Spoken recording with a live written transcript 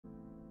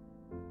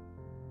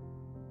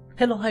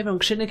Hello, hi, I'm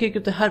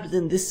FANATICAL the Hybrid,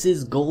 and this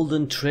is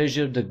Golden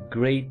Treasure the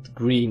Great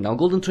Green. Now,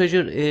 Golden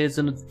Treasure is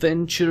an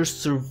adventure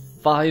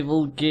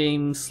survival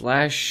game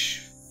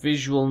slash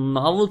visual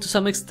novel to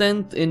some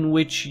extent, in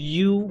which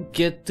you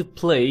get to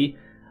play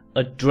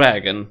a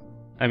dragon.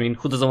 I mean,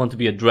 who doesn't want to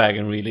be a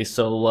dragon, really?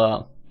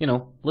 So, you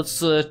know,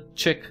 let's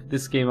check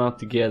this game out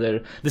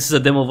together. This is a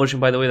demo version,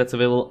 by the way, that's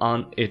available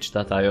on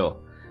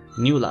itch.io.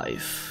 New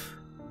life.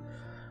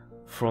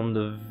 From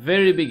the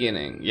very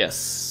beginning, yes.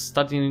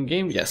 Starting in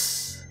game,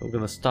 yes. We're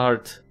gonna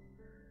start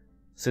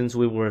since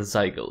we were a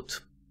zygote.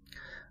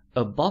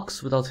 A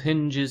box without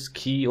hinges,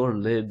 key or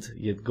lid,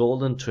 yet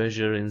golden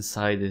treasure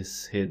inside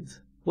is hid.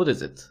 What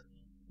is it?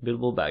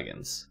 Bilbo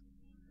Baggins.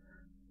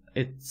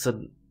 It's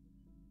an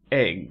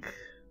egg.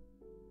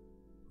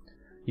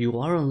 You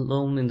are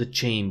alone in the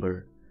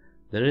chamber.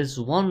 There is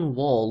one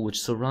wall which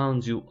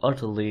surrounds you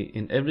utterly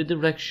in every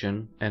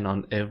direction and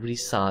on every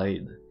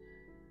side.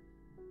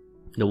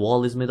 The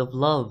wall is made of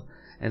love,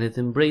 and it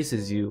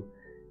embraces you.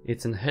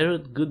 Its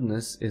inherent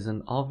goodness is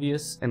an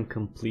obvious and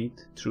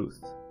complete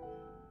truth.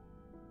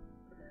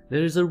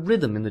 There is a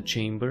rhythm in the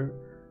chamber,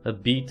 a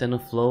beat and a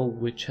flow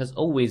which has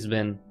always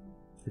been.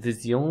 It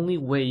is the only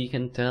way you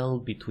can tell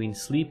between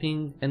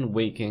sleeping and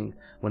waking.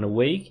 When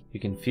awake, you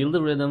can feel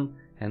the rhythm,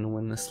 and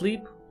when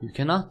asleep, you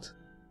cannot.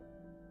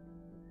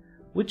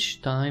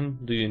 Which time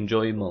do you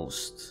enjoy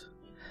most?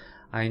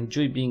 I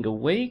enjoy being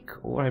awake,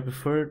 or I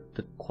prefer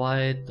the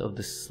quiet of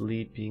the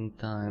sleeping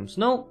times.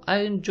 No,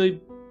 I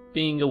enjoy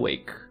being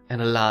awake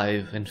and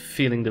alive and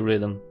feeling the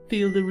rhythm.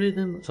 Feel the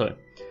rhythm. Sorry.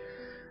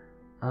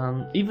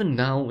 Even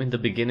now in the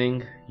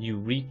beginning, you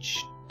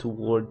reach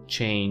toward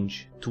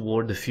change,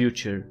 toward the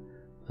future.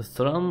 The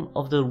thrum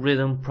of the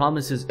rhythm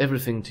promises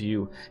everything to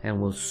you and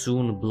will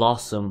soon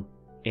blossom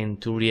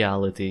into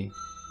reality.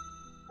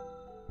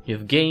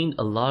 You've gained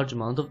a large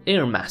amount of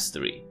air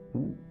mastery.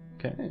 Ooh,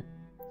 okay.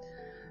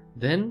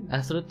 Then,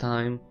 after a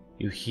time,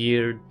 you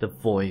hear the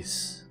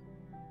voice.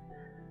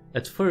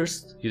 At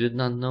first, you did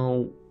not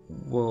know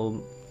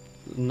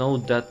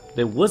that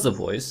there was a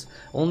voice,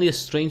 only a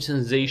strange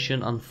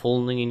sensation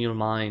unfolding in your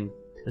mind,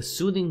 a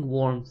soothing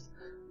warmth,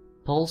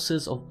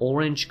 pulses of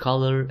orange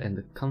color, and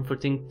the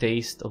comforting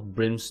taste of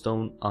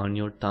brimstone on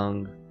your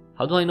tongue.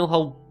 How do I know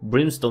how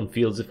brimstone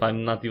feels if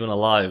I'm not even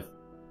alive?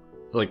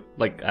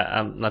 Like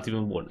I'm not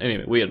even born.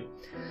 Anyway, weird.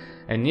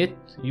 And yet,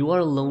 you are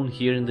alone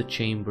here in the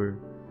chamber.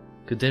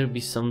 Could there be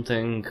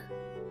something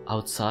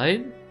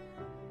outside?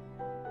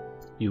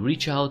 You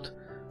reach out,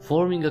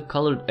 forming a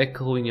colored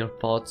echo in your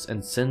thoughts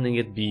and sending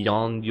it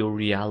beyond your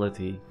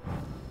reality.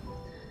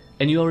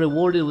 And you are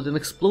rewarded with an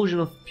explosion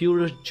of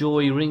purest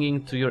joy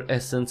ringing through your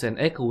essence and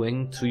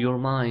echoing through your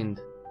mind.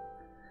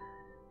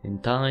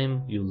 In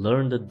time, you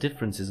learn the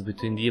differences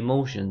between the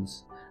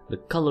emotions, the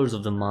colors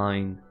of the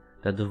mind,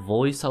 that the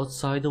voice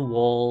outside the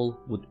wall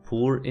would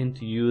pour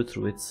into you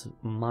through its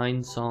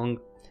mind song,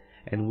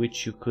 and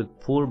which you could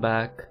pour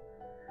back,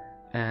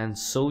 and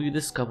so you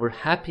discover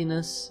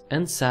happiness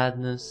and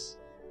sadness,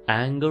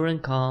 anger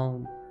and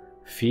calm,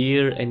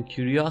 fear and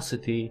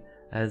curiosity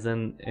as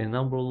an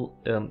innumerable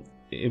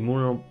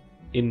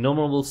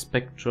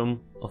spectrum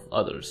of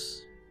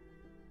others.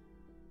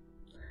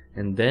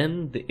 And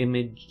then the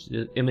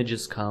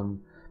images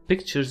come,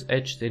 pictures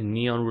etched in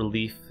neon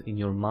relief in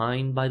your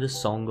mind by the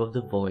song of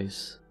the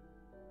voice.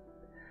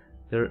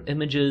 There are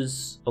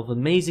images of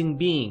amazing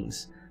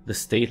beings, the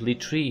stately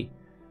tree,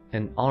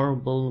 an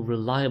honorable,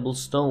 reliable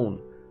stone,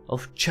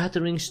 of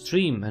chattering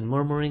stream and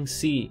murmuring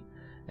sea,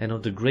 and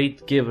of the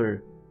great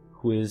giver,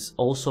 who is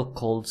also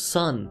called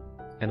sun,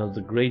 and of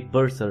the great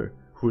birther,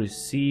 who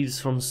receives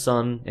from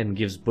sun and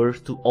gives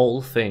birth to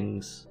all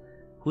things,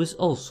 who is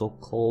also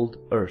called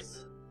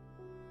earth.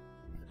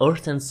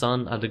 Earth and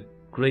sun are the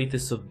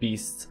greatest of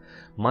beasts,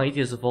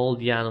 mightiest of all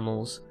the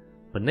animals,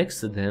 but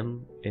next to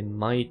them in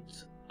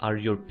might are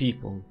your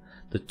people,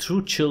 the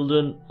true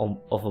children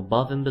of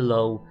above and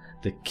below,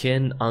 the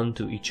kin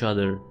unto each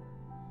other,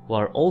 who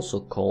are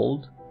also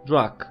called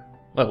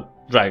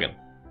dragon.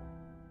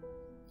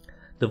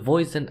 The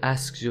voice then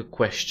asks you a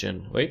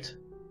question. Wait.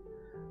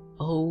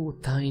 Oh,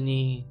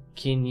 tiny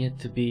kin yet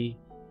to be,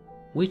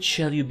 which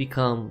shall you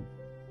become?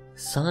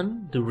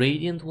 Sun, the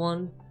radiant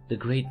one, the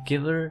great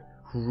giver,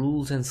 who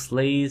rules and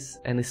slays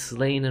and is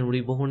slain and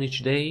reborn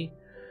each day?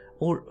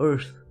 Or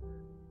earth,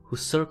 who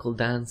circle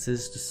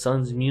dances to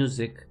sun's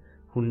music,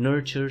 who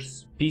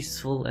nurtures,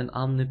 peaceful and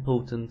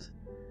omnipotent,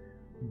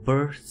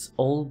 births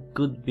all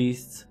good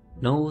beasts,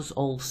 knows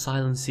all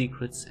silent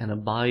secrets, and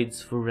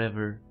abides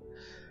forever?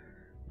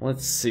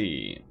 Let's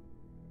see.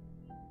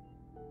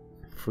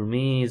 For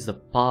me is the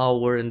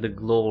power and the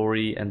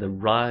glory and the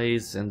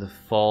rise and the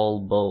fall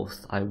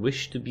both. I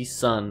wish to be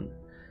sun.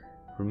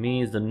 For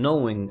me is the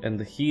knowing and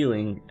the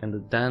healing and the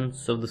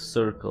dance of the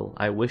circle.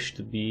 I wish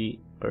to be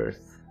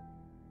earth.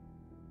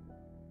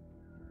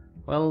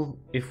 Well,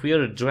 if we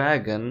are a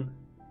dragon,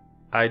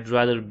 I'd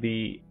rather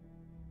be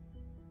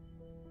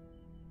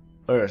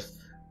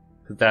earth,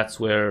 'cause that's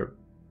where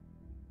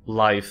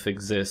life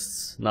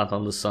exists, not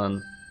on the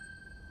sun.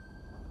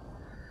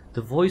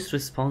 The voice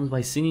responds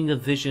by singing a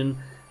vision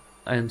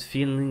and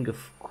feeling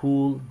of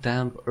cool,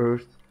 damp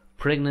earth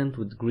pregnant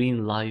with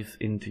green life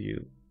into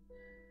you.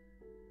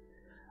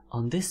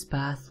 On this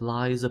path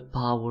lies a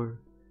power,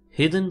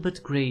 hidden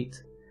but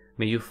great.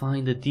 May you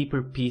find a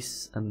deeper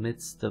peace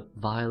amidst the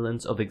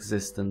violence of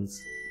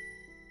existence.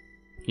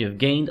 You have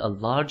gained a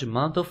large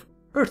amount of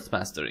earth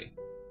mastery.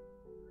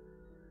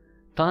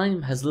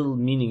 Time has little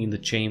meaning in the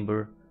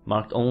chamber,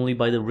 marked only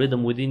by the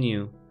rhythm within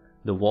you.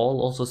 The wall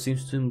also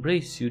seems to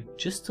embrace you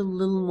just a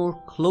little more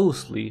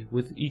closely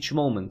with each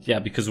moment. Yeah,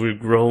 because we're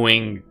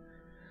growing.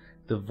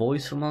 The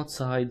voice from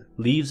outside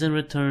leaves and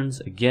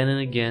returns again and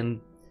again,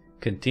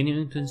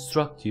 continuing to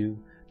instruct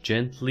you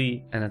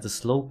gently and at a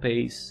slow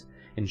pace,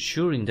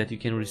 ensuring that you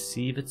can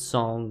receive its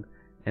song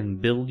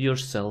and build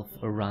yourself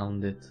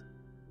around it.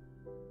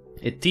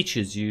 It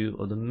teaches you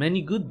of the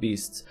many good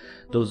beasts,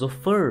 those of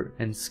fur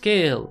and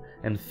scale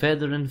and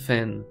feather and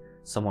fin.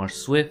 Some are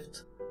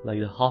swift, like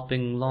the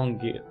hopping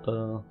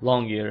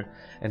long-ear,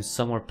 and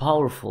some are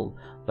powerful,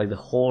 like the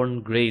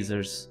horned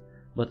grazers.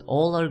 But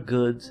all are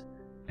good,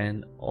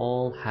 and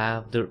all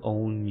have their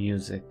own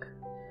music.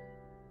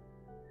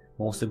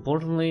 Most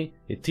importantly,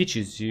 it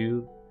teaches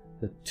you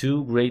the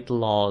two great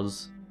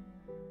laws.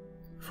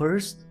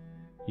 First,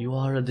 you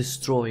are a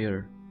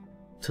destroyer.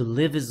 To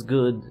live is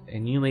good,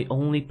 and you may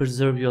only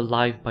preserve your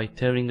life by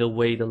tearing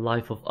away the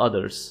life of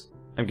others.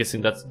 I'm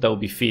guessing that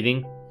would be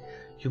feeding.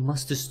 You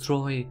must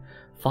destroy.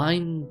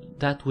 Find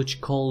that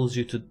which calls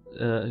to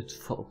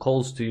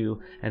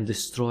you, and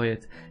destroy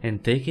it,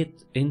 and take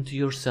it into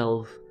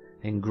yourself,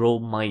 and grow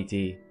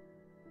mighty.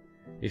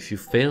 If you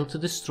fail to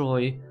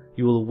destroy,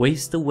 you will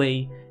waste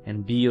away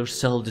and be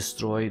yourself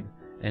destroyed,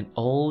 and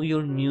all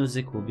your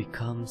music will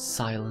become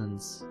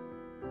silence.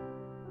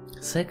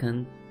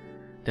 Second,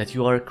 that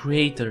you are a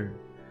creator.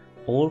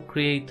 All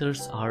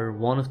creators are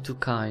one of two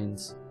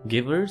kinds: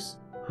 givers,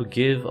 who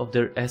give of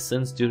their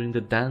essence during the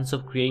dance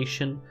of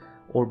creation,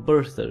 or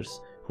birthers,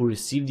 who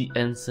receive the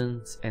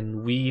essence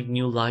and weave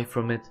new life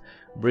from it,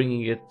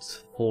 bringing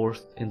it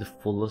forth in the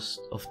fullest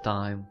of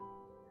time.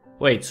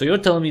 Wait, so you're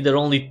telling me there are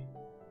only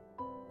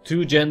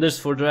two genders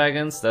for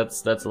dragons?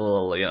 That's a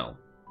little, you know,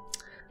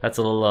 that's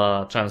a little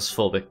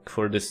transphobic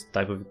for this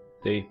type of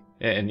day.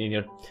 And in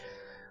your,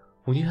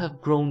 when you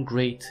have grown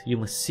great, you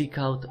must seek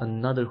out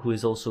another who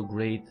is also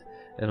great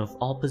and of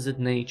opposite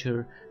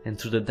nature, and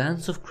through the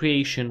dance of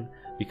creation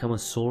become a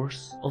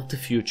source of the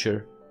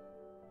future.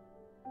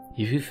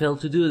 If you fail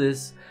to do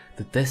this,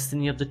 the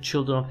destiny of the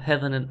children of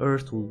heaven and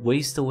earth will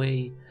waste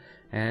away,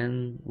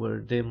 and where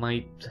they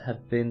might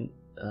have been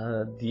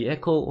the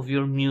echo of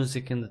your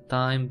music in the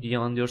time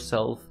beyond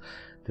yourself,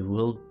 there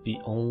will be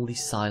only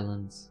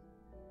silence.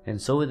 And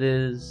so it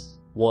is,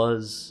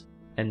 was,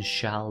 and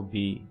shall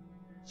be.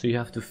 So you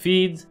have to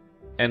feed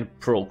and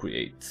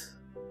procreate.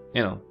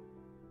 You know.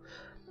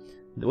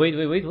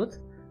 Wait, what?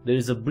 There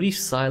is a brief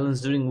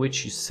silence during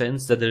which you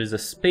sense that there is a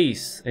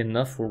space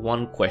enough for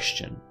one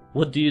question.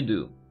 What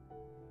do?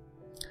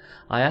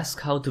 I ask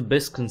how to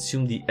best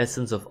consume the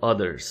essence of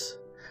others.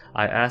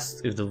 I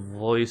asked if the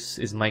voice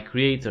is my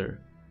creator.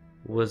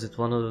 Was it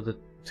one of the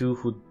two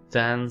who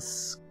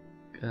dance?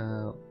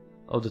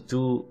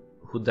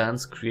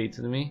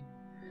 Created me?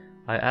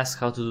 I ask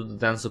how to do the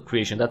dance of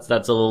creation. That's a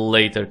little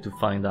later to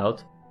find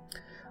out.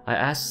 I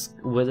ask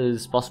whether it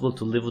is possible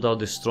to live without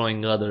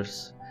destroying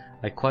others.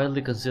 I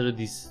quietly considered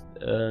these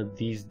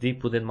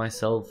deep within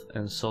myself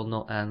and saw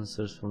no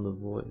answers from the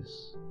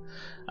voice.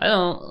 I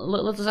don't know.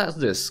 Let us ask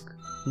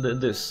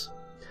this.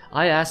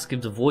 I ask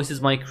if the voice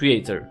is my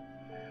creator.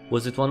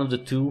 Was it one of the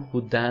two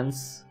who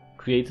dance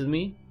created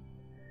me?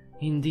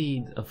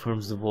 Indeed,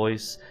 affirms the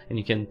voice, and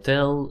you can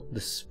tell the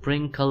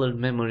spring-colored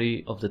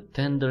memory of the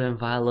tender and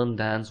violent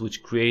dance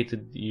which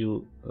created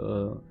you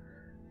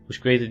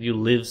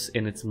lives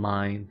in its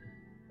mind.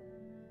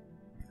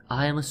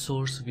 I am a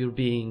source of your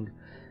being,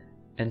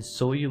 and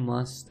so you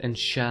must and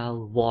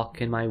shall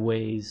walk in my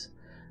ways.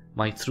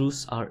 My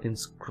truths are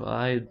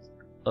inscribed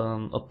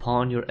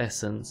upon your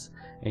essence,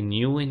 and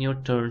you in your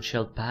turn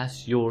shall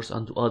pass yours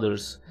unto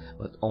others,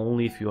 but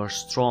only if you are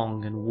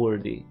strong and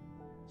worthy.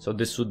 So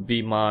this would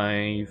be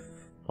my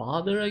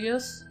father, I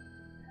guess?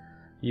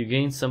 You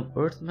gain some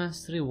earth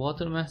mastery,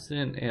 water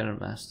mastery, and air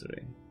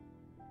mastery.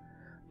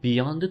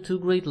 Beyond the two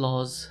great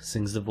laws,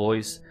 sings the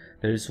voice,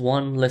 there is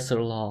one lesser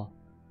law.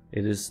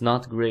 It is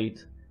not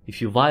great.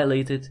 If you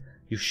violate it,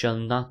 you shall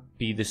not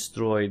be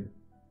destroyed.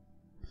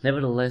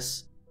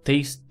 Nevertheless,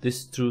 taste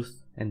this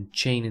truth and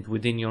chain it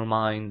within your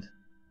mind.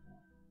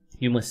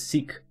 You must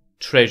seek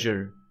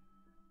treasure.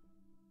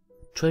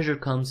 Treasure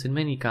comes in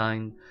many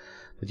kinds,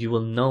 but you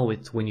will know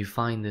it when you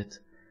find it.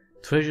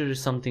 Treasure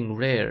is something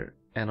rare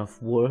and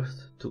of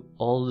worth to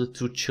all the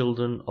true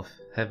children of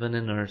heaven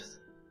and earth.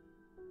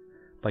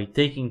 By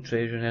taking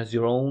treasure as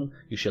your own,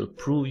 you shall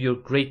prove your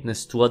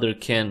greatness to other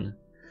kin.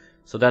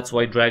 So that's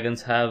why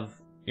dragons have,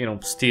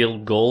 steal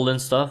gold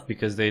and stuff,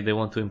 because they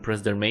want to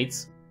impress their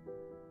mates.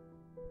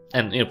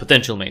 And,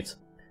 potential mates.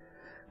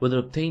 Whether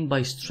obtained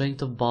by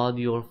strength of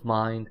body or of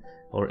mind,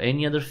 or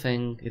any other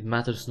thing, it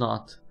matters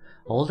not.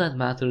 All that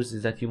matters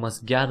is that you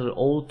must gather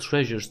all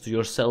treasures to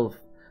yourself,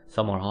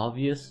 Some are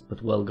obvious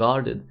but well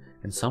guarded,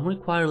 and some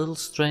require little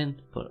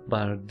strength but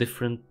are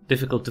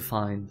difficult to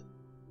find.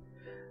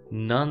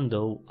 None,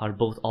 though, are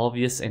both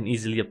obvious and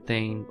easily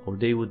obtained, or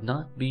they would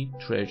not be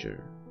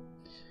treasure.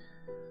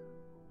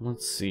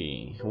 Let's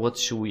see, what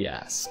should we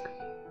ask?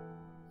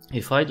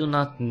 If I do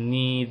not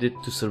need it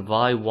to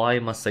survive, why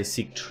must I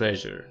seek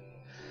treasure?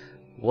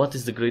 What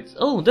is the greatest...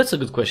 Oh, that's a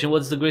good question.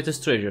 What is the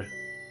greatest treasure?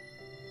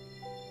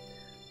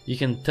 You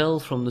can tell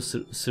from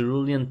the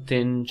cerulean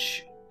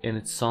tinge in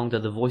its song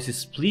that the voice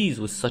is pleased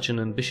with such an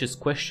ambitious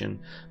question,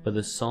 but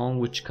the song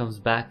which comes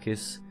back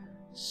is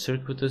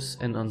circuitous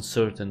and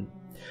uncertain.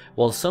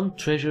 While some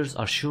treasures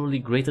are surely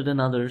greater than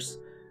others,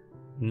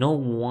 no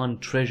one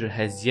treasure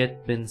has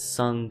yet been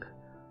sung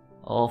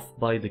of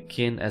by the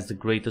kin as the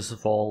greatest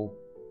of all.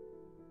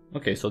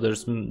 Okay, so there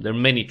are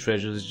many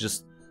treasures,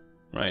 just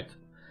right.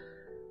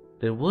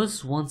 There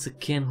was once a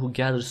kin who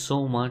gathered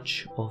so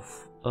much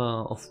of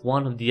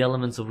one of the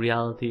elements of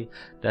reality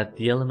that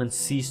the element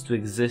ceased to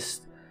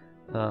exist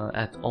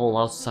at all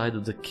outside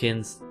of the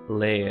kin's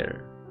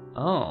lair.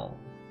 Oh,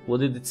 what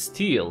did it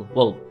steal?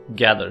 Well,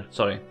 gather,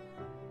 sorry.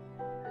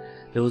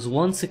 There was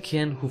once a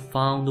kin who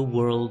found a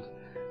world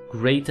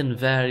great and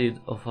varied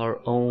of our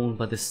own,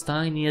 but as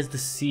tiny as the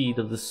seed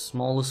of the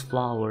smallest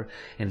flower,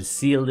 and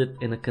sealed it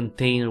in a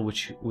container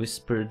which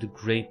whispered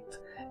great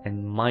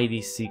and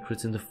mighty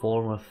secrets in the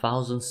form of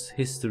thousands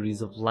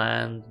histories of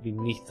land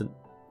beneath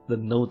the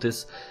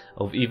notice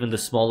of even the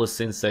smallest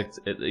insect.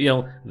 You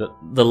know,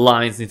 the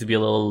lines need to be a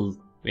little,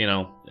 you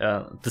know,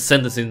 the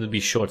sentence needs to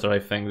be shorter. I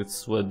think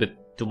it's a bit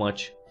too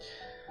much.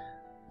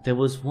 There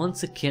was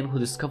once a kin who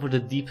discovered the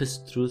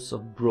deepest truths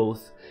of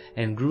growth,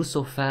 and grew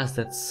so fast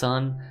that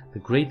Sun, the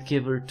great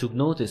giver, took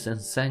notice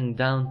and sang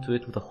down to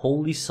it with a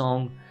holy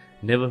song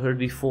never heard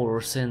before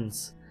or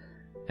since.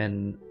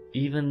 And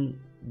even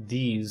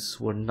these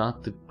were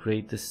not the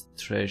greatest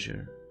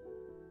treasure.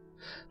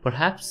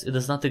 Perhaps it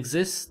does not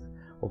exist,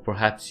 or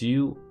perhaps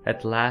you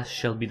at last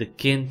shall be the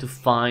kin to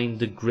find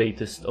the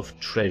greatest of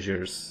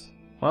treasures.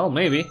 Well,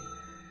 maybe.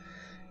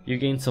 You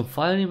gain some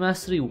fiery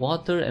mastery,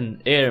 water,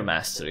 and air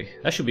mastery.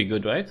 That should be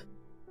good, right?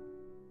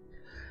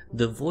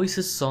 The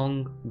voice's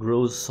song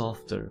grows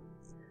softer.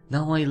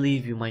 Now I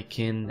leave you, my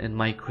kin and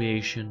my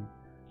creation.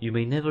 You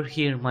may never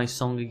hear my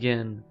song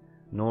again,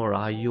 nor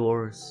I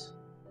yours.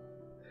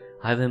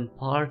 I've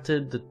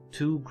imparted the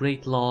two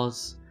great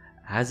laws,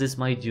 as is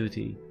my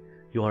duty.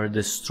 You are a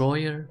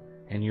destroyer,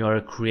 and you are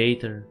a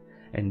creator,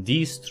 and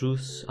these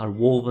truths are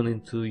woven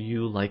into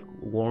you like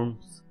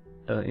warmth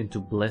into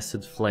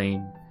blessed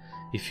flame.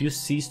 If you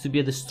cease to be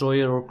a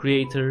destroyer or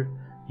creator,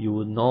 you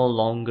would no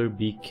longer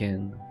be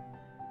kin.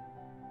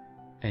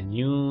 And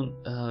you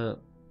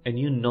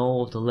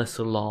know of the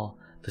lesser law,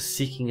 the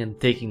seeking and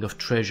taking of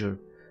treasure.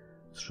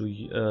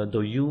 Though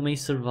you may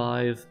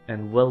survive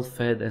and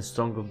well-fed and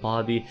strong of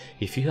body,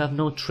 if you have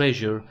no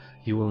treasure,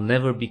 you will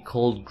never be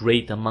called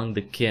great among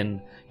the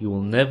kin. You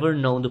will never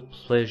know the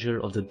pleasure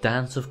of the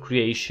dance of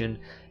creation,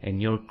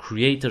 and your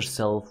creator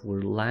self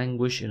will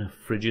languish in a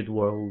frigid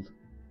world.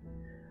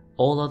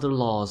 All other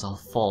laws are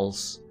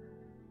false.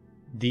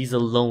 These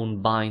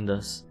alone bind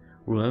us.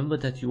 Remember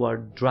that you are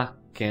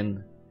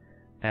Draken,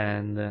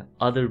 and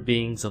other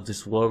beings of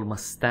this world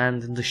must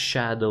stand in the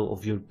shadow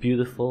of your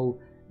beautiful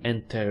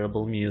and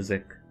terrible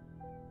music.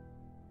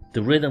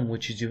 The rhythm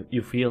which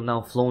you feel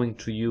now flowing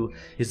through you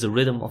is the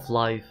rhythm of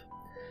life.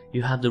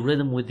 You have the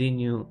rhythm within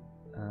you.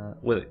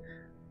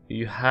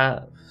 You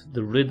have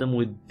the rhythm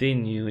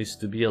within you is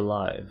to be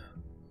alive.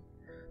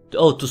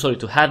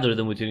 To have the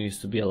rhythm within you is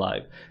to be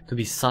alive. To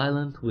be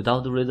silent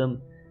without the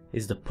rhythm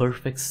is the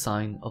perfect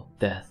sign of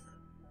death.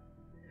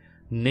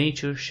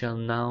 Nature shall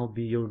now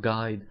be your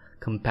guide,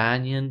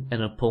 companion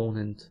and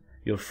opponent,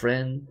 your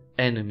friend,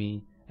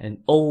 enemy, and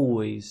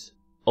always,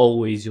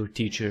 always your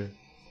teacher.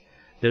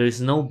 There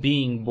is no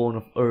being born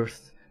of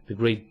earth, the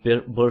great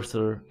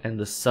birther, and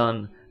the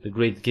sun, the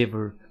great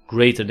giver,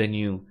 greater than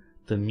you.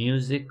 The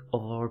music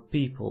of our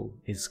people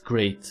is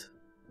great.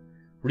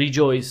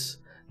 Rejoice,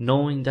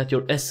 knowing that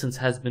your essence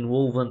has been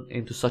woven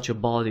into such a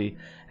body,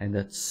 and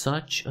that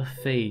such a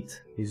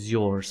fate is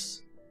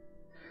yours.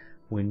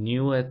 When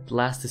you at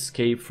last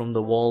escape from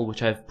the wall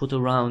which I have put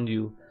around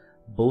you,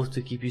 both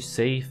to keep you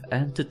safe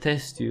and to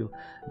test you,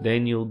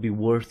 then you'll be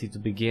worthy to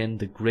begin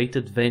the great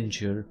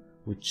adventure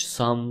which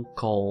some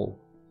call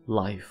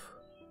life.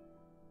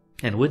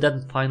 And with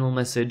that final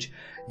message,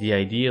 the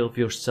idea of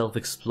yourself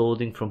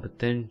exploding from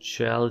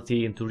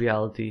potentiality into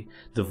reality,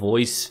 the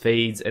voice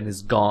fades and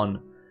is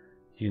gone.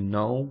 You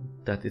know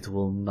that it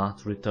will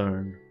not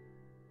return.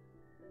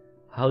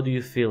 How do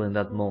you feel in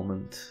that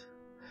moment?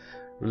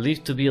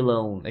 Relieved to be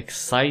alone,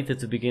 excited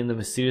to begin the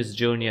mysterious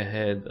journey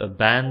ahead,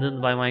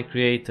 abandoned by my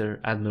creator,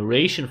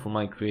 admiration for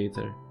my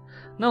creator.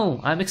 No,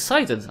 I'm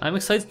excited. I'm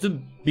excited to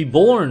be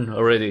born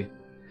already.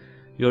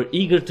 You're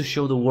eager to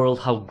show the world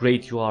how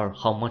great you are,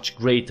 how much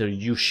greater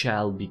you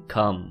shall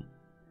become.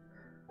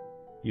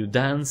 You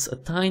dance a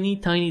tiny,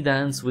 tiny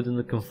dance within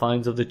the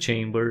confines of the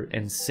chamber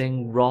and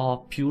sing raw,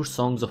 pure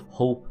songs of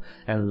hope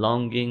and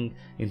longing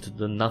into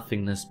the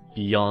nothingness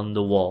beyond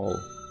the wall.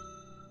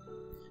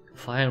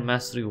 Fire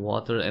mastery,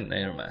 water, and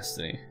air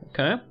mastery.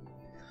 Okay.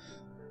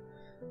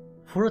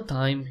 For a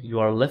time,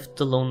 you are left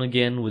alone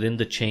again within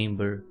the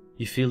chamber.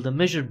 You feel the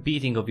measured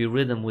beating of your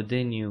rhythm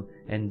within you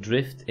and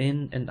drift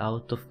in and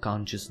out of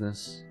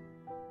consciousness.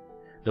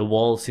 The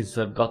wall seems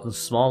to have gotten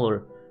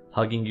smaller,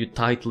 hugging you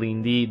tightly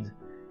indeed.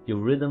 Your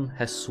rhythm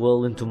has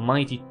swelled into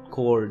mighty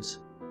chords,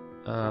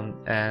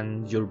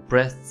 and your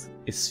breath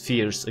is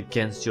fierce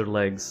against your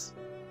legs.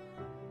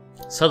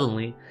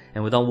 Suddenly,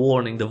 and without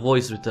warning, the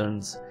voice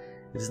returns.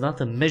 It is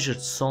not a measured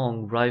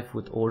song rife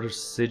with order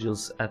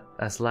sigils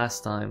as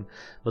last time,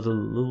 but a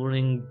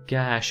luring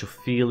gash of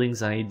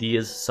feelings and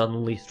ideas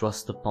suddenly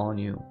thrust upon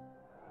you.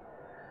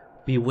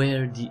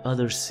 Beware the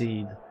other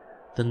seed,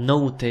 the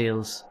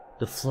no-tails,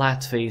 the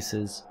flat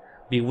faces.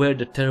 Beware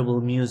the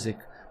terrible music.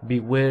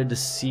 Beware the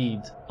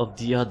seed of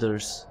the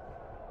others.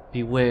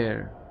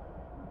 Beware.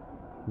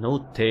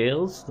 No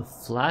tails? The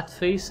flat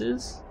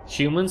faces?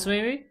 Humans,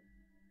 maybe?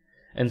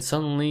 And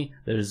suddenly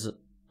there's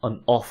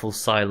an awful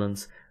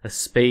silence, a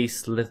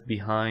space left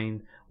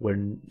behind where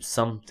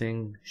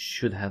something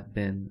should have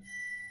been.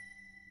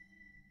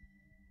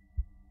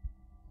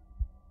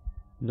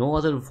 No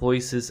other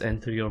voices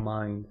enter your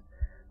mind.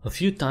 A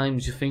few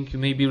times you think you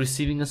may be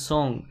receiving a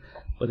song,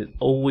 but it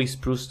always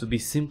proves to be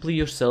simply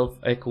yourself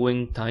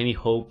echoing tiny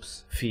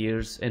hopes,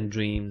 fears, and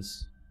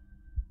dreams.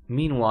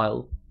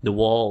 Meanwhile, the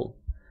wall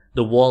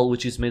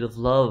which is made of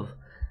love,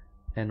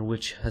 and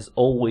which has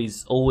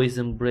always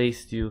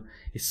embraced you,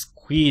 is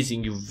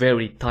squeezing you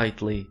very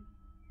tightly.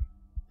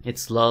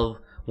 Its love,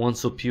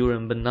 once so pure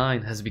and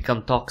benign, has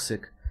become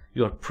toxic.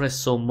 You are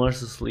pressed so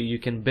mercilessly you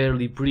can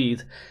barely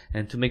breathe,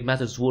 and to make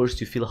matters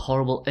worse, you feel a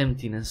horrible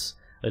emptiness,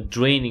 a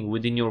draining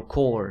within your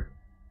core.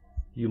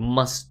 You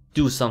must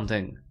do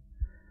something.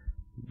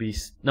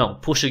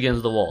 Push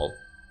against the wall.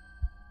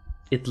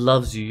 It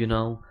loves you, you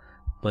know,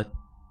 but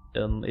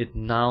it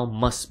now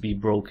must be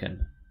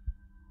broken.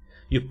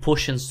 You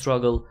push and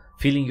struggle,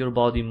 feeling your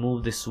body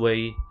move this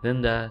way,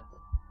 then that,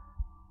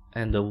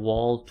 and the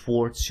wall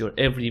thwarts your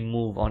every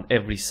move on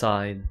every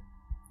side.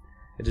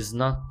 It is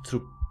not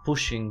through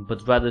pushing,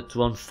 but rather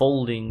through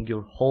unfolding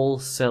your whole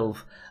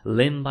self,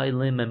 limb by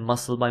limb and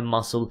muscle by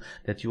muscle,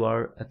 that you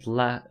at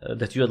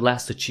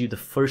last achieve the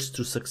first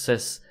true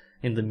success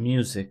in the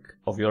music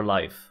of your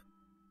life.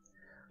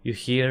 You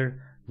hear,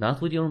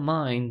 not with your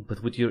mind,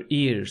 but with your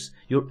ears,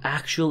 your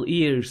actual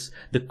ears,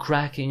 the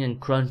cracking and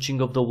crunching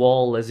of the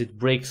wall as it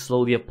breaks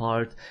slowly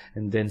apart,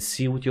 and then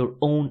see with your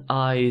own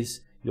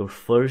eyes your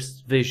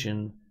first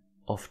vision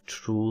of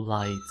true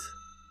light.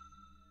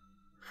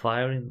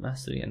 Fire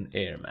mastery and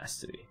air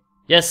mastery.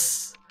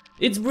 Yes!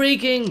 It's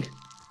breaking!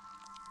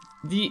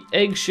 The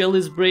eggshell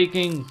is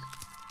breaking!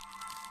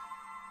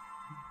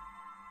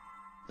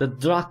 The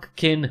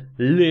Drakkin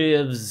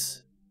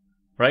lives!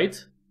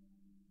 Right?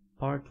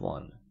 Part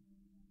 1.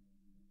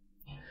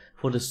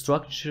 For the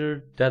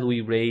structure that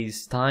we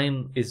raise,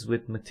 time is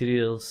with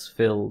materials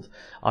filled.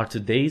 Our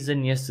todays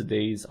and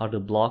yesterdays are the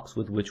blocks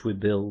with which we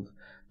build.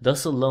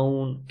 Thus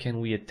alone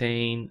can we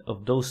attain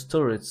of those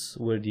turrets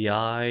where the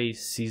eye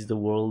sees the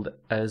world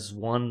as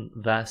one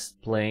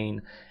vast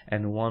plain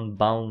and one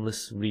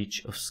boundless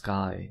reach of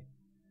sky.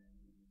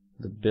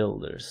 The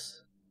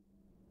builders.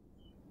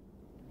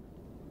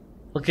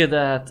 Look at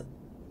that.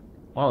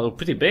 Wow, they're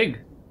pretty big.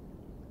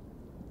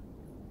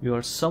 You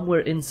are somewhere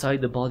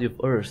inside the body of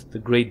Earth, the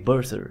great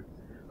birther.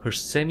 Her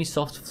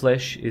semi-soft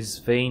flesh is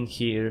veined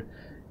here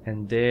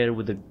and there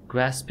with the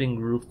grasping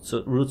roots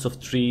of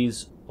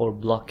trees, or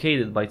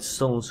blockaded by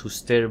stones who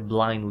stare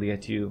blindly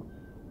at you.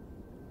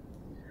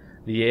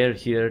 The air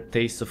here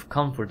tastes of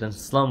comfort and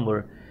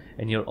slumber,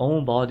 and your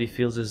own body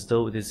feels as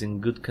though it is in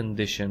good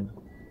condition.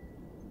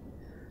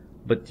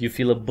 But you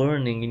feel a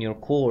burning in your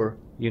core.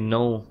 You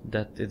know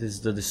that it is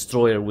the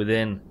destroyer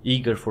within,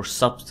 eager for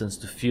substance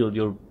to fuel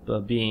your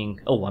being.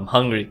 Oh, I'm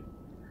hungry.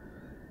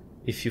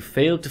 If you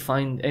fail to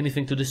find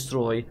anything to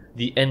destroy,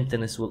 the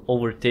emptiness will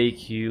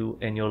overtake you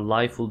and your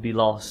life will be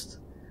lost.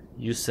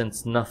 You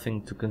sense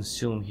nothing to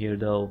consume here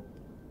though.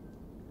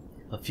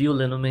 A few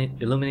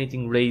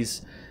illuminating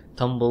rays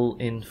tumble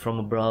in from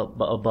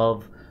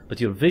above, but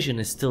your vision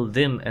is still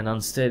dim and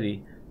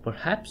unsteady.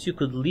 Perhaps you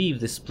could leave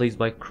this place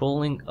by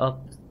crawling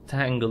up the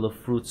tangle of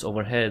fruits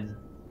overhead.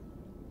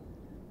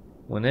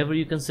 Whenever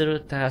you consider a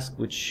task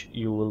which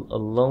you will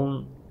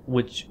alone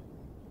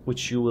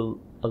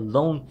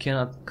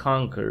cannot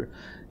conquer,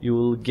 you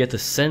will get a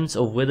sense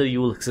of whether you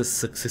will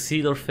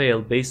succeed or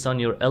fail based on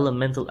your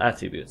elemental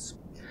attributes.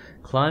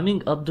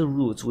 Climbing up the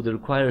roots would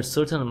require a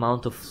certain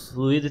amount of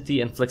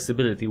fluidity and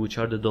flexibility, which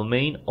are the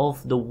domain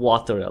of the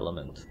water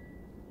element.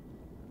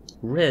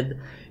 Red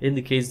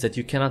indicates that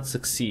you cannot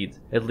succeed,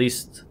 at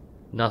least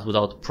not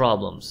without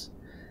problems,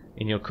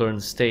 in your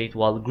current state,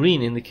 while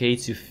green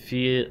indicates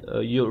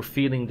you're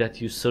feeling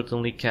that you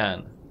certainly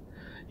can.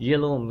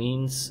 Yellow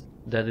means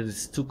that it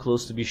is too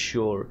close to be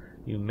sure.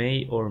 You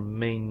may or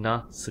may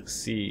not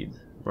succeed.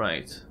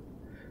 Right.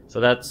 So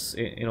that's,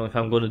 if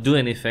I'm going to do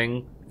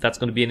anything, that's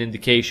going to be an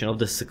indication of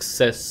the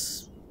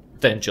success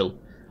potential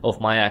of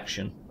my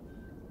action.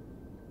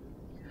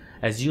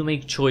 As you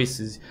make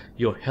choices,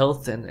 your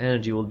health and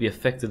energy will be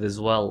affected as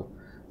well.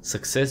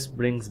 Success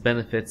brings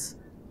benefits,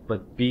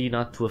 but be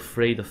not too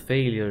afraid of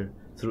failure.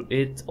 Through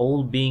it,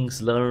 all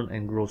beings learn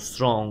and grow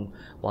strong,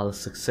 while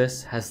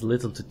success has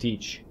little to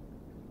teach.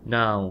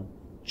 Now,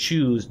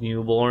 choose,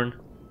 newborn.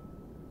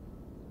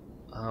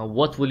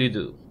 What will you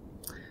do?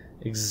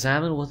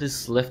 Examine what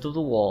is left of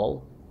the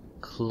wall.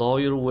 Claw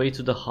your way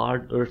to the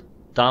hard earth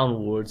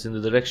downwards in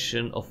the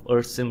direction of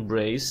Earth's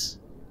embrace.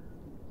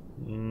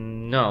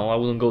 No, I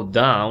wouldn't go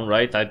down,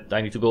 right?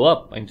 I need to go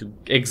up. I need to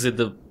exit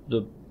the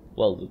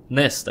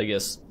nest, I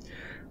guess.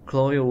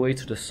 Claw your way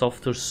to the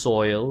softer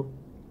soil.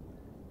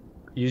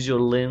 Use your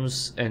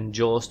limbs and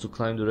jaws to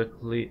climb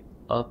directly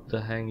up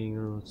the hanging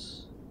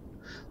roots.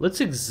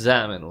 Let's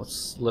examine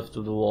what's left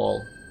of the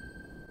wall.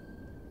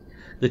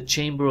 The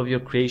chamber of your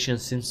creation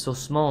seems so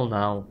small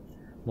now.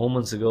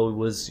 Moments ago it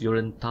was your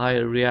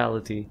entire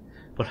reality.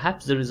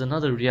 Perhaps there is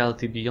another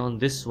reality beyond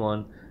this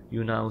one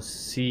you now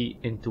see,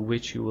 into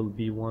which you will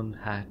be one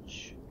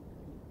hatch.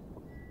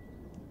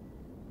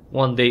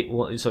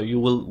 You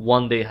will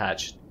one day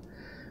hatch.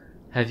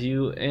 Have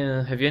you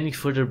any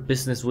further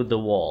business with the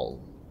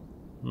wall?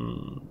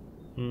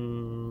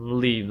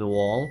 Leave the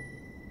wall.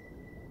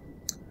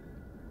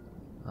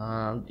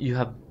 You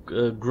have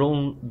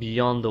grown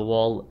beyond the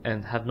wall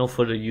and have no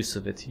further use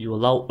of it. You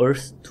allow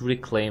Earth to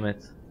reclaim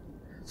it.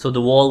 So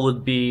the wall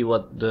would be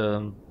what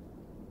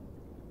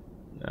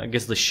I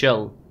guess the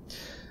shell.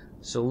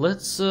 So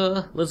let's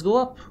go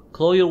up.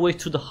 Claw your way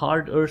to the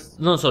hard earth.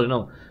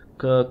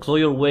 Claw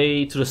your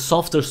way to the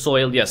softer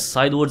soil. Yes,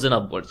 sidewards and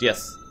upwards.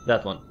 Yes,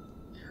 that one.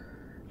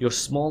 Your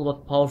small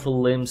but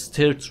powerful limbs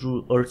tear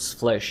through Earth's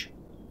flesh.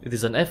 It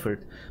is an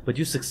effort, but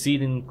you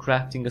succeed in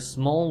crafting a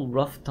small,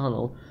 rough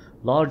tunnel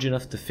large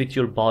enough to fit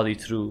your body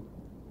through.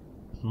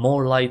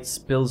 More light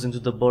spills into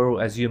the burrow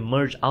as you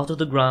emerge out of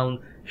the ground,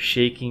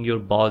 shaking your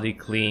body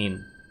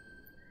clean.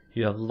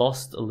 You have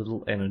lost a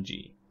little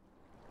energy.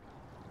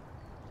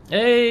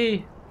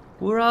 Hey,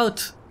 we're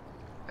out.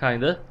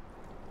 Kinda.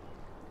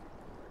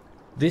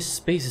 This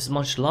space is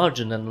much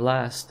larger than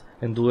last,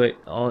 and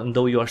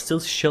though you are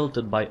still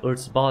sheltered by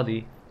Earth's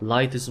body,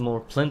 light is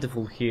more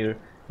plentiful here,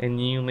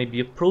 and you may be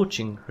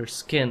approaching her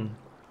skin.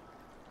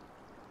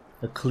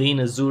 A clean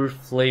azure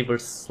flavor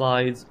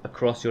slides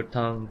across your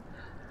tongue.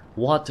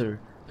 Water,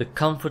 the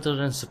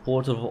comforter and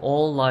supporter of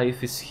all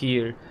life, is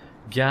here,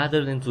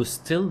 gathered into a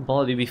still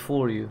body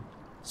before you.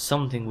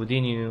 Something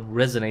within you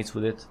resonates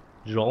with it,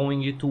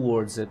 drawing you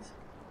towards it.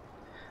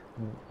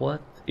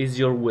 What is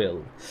your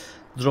will?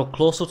 Draw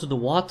closer to the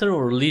water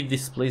or leave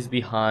this place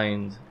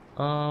behind?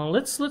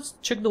 Let's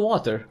check the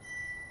water.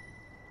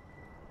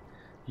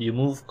 You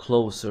move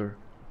closer.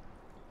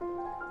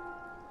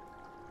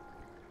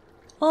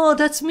 Oh,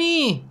 that's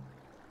me!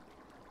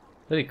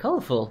 Very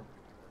colorful.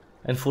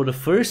 And for the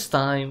first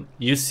time,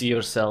 you see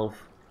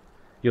yourself.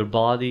 Your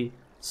body,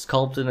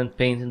 sculpted and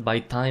painted by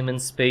time and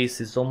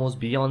space, is almost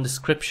beyond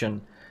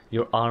description.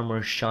 Your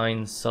armor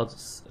shines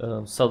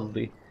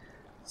subtly,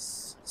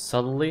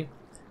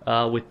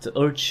 with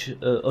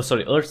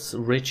Earth's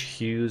rich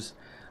hues,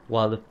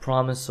 while the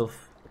promise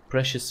of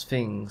precious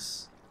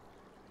things,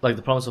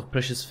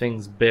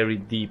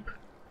 buried deep.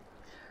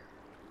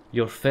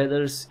 Your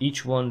feathers,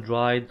 each one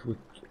dyed with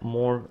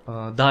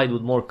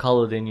more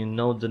color than you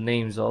know the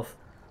names of,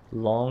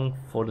 long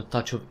for the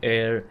touch of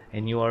air,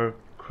 and you are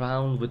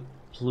crowned with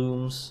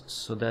plumes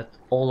so that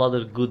all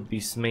other good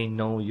beasts may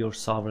know your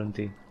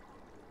sovereignty.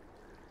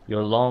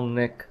 Your long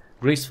neck,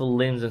 graceful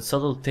limbs, and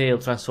subtle tail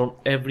transform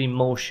every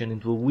motion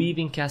into a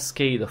weaving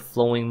cascade of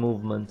flowing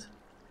movement.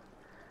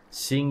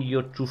 Seeing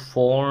your true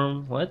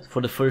form,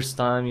 for the first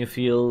time you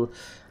feel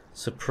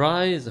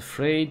surprised,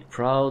 afraid,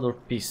 proud, or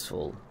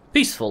peaceful.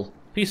 Peaceful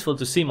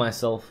to see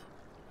myself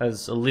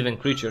as a living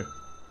creature.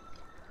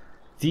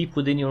 Deep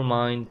within your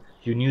mind,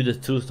 you knew the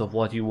truth of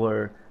what you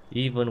were,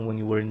 even when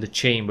you were in the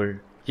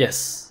chamber.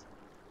 Yes,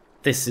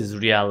 this is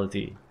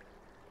reality.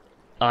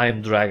 I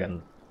am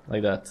dragon,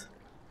 like that.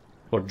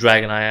 Or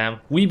dragon I am.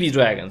 We be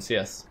dragons,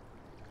 yes.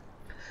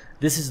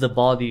 This is the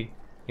body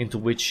into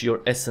which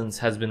your essence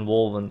has been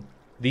woven.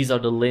 These are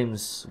the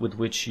limbs with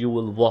which you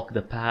will walk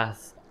the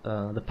path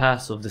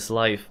of this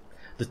life.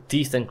 The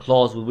teeth and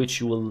claws with which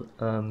you will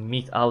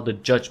mete out the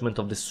judgment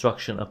of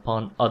destruction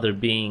upon other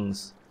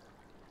beings.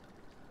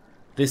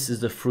 This is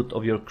the fruit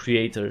of your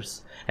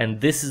creators,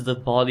 and this is the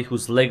body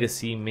whose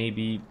legacy may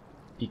be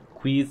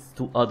bequeathed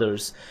to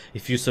others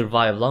if you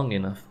survive long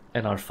enough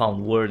and are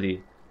found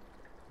worthy.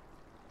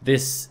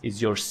 This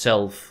is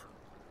yourself.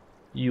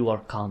 You are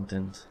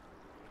content.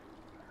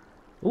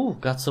 Ooh,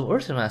 got some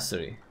earth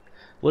mastery.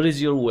 What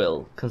is your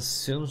will?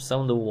 Consume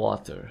some of the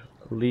water.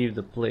 Leave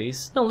the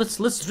place. No,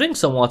 let's drink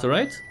some water,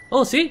 right?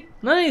 Oh, see?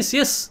 Nice,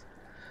 yes.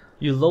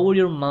 You lower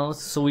your mouth,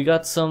 so we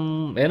got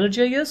some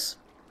energy, I guess?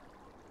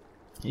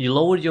 You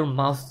lower your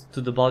mouth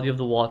to the body of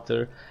the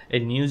water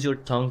and use your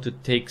tongue to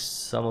take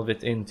some of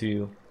it into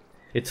you.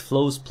 It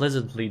flows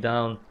pleasantly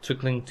down,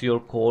 trickling to your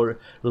core,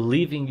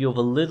 relieving you of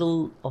a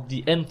little of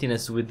the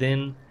emptiness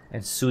within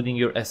and soothing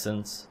your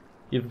essence.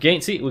 You've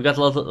gained, see, we got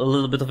a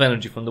little bit of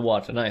energy from the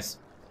water, nice.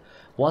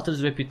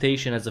 Water's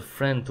reputation as a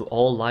friend to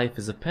all life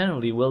is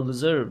apparently well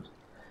deserved.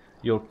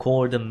 Your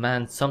core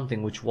demands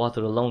something which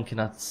water alone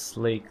cannot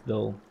slake,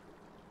 though.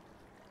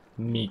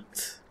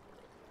 Meat.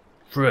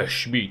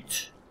 Fresh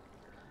meat.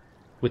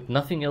 With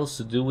nothing else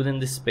to do within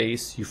this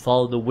space, you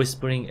follow the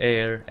whispering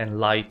air and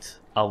light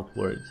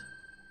outward.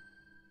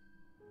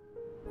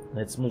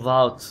 Let's move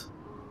out.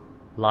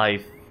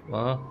 Life,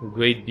 the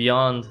great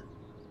beyond.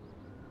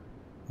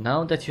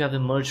 Now that you have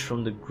emerged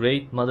from the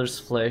Great Mother's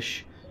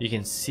flesh, you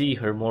can see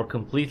her more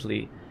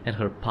completely, and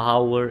her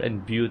power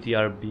and beauty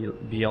are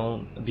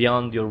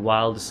beyond your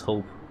wildest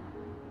hope.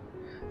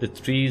 The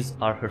trees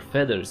are her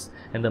feathers,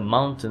 and the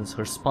mountains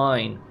her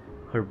spine.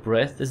 Her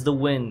breath is the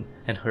wind,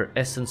 and her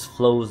essence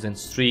flows in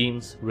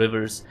streams,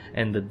 rivers,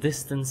 and the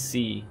distant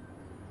sea.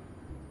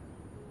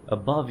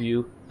 Above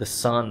you, the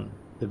sun,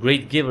 the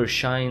great giver,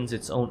 shines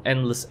its own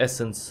endless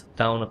essence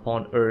down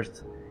upon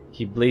earth.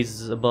 He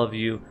blazes above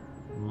you,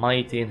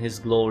 mighty in his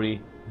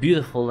glory,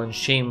 beautiful and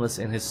shameless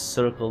in his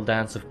circle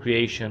dance of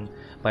creation,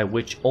 by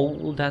which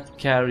all that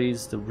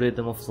carries the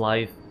rhythm of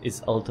life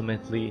is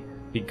ultimately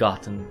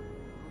begotten.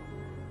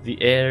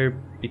 The air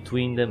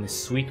between them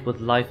is sweet with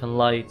life and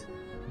light,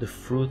 the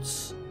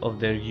fruits of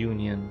their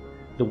union.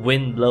 The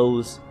wind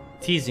blows,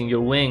 teasing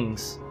your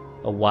wings.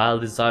 A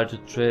wild desire to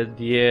tread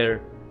the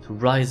air, to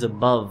rise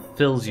above,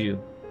 fills you.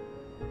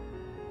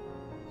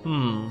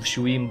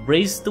 Should we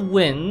embrace the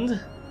wind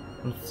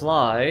and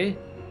fly?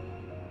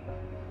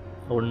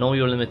 Or know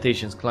your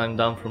limitations, climb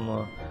down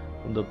from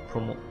the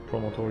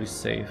promontory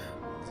safe?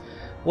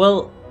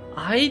 Well,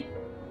 I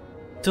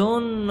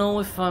don't know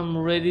if I'm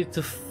ready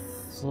to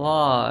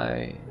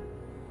fly.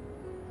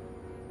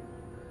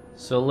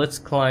 So let's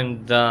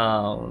climb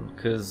down,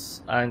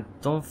 because I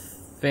don't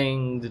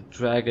think the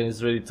dragon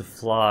is ready to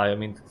fly. I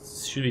mean,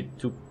 it should be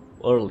too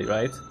early,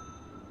 right?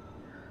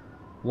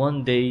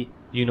 One day,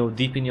 you know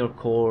deep in your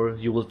core,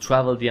 you will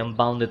travel the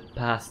unbounded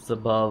paths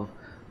above,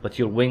 but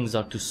your wings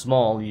are too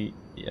small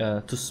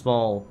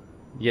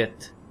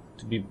yet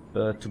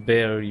to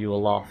bear you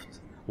aloft.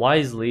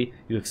 Wisely,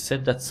 you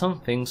accept that some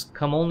things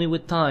come only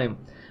with time,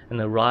 and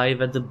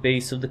arrive at the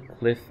base of the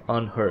cliff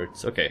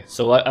unhurt. Okay,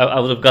 so I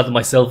would have gotten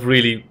myself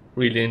really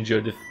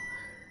injured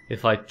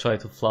if I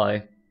tried to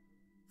fly.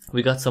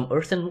 We got some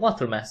earth and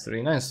water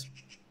mastery, nice.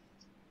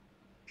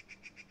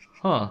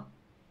 Huh.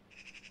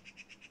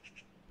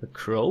 The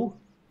crow?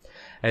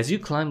 As you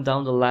climb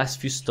down the last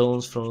few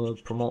stones from the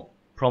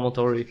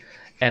promontory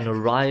and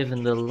arrive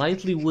in the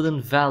lightly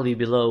wooden valley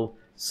below,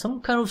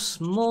 some kind of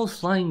small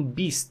flying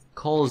beast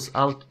calls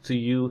out to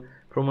you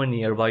from a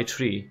nearby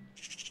tree.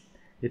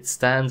 It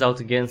stands out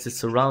against its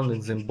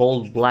surroundings in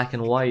bold black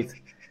and white.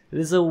 It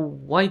is a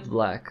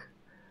white-black,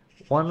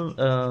 one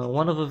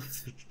of a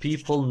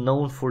people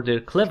known for their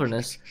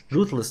cleverness,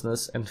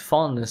 ruthlessness, and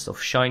fondness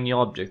of shiny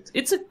objects.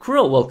 It's a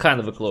crow, well, kind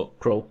of a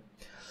crow.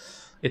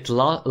 It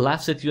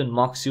laughs at you and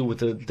mocks you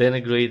with a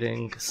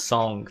denigrating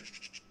song.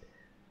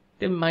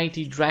 The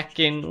mighty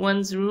Draken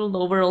once ruled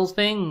over all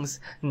things.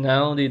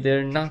 Now they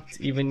dare not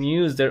even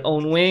use their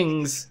own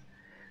wings.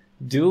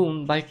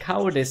 Doomed by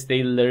cowardice,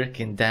 they lurk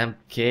in damp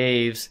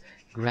caves,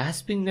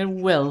 grasping their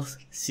wealth,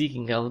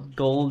 seeking out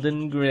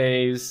golden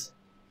graves.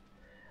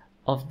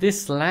 Of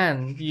this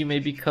land you may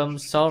become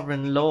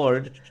sovereign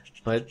lord,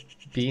 but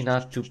be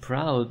not too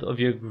proud of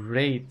your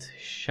great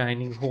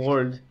shining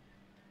hoard.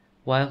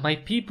 While my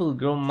people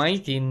grow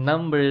mighty in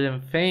number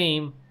and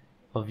fame,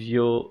 of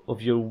your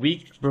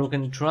weak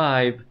broken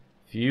tribe,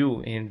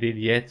 few indeed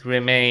yet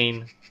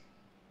remain.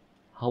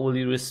 How will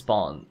you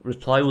respond?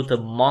 Reply with a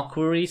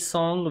mockery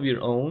song of your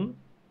own?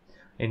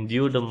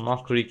 Endure the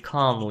mockery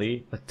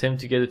calmly, attempt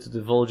to get it to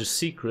divulge a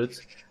secret,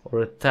 or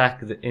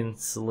attack the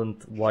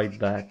insolent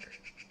whiteback?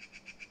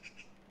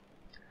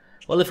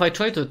 Well, if I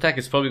try to attack,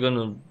 it's probably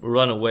gonna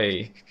run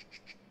away.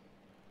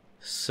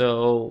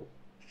 So,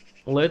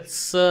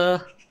 let's,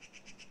 is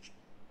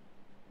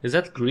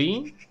that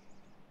green?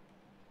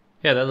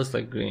 Yeah, that looks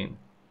like green.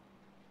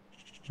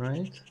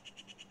 Right?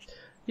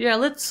 Yeah,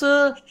 let's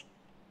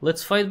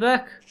fight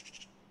back.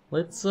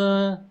 Let's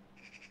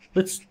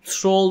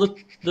troll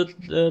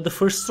the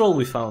first troll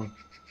we found.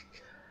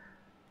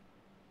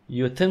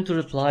 You attempt to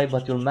reply,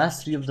 but your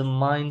mastery of the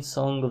mind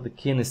song of the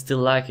kin is still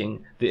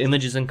lacking. The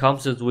images and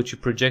concepts which you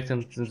project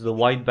into the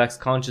whiteback's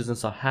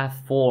consciousness are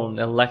half-formed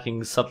and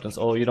lacking substance.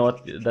 Oh, you know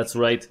what? That's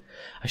right.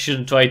 I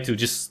shouldn't try to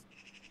just,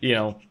 you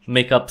know,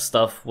 make up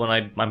stuff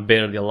when I'm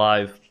barely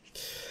alive.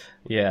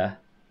 Yeah.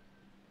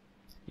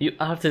 You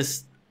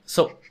artist,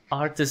 so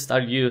artist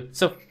are you,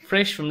 so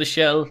fresh from the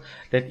shell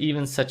that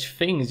even such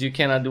things you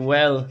cannot do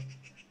well.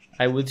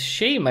 I would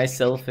shame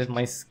myself if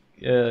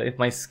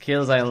my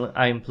skills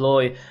I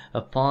employ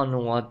upon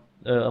one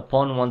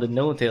the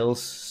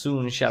no-tails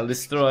soon shall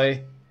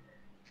destroy.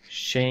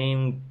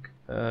 Shame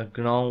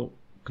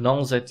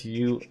gnaws at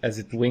you as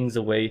it wings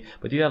away,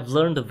 but you have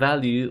learned the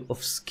value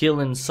of skill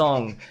in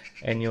song,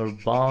 and your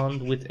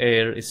bond with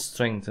air is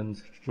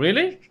strengthened.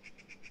 Really?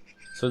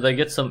 So did I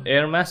get some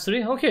air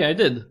mastery? Okay, I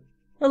did.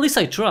 At least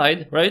I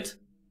tried, right?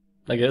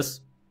 I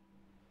guess.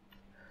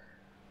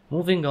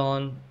 Moving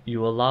on,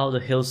 you allow the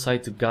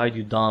hillside to guide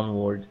you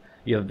downward.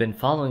 You have been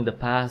following the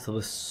path of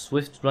a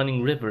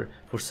swift-running river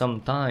for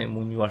some time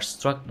when you are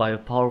struck by a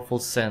powerful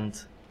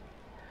scent.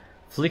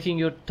 Flicking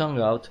your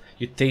tongue out,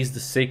 you taste the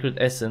sacred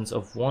essence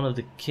of one of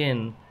the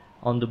kin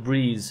on the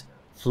breeze,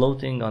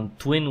 floating on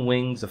twin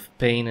wings of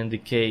pain and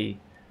decay.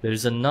 There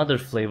is another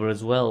flavor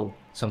as well,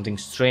 something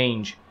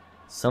strange,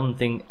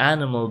 something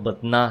animal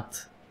but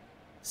not,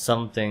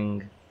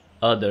 something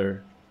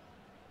other.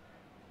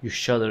 You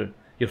shudder,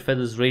 your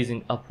feathers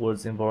raising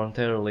upwards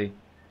involuntarily.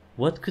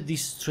 What could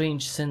these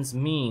strange scents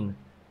mean?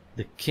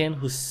 The kin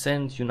whose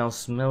scent you now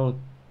smell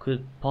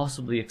could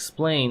possibly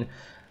explain,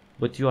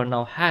 but you are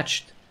now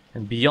hatched,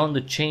 and beyond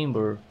the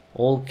chamber,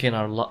 all kin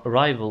are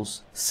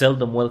rivals,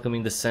 seldom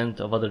welcoming the scent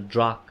of other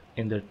drakh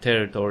in their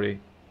territory.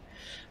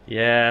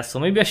 Yeah, so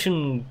maybe I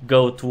shouldn't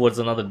go towards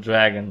another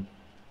dragon.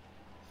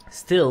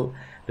 Still,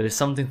 there is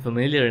something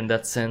familiar in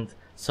that scent,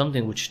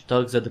 something which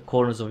tugs at the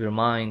corners of your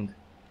mind.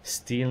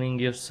 Steeling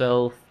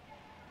yourself,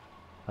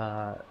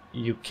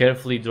 you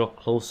carefully draw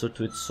closer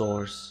to its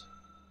source.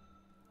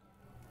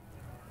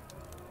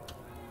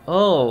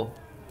 Oh!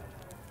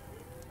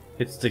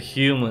 It's the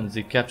humans,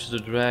 they captured the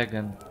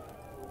dragon.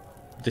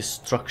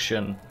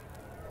 Destruction.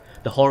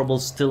 The horrible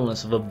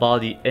stillness of a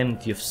body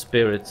empty of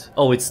spirit.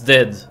 Oh, it's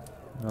dead!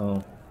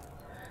 No.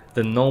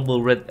 The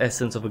noble red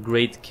essence of a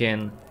great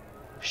kin,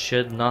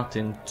 shed not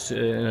in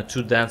a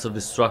true dance of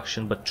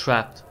destruction, but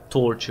trapped,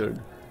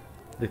 tortured.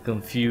 The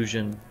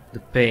confusion, the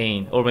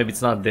pain, or maybe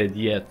it's not dead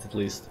yet, at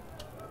least.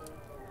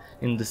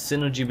 In the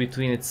synergy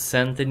between its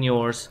scent and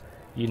yours,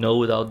 you know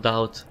without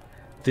doubt,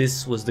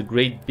 this was the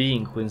great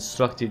being who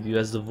instructed you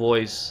as the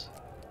voice.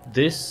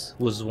 This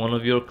was one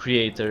of your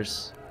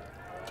creators.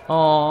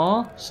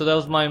 Aww, so that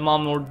was my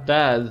mom or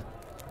dad.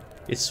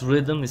 Its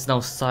rhythm is now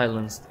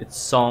silenced, its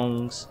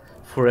songs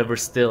forever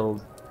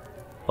stilled.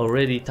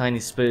 Already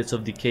tiny spirits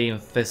of decay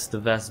infest the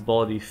vast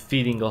body,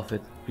 feeding off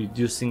it,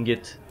 reducing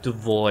it to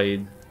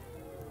void.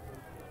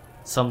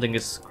 Something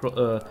is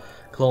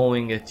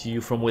clawing at you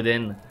from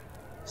within,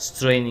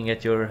 straining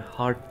at your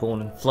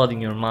heartbone and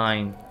flooding your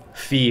mind.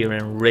 Fear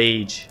and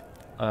rage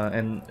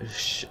and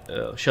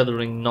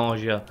shuddering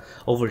nausea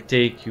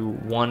overtake you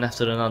one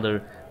after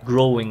another,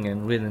 growing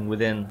and writhing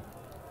within.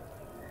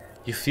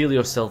 You feel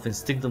yourself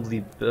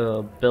instinctively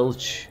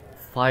belch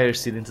fire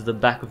seed into the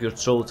back of your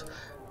throat,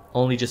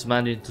 only just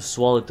managing to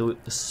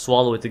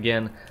swallow it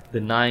again,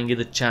 denying it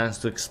a chance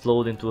to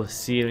explode into a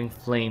searing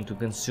flame to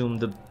consume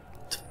the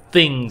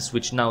things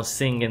which now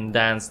sing and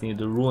dance near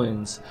the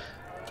ruins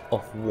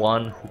of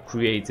one who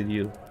created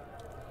you.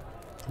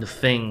 The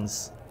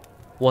things,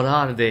 what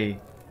are they?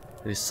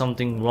 There is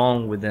something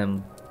wrong with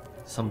them,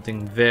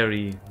 something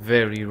very,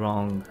 very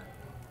wrong.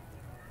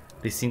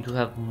 They seem to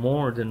have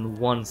more than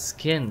one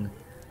skin,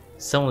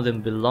 some of them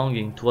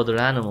belonging to other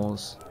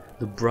animals.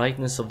 The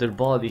brightness of their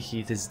body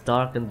heat is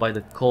darkened by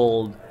the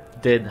cold,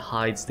 dead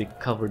hides they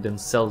cover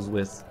themselves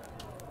with.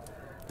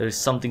 There is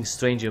something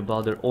strange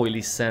about their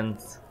oily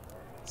scent.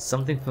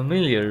 Something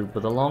familiar,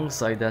 but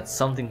alongside that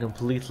something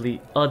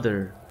completely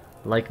other,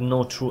 like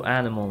no true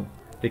animal.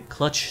 They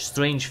clutch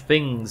strange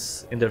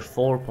things in their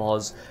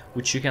forepaws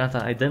which you cannot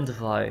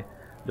identify,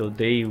 though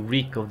they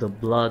reek of the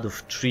blood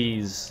of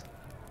trees,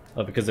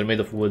 because they're made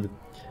of wood.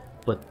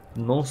 But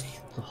most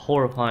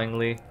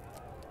horrifyingly,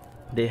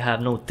 they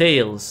have no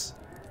tails.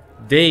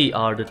 They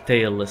are the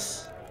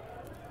tailless.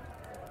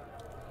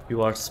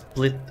 You are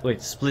split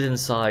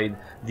inside,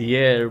 the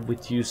air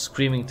with you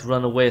screaming to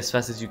run away as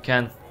fast as you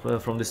can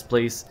from this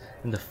place,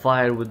 and the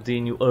fire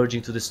within you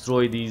urging to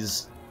destroy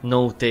these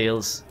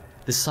no-tails.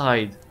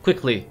 Decide,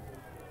 quickly.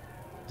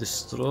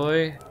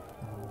 Destroy.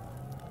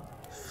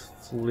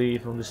 Flee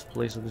from this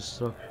place of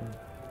destruction.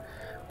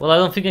 Well, I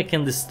don't think I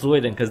can destroy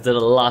them because they're a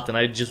lot and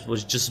I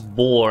was just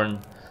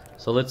born.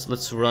 So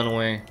let's run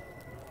away.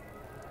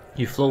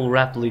 You flow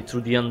rapidly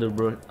through the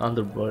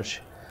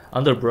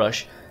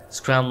underbrush,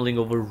 scrambling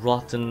over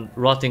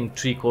rotting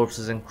tree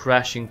corpses and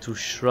crashing through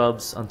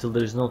shrubs until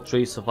there is no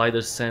trace of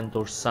either scent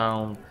or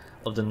sound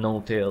of the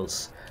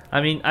no-tails.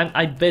 I mean,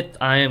 I bet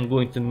I am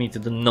going to meet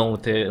the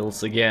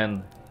no-tails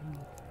again.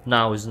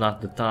 Now is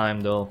not the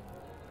time, though.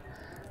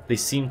 They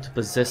seem to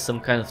possess some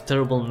kind of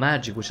terrible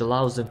magic which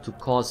allows them to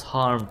cause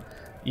harm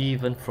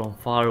even from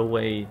far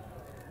away.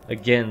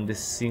 Again, this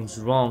seems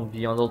wrong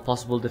beyond all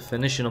possible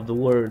definition of the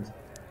word.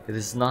 It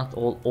is not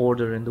all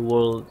order in the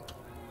world.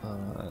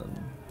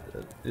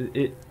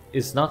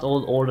 Is not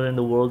all order in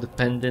the world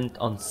dependent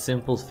on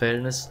simple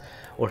fairness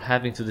or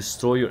having to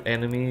destroy your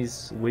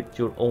enemies with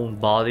your own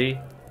body?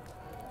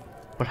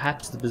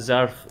 Perhaps the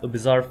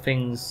bizarre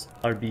things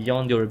are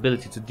beyond your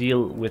ability to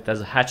deal with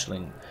as a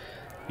hatchling.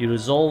 You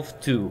resolve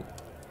to,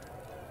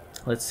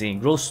 let's see,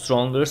 grow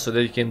stronger so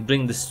that you can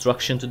bring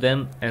destruction to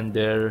them and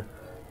their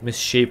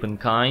misshapen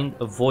kind.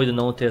 Avoid the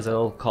no-tails at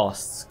all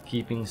costs,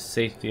 keeping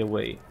safety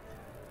away.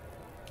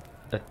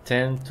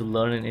 Attempt to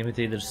learn and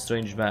imitate their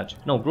strange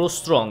magic. No, grow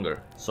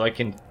stronger, so I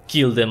can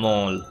kill them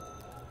all.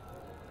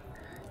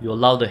 You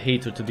allow the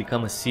hatred to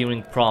become a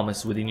searing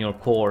promise within your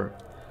core.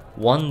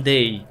 One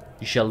day,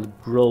 You shall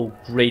grow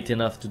great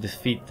enough to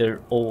defeat their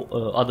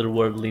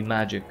otherworldly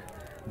magic.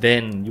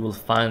 Then you will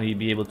finally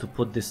be able to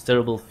put this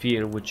terrible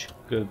fear which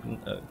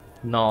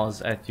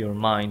gnaws at your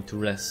mind to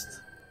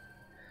rest.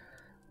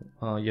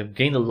 You have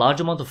gained a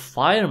large amount of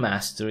fire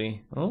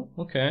mastery. Oh,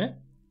 okay.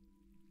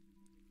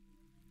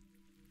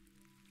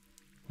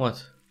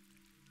 What?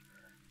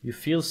 You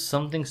feel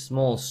something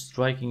small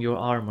striking your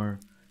armor.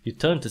 You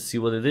turn to see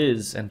what it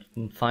is and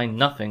find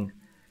nothing.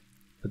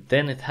 But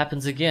then it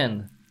happens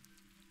again.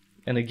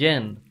 And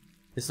again.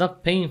 It's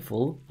not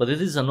painful, but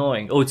it is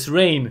annoying. Oh, it's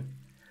rain!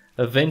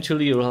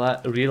 Eventually you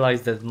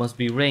realize that it must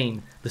be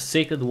rain, the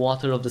sacred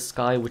water of the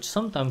sky which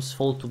sometimes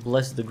fall to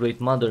bless the Great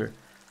Mother,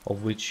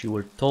 of which you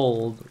were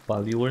told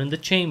while you were in the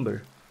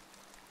chamber.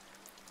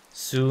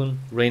 Soon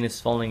rain is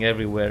falling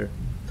everywhere,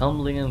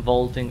 tumbling and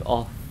vaulting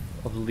off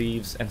of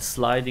leaves and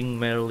sliding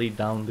merrily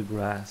down the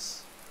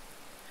grass.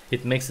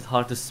 It makes it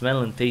hard to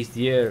smell and taste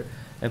the air,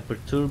 and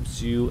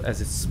perturbs you as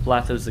it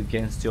splatters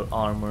against your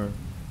armor.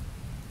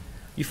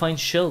 You find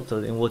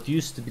shelter in what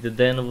used to be the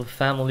den of a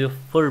family of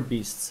fur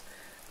beasts.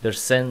 Their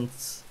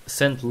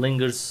scent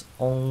lingers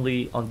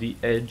only on the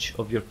edge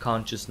of your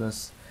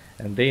consciousness,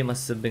 and they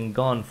must have been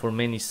gone for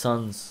many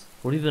suns,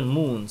 or even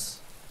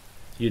moons.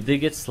 You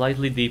dig it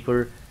slightly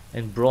deeper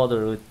and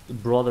broader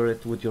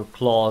it with your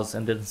claws,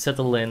 and then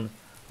settle in,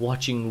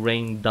 watching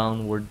rain's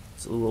downward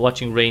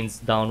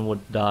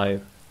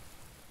dive.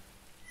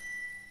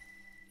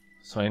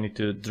 So I need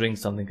to drink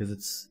something because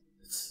it's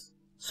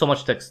so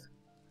much text.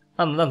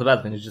 Not a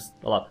bad thing, it's just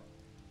a lot.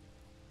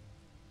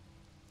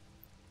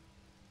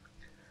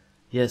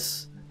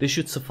 Yes, this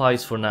should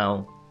suffice for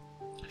now.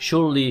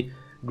 Surely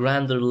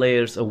grander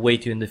layers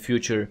await you in the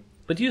future,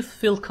 but you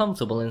feel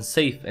comfortable and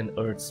safe in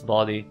Earth's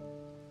body.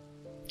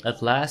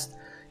 At last,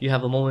 you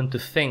have a moment to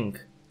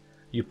think.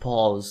 You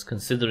pause,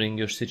 considering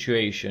your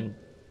situation.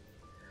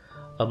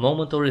 A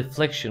moment of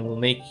reflection will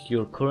make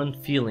your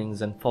current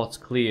feelings and thoughts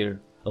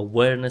clear.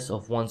 Awareness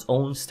of one's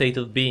own state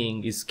of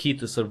being is key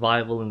to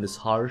survival in this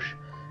harsh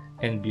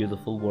and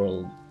beautiful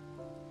world.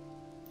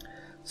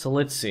 So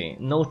let's see.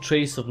 No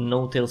trace of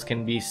no-tails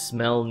can be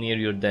smelled near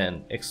your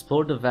den.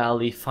 Explore the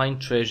valley,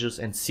 find treasures,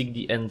 and seek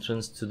the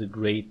entrance to the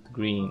Great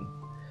Green.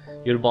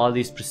 Your body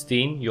is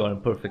pristine, you are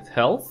in perfect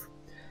health.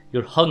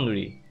 You're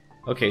hungry.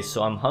 Okay,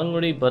 so I'm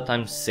hungry, but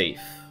I'm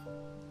safe.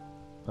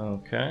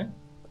 Okay.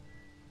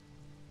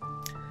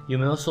 You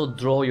may also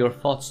draw your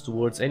thoughts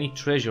towards any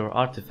treasure or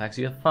artifacts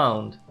you have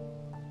found.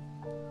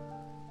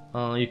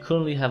 You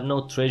currently have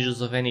no treasures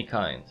of any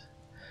kind.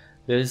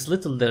 There is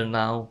little there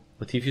now,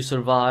 but if you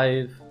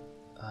survive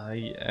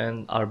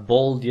and are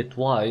bold yet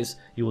wise,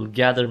 you will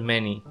gather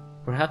many.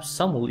 Perhaps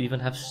some will even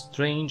have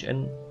strange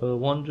and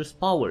wondrous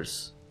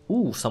powers.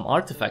 Ooh, some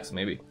artifacts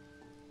maybe.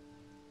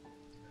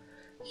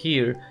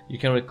 Here you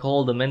can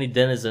recall the many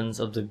denizens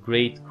of the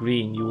Great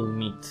Green you will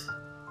meet.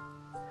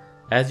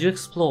 As you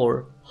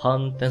explore,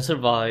 hunt and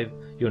survive,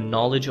 your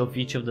knowledge of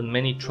each of the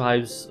many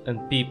tribes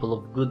and people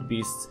of good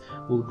beasts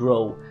will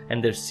grow,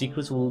 and their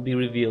secrets will be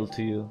revealed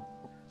to you.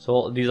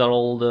 So these are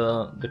all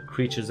the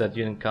creatures that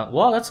you encounter.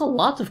 Wow, that's a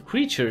lot of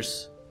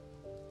creatures.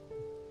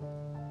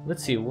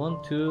 Let's see,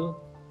 1, 2,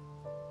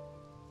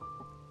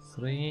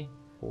 3,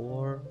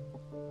 4,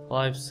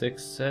 5,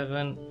 6,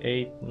 7,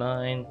 8,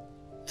 9,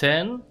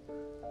 10.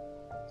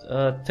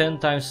 10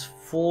 times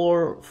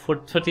 4 for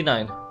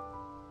 39.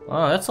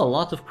 Wow, that's a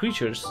lot of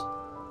creatures.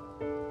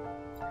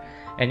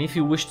 And if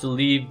you wish to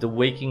leave the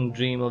waking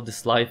dream of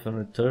this life and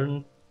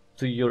return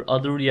to your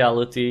other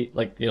reality,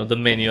 like, you know, the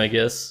menu, I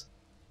guess.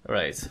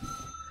 Right.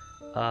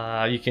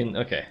 You can,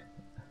 okay.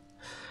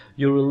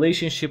 Your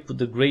relationship with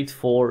the Great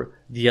Four,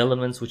 the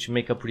elements which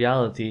make up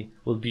reality,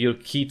 will be your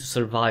key to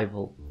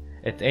survival.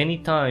 At any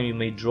time you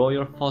may draw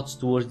your thoughts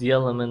towards the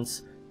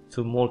elements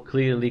to more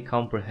clearly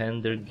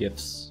comprehend their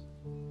gifts.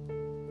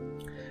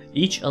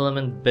 Each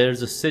element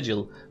bears a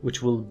sigil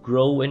which will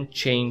grow and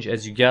change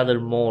as you gather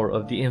more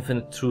of the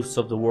infinite truths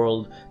of the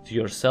world to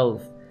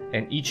yourself,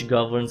 and each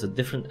governs a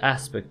different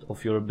aspect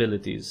of your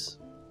abilities.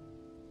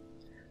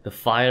 The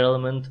fire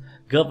element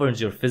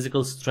governs your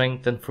physical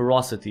strength and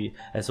ferocity,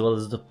 as well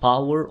as the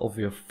power of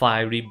your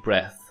fiery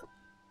breath.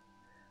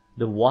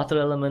 The water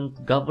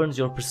element governs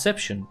your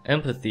perception,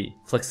 empathy,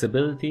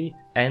 flexibility,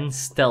 and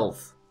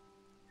stealth.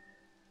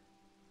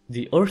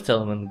 The earth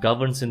element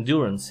governs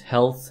endurance,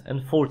 health,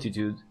 and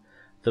fortitude.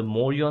 The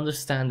more you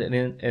understand and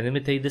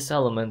imitate this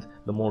element,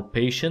 the more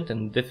patient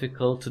and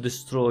difficult to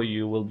destroy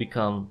you will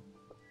become.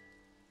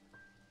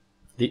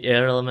 The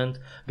air element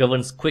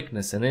governs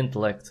quickness and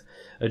intellect.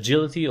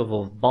 Agility of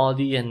both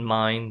body and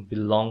mind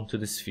belong to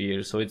the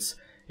sphere. So it's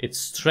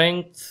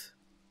strength.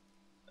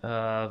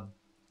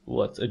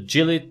 What?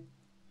 Agility?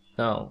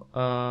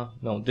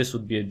 No, this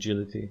would be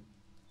agility.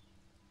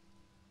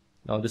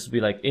 No, this would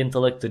be like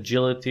intellect,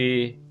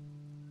 agility,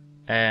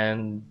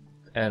 and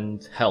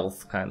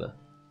health, kinda.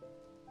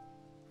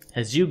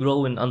 As you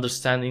grow in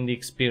understanding the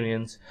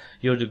experience,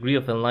 your degree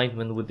of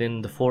enlightenment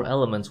within the four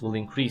elements will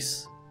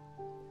increase.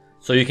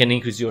 So you can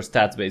increase your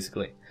stats,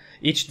 basically.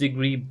 Each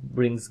degree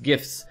brings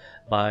gifts.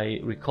 By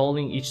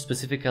recalling each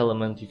specific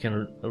element, you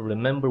can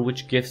remember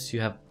which gifts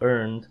you have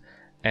earned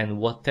and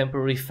what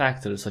temporary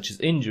factors, such as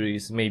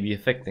injuries, may be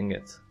affecting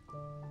it.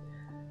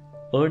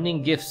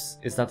 Earning gifts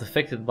is not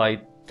affected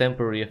by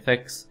temporary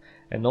effects,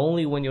 and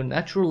only when your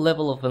natural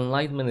level of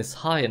enlightenment is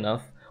high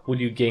enough will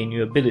you gain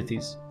new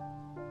abilities.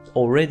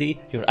 Already,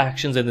 your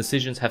actions and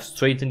decisions have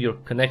straightened your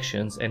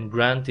connections and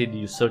granted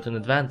you certain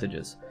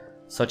advantages,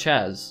 such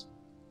as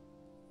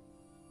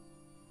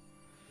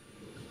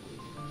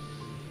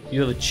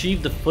you have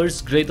achieved the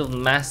first grade of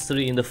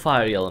mastery in the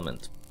fire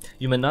element.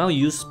 You may now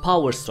use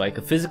Power Strike,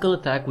 a physical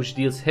attack which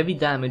deals heavy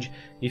damage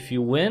if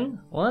you win.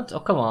 What? Oh,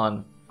 come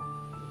on.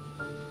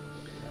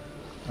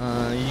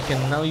 You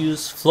can now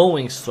use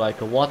Flowing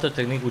Strike, a water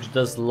technique which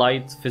does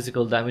light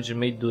physical damage and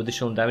may do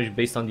additional damage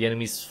based on the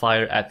enemy's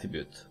fire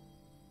attribute.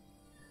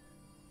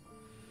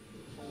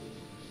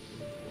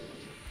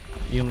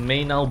 You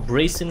may now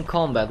Brace in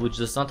Combat, which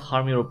does not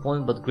harm your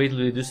opponent but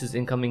greatly reduces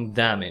incoming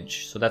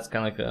damage. So that's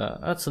kind of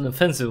like that's an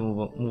offensive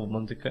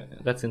movement.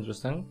 That's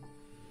interesting.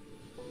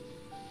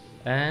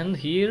 And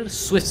here,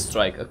 Swift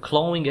Strike, a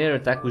clawing air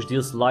attack which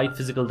deals light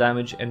physical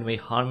damage and may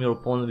harm your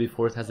opponent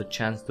before it has a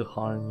chance to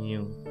harm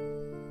you.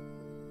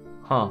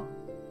 Huh.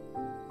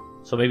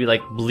 So maybe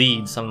like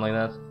bleed, something like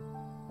that.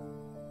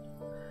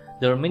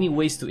 There are many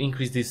ways to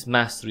increase these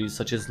masteries,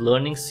 such as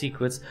learning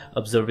secrets,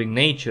 observing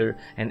nature,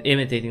 and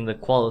imitating the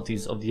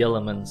qualities of the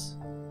elements.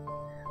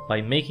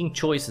 By making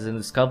choices and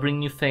discovering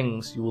new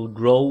things, you will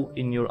grow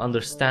in your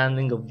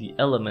understanding of the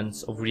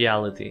elements of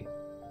reality.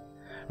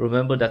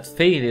 Remember that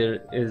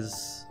failure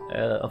is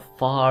a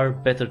far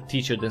better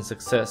teacher than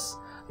success.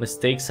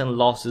 Mistakes and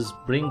losses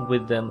bring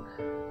with them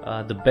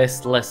the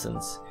best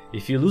lessons.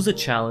 If you lose a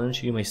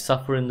challenge, you may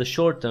suffer in the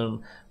short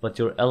term, but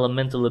your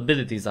elemental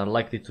abilities are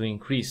likely to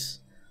increase.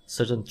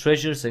 Certain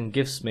treasures and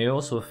gifts may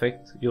also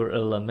affect your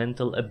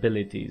elemental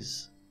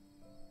abilities.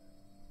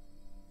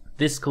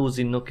 This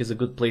cozy nook is a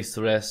good place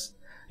to rest.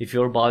 If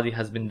your body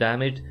has been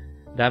damaged,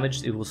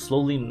 it will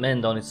slowly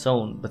mend on its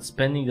own, but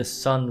spending the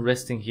sun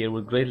resting here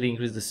will greatly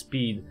increase the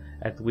speed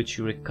at which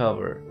you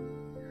recover.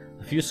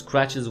 A few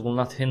scratches will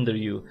not hinder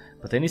you,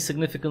 but any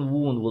significant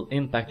wound will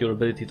impact your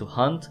ability to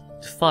hunt,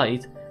 to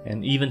fight,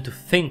 and even to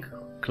think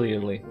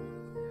clearly.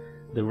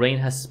 The rain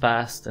has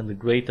passed and the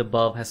great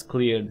above has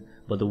cleared,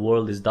 but the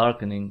world is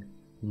darkening.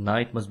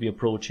 Night must be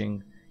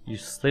approaching. You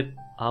slip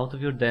out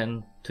of your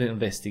den to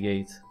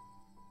investigate.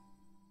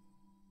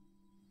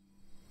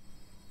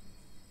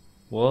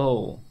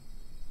 Whoa.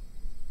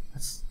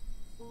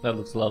 That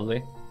looks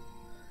lovely.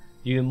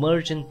 You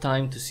emerge in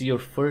time to see your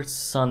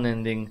first sun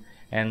ending,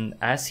 and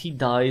as he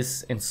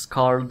dies in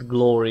scarred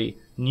glory,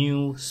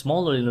 new,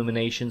 smaller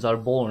illuminations are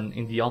born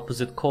in the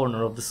opposite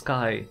corner of the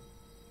sky.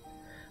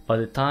 By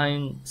the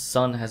time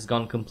sun has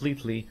gone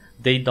completely,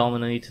 they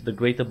dominate the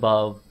great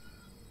above,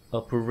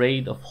 a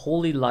parade of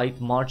holy light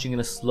marching in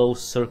a slow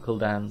circle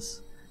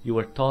dance. You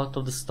are taught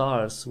of the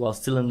stars while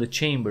still in the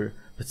chamber,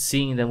 but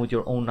seeing them with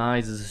your own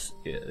eyes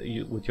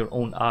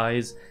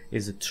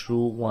is a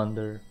true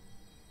wonder.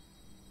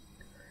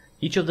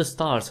 Each of the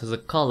stars has a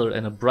color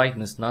and a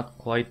brightness not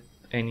quite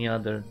any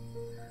other.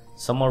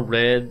 Some are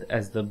red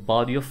as the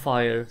body of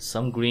fire,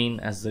 some green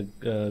as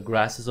the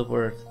grasses of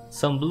earth,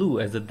 some blue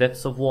as the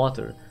depths of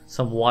water,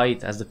 some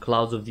white as the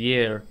clouds of the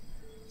air.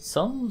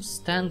 Some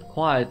stand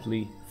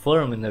quietly,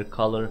 firm in their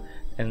color,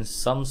 and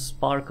some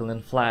sparkle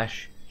and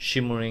flash,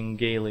 shimmering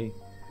gaily.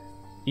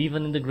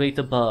 Even in the great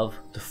above,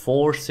 the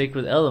four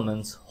sacred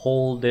elements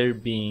hold their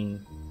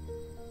being.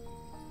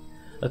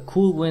 A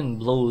cool wind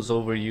blows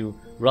over you,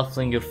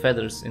 ruffling your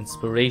feathers.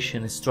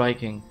 Inspiration is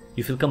striking.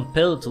 You feel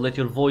compelled to let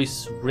your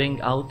voice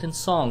ring out in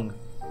song.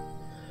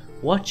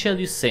 What shall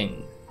you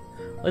sing?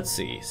 Let's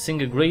see.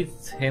 Sing a great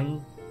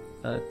hymn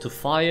to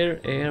fire,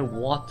 air,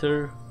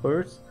 water,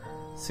 earth.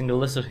 Sing a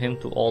lesser hymn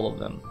to all of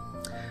them.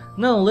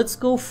 No, let's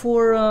go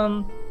for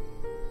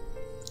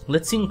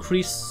let's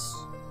increase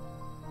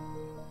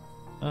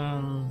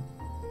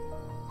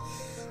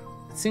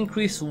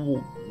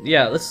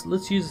yeah,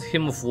 let's use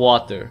hymn of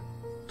water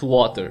to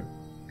water,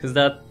 because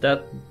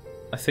that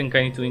I think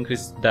I need to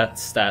increase that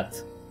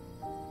stat.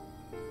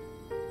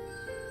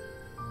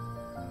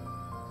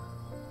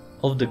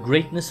 Of the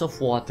greatness of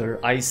water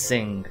I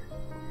sing,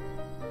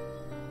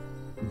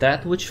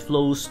 that which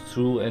flows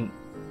through and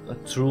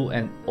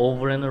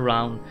over and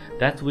around,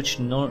 that which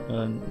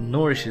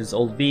nourishes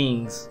all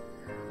beings.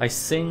 I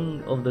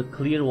sing of the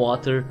clear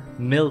water,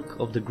 milk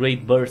of the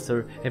great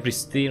birther, every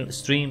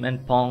stream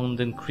and pond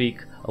and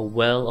creek, a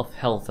well of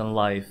health and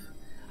life.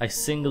 I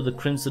sing of the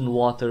crimson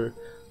water,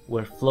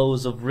 where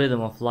flows of rhythm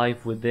of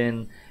life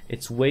within,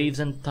 its waves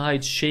and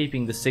tides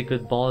shaping the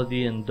sacred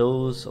body and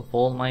those of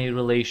all my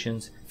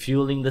relations,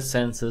 fueling the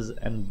senses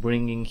and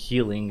bringing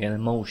healing and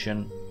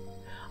emotion.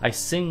 I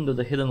sing of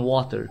the hidden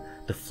water,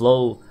 the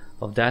flow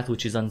of that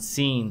which is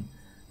unseen,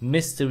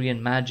 mystery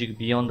and magic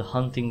beyond the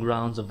hunting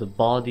grounds of the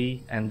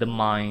body and the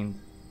mind.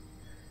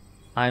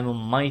 I am a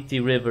mighty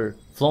river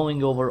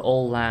flowing over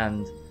all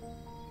land.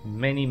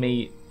 Many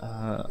may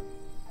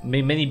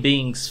May many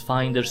beings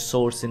find their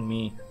source in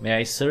me. May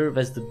I serve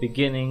as the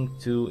beginning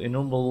to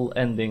innumerable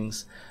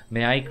endings.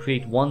 May I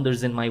create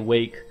wonders in my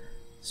wake,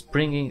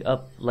 springing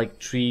up like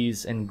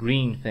trees and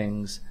green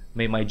things.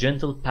 May my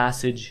gentle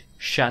passage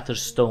shatter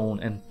stone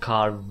and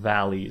carve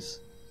valleys.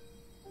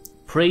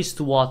 Praise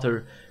to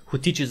water, who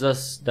teaches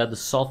us that the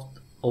soft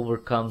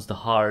overcomes the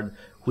hard,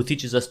 who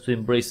teaches us to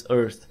embrace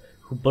earth,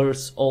 who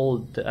births all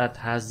that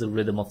has the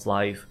rhythm of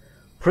life.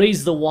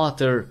 Praise the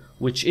water,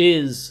 which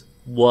is,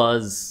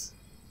 was,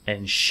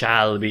 and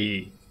shall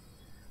be.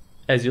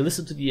 As you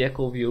listen to the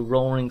echo of your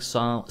roaring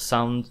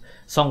song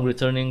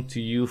returning to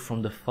you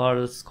from the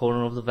farthest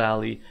corner of the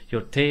valley,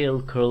 your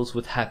tail curls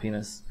with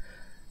happiness.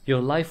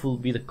 Your life will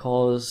be the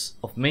cause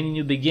of many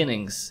new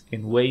beginnings,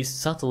 in ways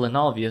subtle and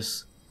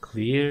obvious,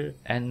 clear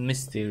and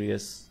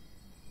mysterious.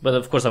 But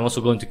of course I'm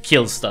also going to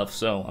kill stuff,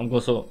 so I'm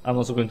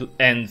also going to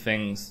end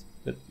things.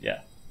 But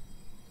yeah.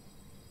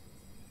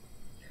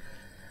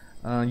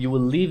 You will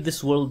leave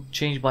this world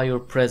changed by your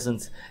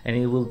presence, and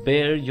it will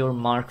bear your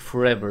mark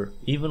forever,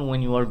 even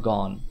when you are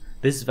gone.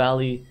 This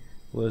valley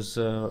was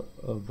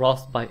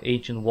wrought by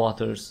ancient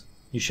waters.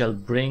 You shall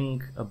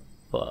bring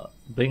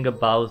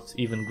about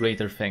even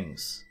greater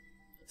things.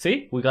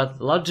 See, we got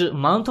a large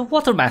amount of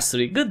water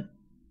mastery. Good.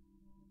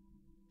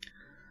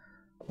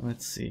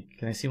 Let's see.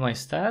 Can I see my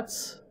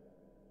stats?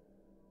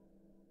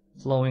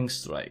 Flowing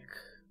strike.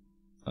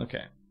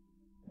 Okay.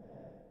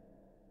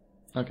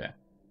 Okay.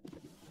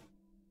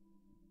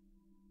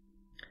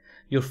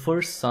 Your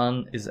first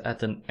son is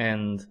at an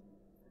end,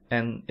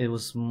 and it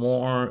was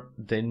more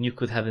than you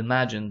could have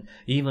imagined,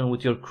 even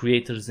with your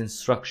creator's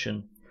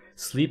instruction.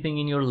 Sleeping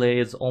in your lay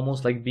is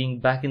almost like being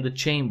back in the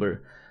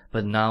chamber,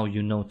 but now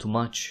you know too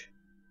much.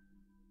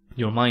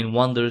 Your mind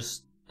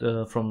wanders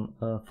from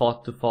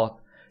thought to thought,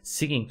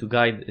 seeking to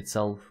guide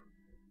itself.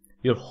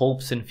 Your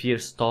hopes and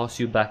fears toss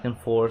you back and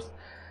forth,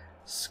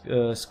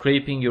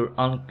 scraping you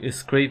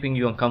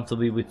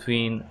uncomfortably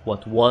between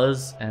what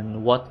was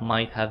and what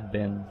might have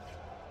been.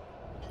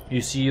 You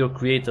see your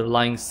creator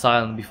lying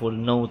silent before the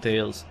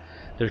no-tails,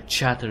 their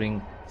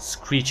chattering,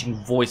 screeching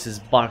voices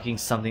barking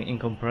something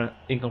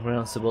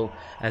incomprehensible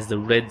as the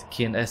red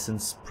kin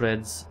essence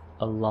spreads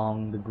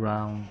along the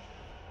ground.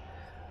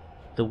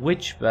 The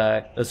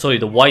whiteback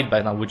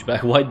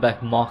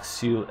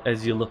mocks you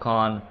as you look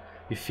on.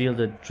 You feel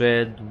the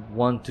dread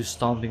one-two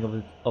stomping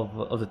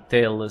of the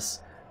tailless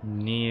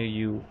near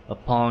you,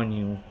 upon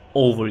you,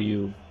 over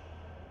you.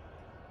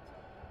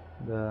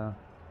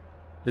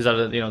 These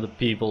are the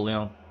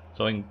people,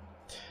 throwing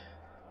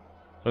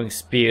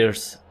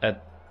spears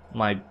at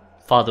my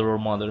father or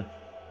mother.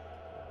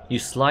 You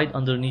slide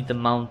underneath the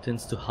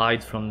mountains to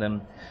hide from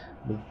them,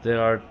 but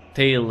there are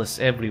tailless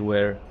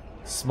everywhere,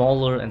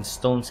 smaller and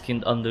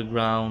stone-skinned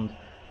underground,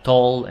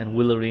 tall and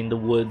willowy in the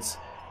woods,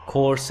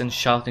 coarse and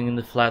shouting in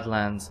the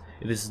flatlands.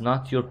 It is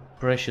not your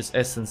precious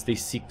essence they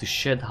seek to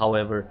shed,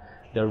 however.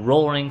 They are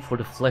roaring for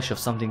the flesh of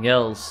something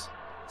else,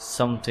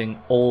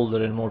 something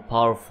older and more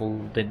powerful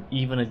than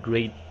even a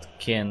great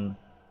kin.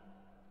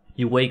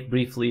 You wake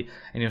briefly,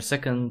 and your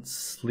second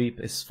sleep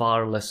is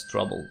far less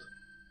troubled.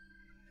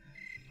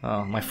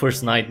 Oh, my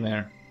first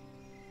nightmare.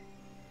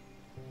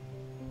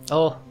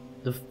 Oh,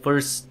 the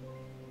first,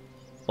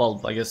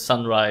 well, I guess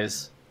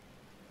sunrise.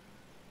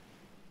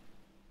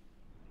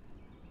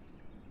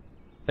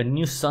 A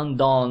new sun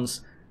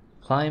dawns,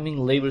 climbing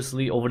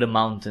laboriously over the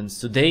mountains.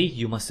 Today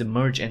you must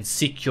emerge and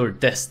seek your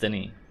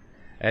destiny.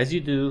 As you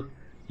do,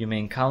 you may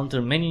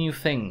encounter many new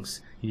things.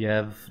 You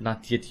have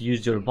not yet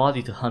used your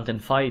body to hunt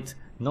and fight,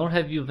 nor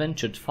have you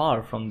ventured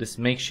far from this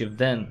makeshift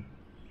den.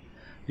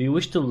 Do you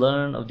wish to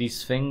learn of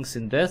these things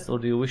in death, or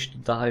do you wish to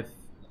dive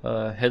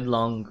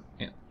headlong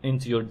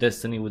into your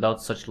destiny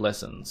without such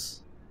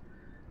lessons?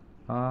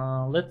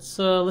 Let's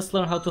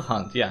learn how to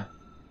hunt. Yeah.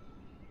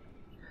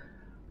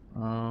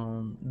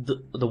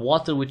 The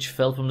water which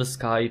fell from the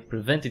sky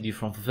prevented you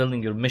from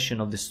fulfilling your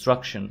mission of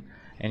destruction,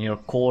 and your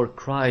core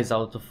cries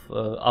out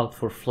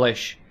for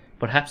flesh.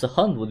 Perhaps a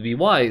hunt would be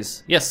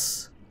wise.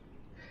 Yes,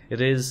 it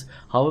is.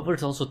 However,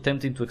 it's also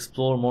tempting to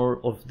explore more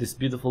of this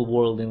beautiful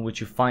world in which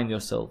you find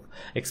yourself.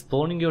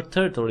 Exploring your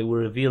territory will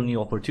reveal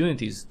new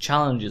opportunities,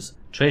 challenges,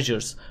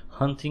 treasures,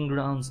 hunting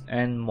grounds,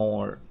 and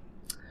more.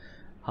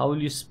 How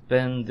will you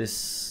spend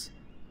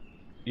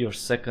your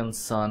second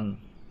son?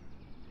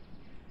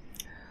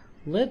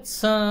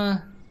 Let's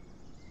learn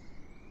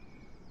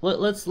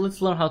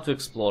how to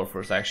explore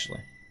first,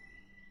 actually,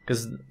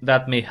 because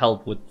that may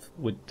help with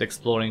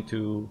exploring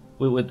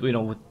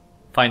with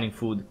finding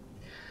food.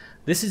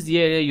 This is the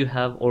area you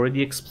have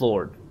already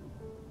explored.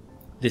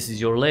 This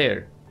is your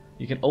lair.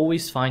 You can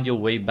always find your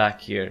way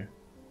back here.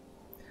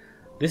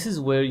 This is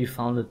where you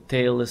found the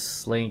tailless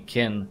slain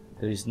kin.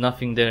 There is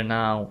nothing there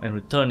now, and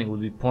returning would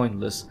be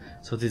pointless,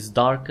 so it is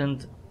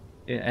darkened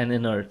and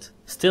inert.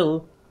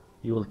 Still,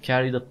 you will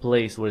carry the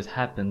place where it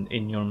happened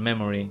in your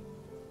memory.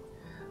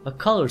 A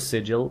color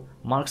sigil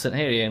marks an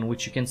area in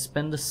which you can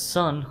spend the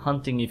sun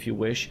hunting if you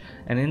wish,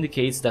 and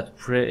indicates that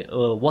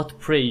what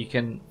prey you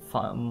can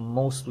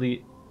most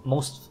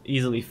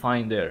easily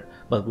find there.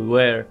 But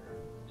beware,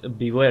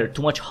 beware,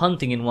 too much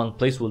hunting in one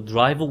place will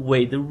drive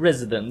away the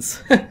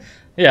residents.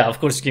 Yeah, of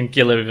course you can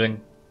kill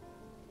everything.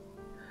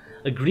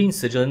 A green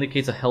sigil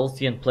indicates a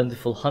healthy and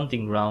plentiful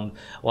hunting ground,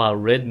 while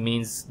red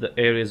means the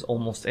area is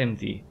almost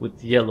empty,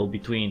 with yellow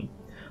between.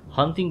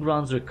 Hunting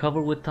grounds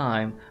recover with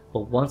time,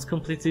 but once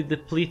completely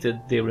depleted,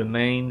 they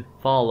remain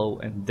fallow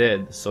and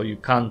dead, so you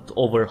can't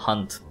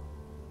overhunt.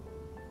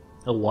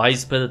 A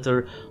wise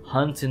predator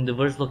hunts in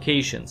diverse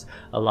locations,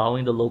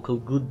 allowing the local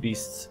good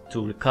beasts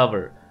to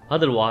recover.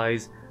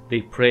 Otherwise,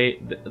 the prey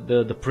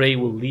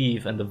will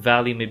leave and the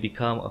valley may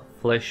become a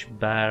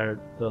flesh-barred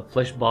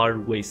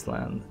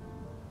wasteland.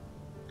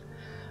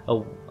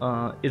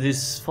 It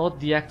is thought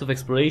the act of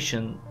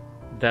exploration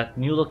that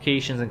new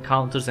locations,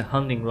 encounters, and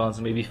hunting grounds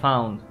may be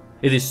found.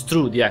 It is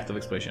through the act of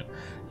exploration.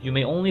 You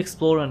may only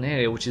explore an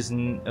area which is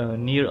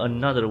near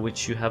another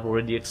which you have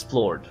already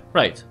explored.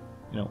 Right.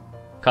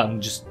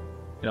 Can't just,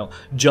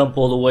 jump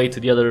all the way to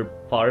the other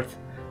part,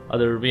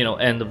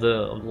 end of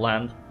the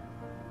land.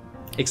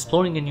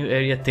 Exploring a new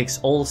area takes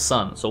all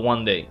sun, so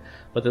one day,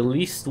 but at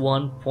least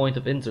one point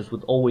of interest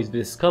would always be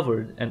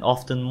discovered, and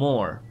often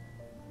more.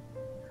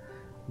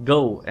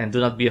 Go, and do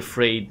not be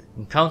afraid.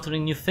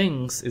 Encountering new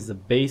things is the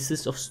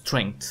basis of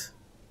strength.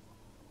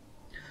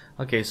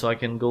 Okay, so I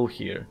can go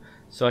here.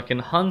 So I can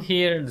hunt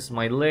here, this is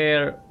my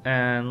lair,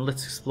 and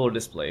let's explore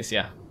this place,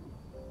 yeah.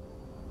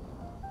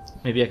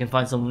 Maybe I can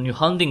find some new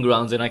hunting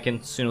grounds and I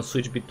can,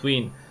 switch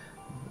between,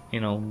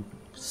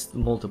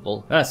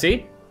 multiple. Ah,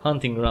 see?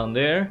 Hunting ground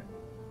there.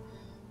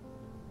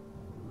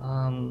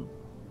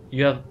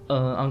 You have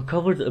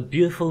uncovered a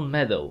beautiful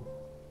meadow.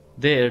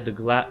 There the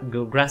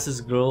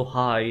grasses grow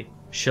high,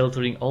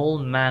 sheltering all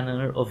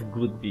manner of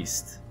good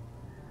beasts.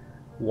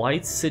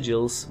 White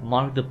sigils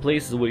mark the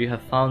places where you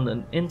have found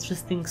an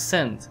interesting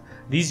scent.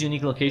 These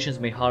unique locations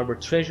may harbor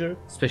treasure,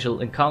 special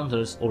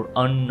encounters, or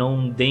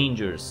unknown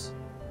dangers.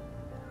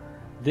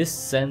 This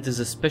scent is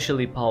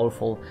especially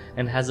powerful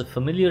and has a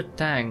familiar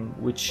tang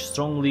which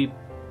strongly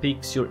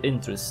piques your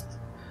interest.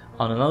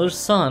 On another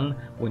sun,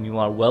 when you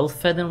are well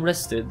fed and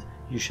rested,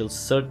 you should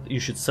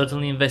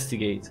certainly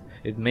investigate.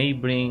 It may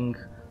bring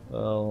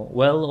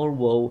well or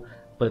woe,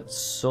 but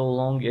so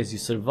long as you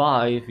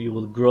survive, you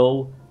will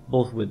grow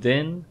both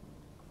within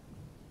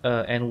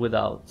and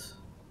without.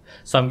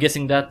 So I'm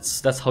guessing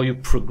that's how you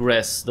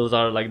progress. Those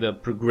are like the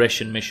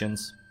progression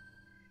missions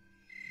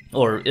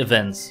or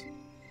events.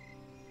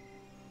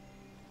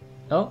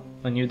 Oh,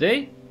 a new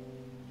day?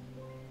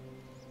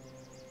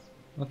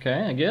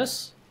 Okay, I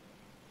guess.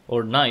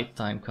 Or night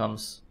time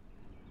comes.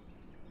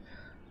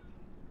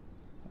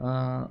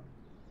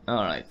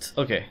 Alright,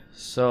 okay,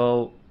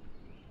 so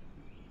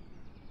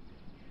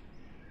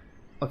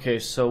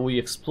we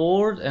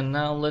explored and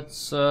now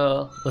let's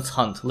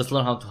hunt. Let's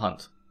learn how to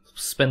hunt.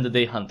 Spend the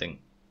day hunting.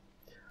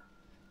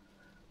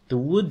 The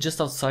wood just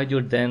outside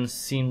your den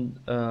seemed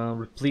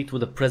replete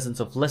with the presence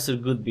of lesser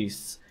good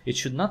beasts. It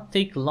should not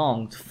take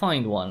long to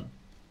find one.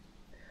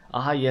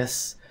 Ah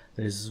yes,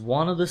 there is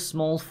one of the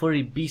small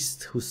furry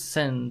beasts whose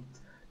scent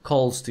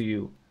calls to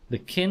you. The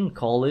kin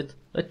call it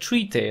a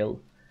tree tail,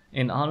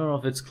 in honor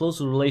of its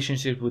close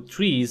relationship with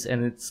trees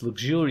and its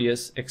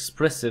luxurious,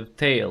 expressive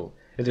tail.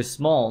 It is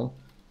small,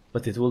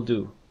 but it will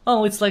do.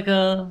 Oh, it's like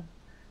a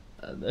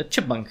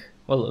chipmunk.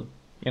 Well,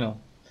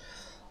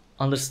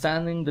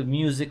 Understanding the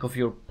music of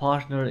your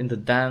partner in the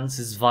dance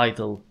is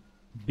vital.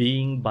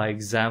 Begin by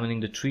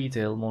examining the tree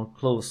tail more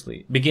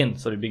closely. Begin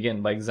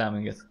by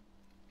examining it.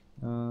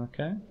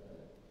 Okay.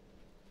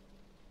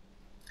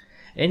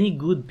 Any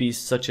good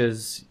beast such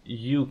as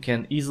you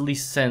can easily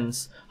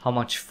sense how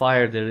much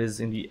fire there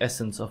is in the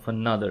essence of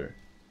another.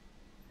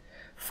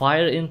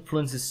 Fire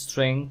influences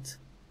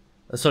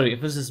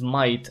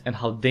might and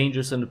how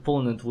dangerous an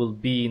opponent will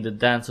be in the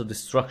dance of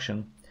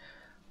destruction,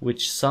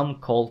 which some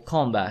call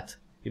combat.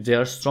 If they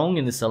are strong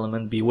in this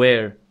element,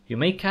 beware. You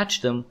may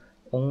catch them,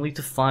 only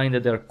to find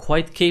that they are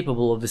quite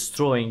capable of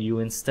destroying you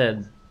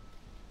instead.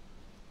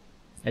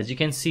 As you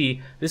can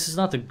see, this is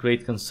not a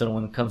great concern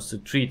when it comes to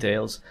tree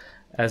tails,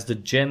 as the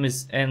gem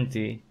is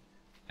empty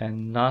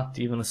and not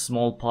even a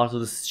small part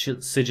of the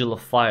sigil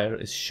of fire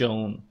is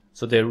shown.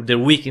 So they're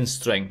weak in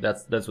strength,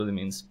 that's what it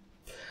means.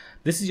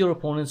 This is your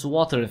opponent's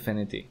water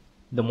affinity.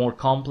 The more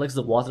complex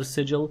the water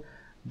sigil,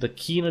 the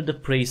keener the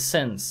prey's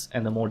sense,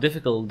 and the more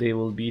difficult they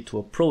will be to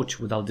approach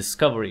without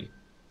discovery.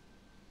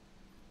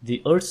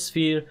 The earth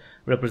sphere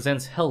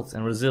represents health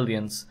and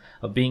resilience.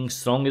 A being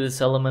strong in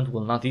this element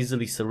will not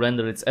easily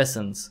surrender its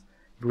essence.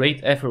 Great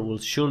effort will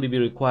surely be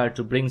required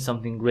to bring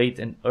something great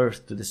in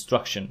earth to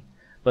destruction,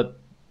 but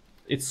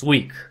it's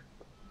weak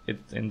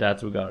in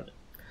that regard.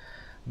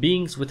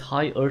 Beings with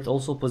high earth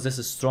also possess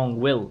a strong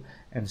will,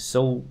 and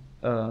so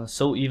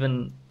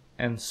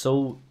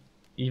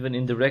even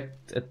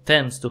indirect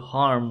attempts to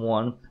harm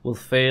one will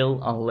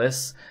fail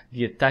unless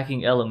the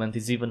attacking element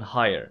is even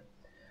higher.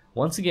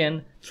 Once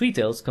again, tree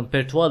tails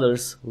compared to other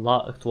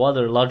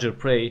larger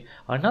prey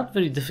are not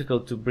very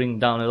difficult to bring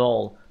down at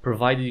all,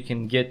 provided you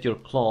can get your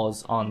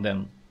claws on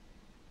them.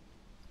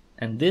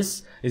 And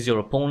this is your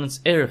opponent's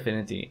air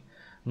affinity.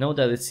 Note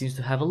that it seems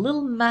to have a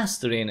little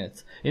mastery in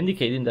it,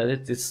 indicating that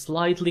it is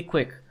slightly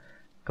quick.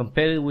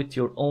 Compare it with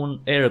your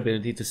own air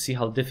ability to see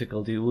how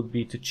difficult it would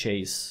be to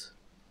chase.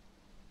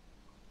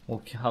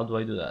 Okay, how do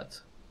I do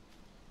that?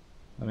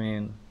 I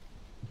mean,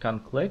 I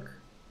can't click.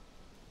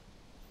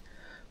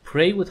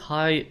 Prey with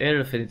high air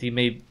affinity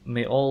may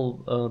be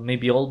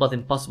all but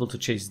impossible to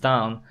chase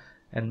down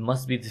and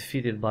must be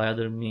defeated by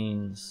other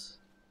means.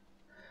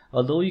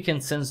 Although you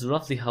can sense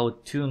roughly how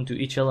attuned to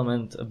each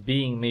element a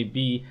being may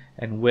be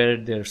and where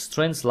their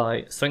strengths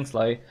lie,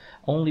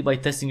 only by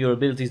testing your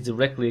abilities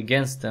directly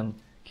against them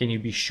can you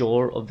be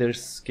sure of their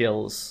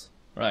skills.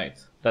 Right,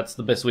 that's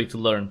the best way to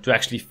learn, to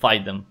actually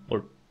fight them,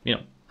 or,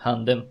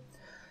 hunt them.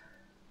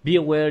 Be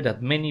aware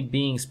that many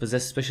beings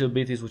possess special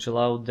abilities which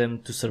allow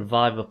them to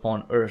survive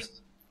upon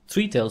Earth.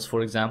 Tree tails,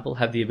 for example,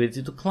 have the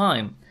ability to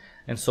climb,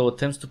 and so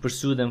attempts to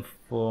pursue them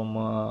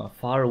from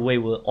far away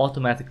will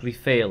automatically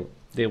fail.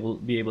 They will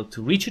be able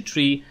to reach a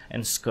tree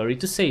and scurry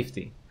to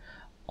safety.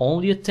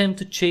 Only attempt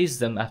to chase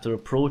them after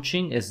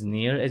approaching as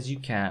near as you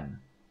can.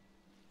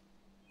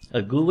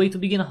 A good way to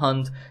begin a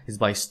hunt is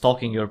by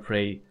stalking your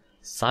prey,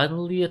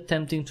 silently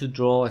attempting to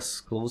draw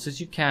as close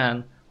as you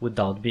can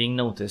without being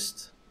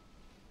noticed.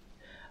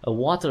 The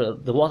water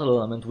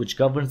element, which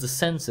governs the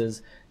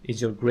senses,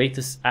 is your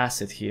greatest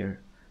asset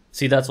here.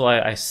 See, that's why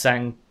I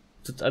sang.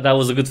 That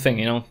was a good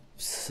thing,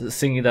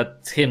 singing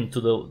that hymn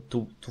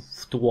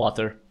to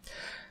water.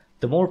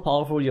 The more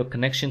powerful your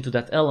connection to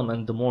that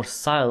element, the more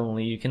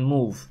silently you can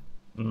move.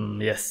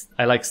 Yes,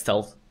 I like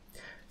stealth.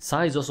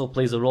 Size also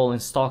plays a role in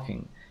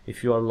stalking.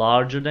 If you are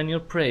larger than your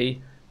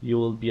prey, you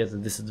will be at a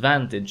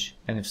disadvantage,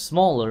 and if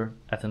smaller,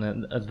 at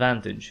an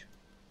advantage.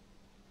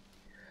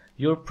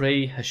 Your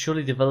prey has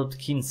surely developed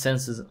keen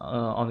senses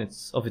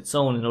of its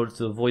own in order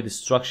to avoid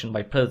destruction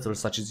by predators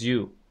such as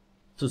you.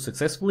 To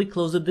successfully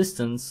close the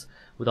distance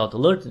without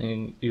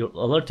alerting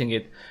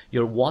it,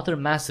 your water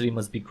mastery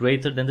must be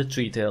greater than the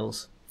tree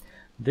tails.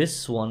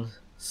 This one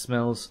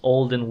smells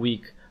old and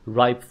weak,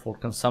 ripe for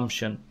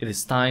consumption. It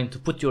is time to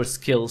put your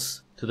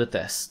skills to the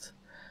test.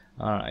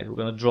 Alright, we're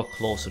gonna draw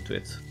closer to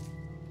it.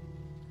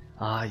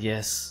 Ah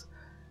yes,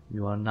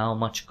 you are now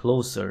much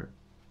closer.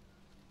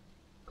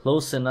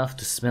 Close enough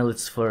to smell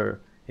its fur,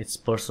 its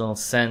personal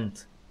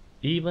scent,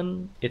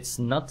 even its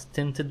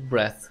nut-tinted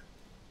breath.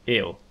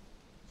 Ew.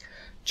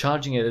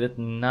 Charging at it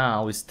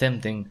now is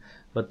tempting,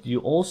 but you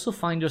also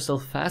find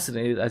yourself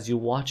fascinated as you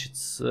watch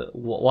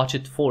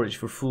it forage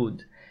for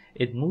food.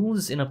 It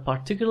moves in a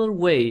particular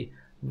way,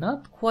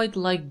 not quite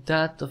like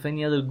that of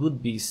any other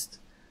good beast,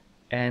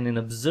 and in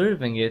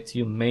observing it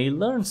you may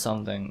learn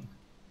something.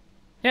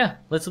 Yeah,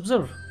 let's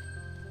observe.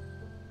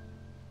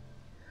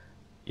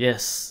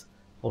 Yes,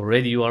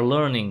 already you are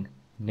learning.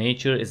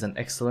 Nature is an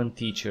excellent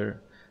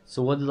teacher.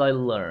 So what did I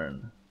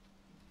learn?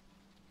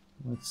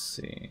 Let's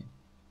see.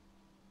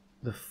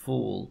 The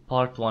Fool,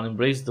 Part 1.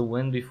 Embrace the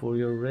wind before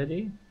you're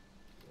ready.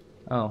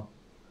 Oh.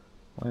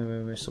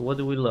 Wait. So what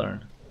did we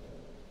learn?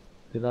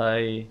 Did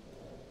I...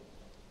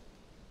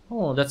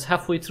 Oh, that's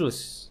halfway through.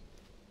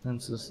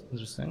 That's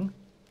interesting.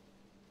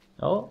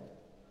 Oh.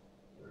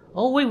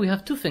 Oh wait, we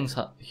have two things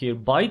here.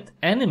 Bite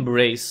and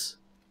Embrace.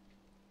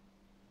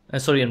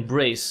 Sorry,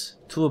 Embrace.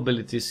 Two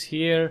abilities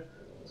here.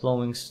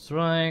 Flowing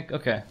Strike.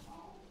 Okay.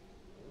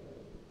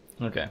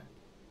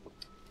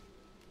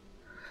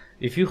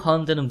 If you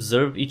hunt and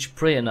observe each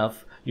prey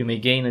enough, you may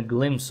gain a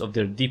glimpse of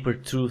their deeper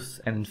truth,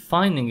 and in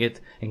finding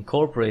it,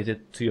 incorporate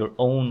it to your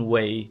own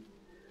way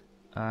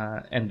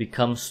and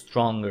become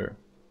stronger.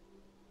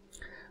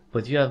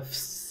 But you have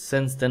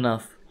sensed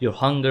enough, your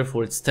hunger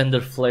for its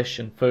tender flesh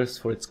and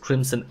thirst for its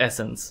crimson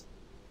essence.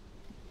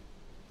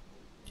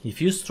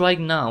 If you strike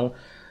now,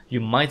 you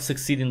might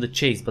succeed in the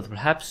chase, but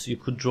perhaps you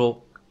could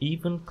draw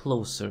even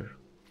closer.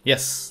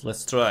 Yes,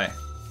 let's try.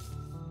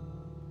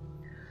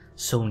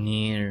 So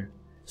near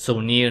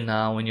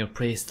now, when your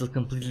prey is still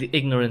completely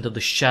ignorant of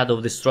the shadow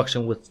of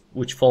destruction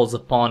which falls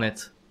upon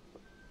it.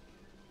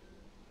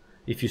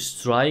 If you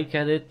strike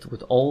at it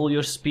with all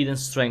your speed and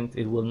strength,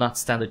 it will not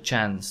stand a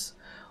chance.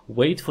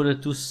 Wait for the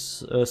two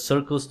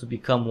circles to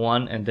become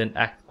one and then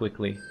act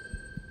quickly.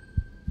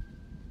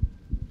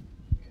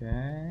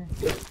 Okay.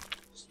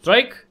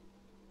 Strike!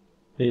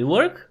 Did it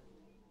work?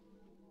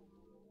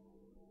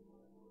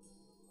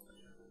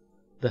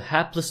 The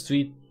hapless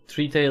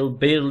tree-tail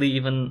barely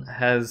even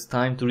has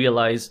time to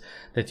realize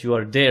that you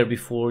are there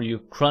before you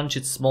crunch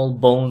its small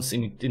bones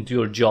into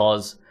your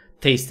jaws,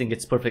 tasting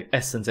its perfect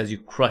essence as you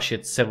crush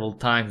it several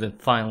times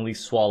and finally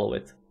swallow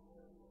it.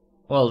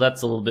 Well,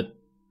 that's a little bit...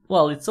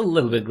 Well, it's a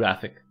little bit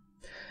graphic.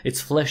 Its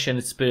flesh and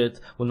its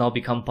spirit will now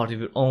become part of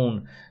your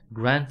own,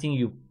 granting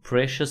you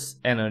precious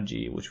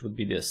energy, which would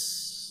be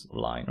this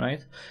line,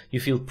 right? You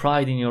feel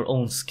pride in your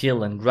own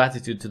skill and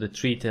gratitude to the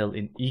tree-tail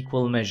in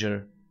equal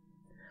measure.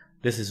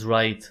 This is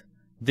right.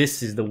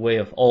 This is the way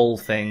of all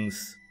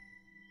things.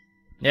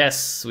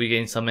 Yes, we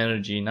gain some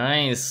energy.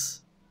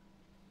 Nice.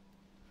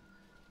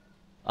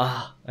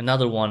 Ah,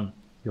 another one.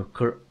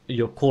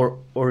 Your core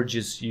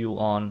urges you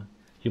on.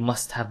 You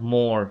must have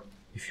more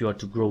if you are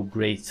to grow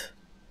great.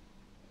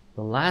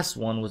 The last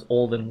one was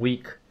old and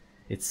weak.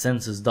 Its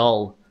sense is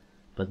dull,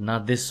 but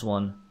not this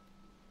one.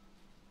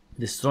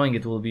 Destroying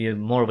it will be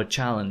more of a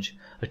challenge.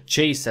 A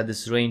chase at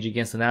this range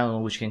against an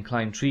animal which can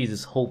climb trees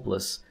is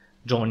hopeless.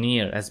 Draw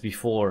near as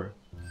before.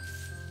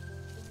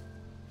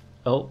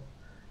 Oh,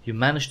 you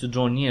managed to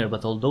draw near,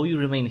 but although you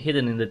remain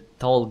hidden in the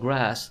tall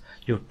grass,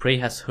 your prey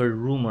has heard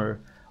rumor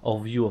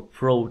of you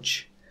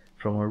approach.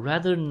 From a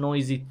rather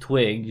noisy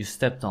twig you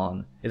stepped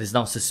on, it is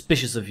now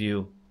suspicious of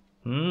you.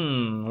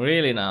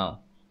 Really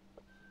now?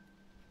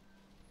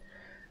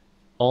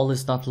 All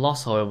is not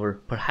lost, however.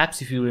 Perhaps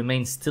if you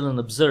remain still and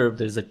observe,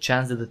 there is a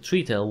chance that the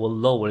tree tail will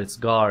lower its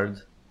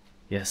guard.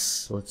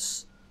 Yes,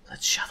 let's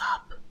shut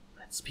up.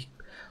 Let's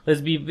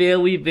be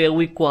very,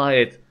 very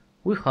quiet.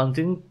 We're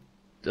hunting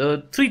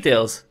tree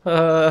tails.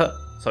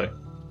 Sorry.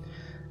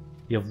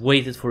 You have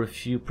waited for a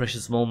few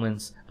precious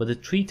moments, but the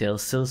tree tail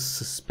still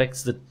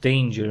suspects that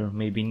danger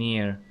may be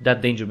near.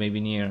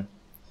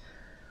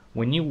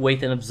 When you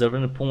wait and observe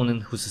an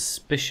opponent whose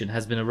suspicion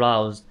has been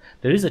aroused,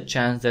 there is a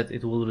chance that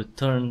it will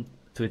return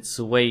to its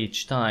way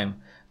each time,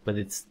 but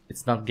it's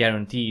not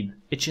guaranteed.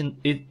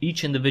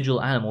 Each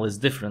individual animal is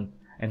different,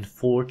 and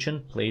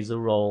fortune plays a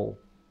role.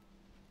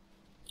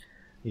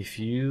 If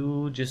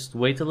you just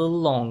wait a little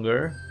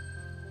longer...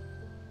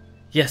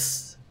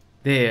 Yes,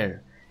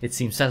 there. It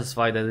seems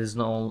satisfied that it is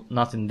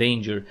not in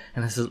danger,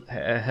 and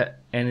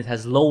it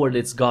has lowered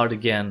its guard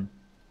again.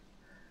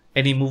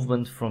 Any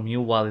movement from you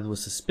while it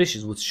was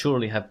suspicious would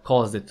surely have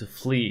caused it to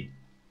flee.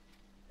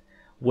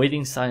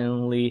 Waiting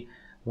silently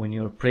when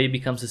your prey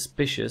becomes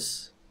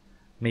suspicious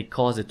may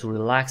cause it to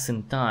relax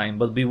in time,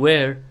 but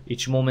beware,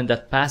 each moment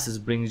that passes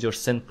brings your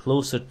scent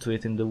closer to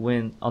it on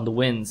the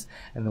winds,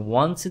 and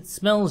once it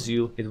smells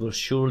you, it will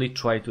surely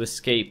try to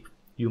escape.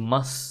 You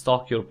must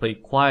stalk your prey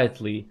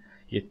quietly,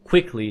 yet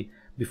quickly,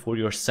 before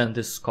your scent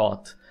is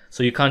caught.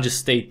 So you can't just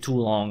stay too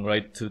long,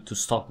 right, to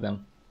stalk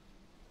them.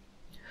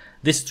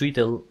 These tree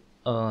tail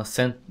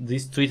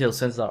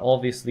scents are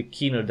obviously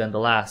keener than the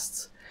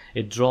last.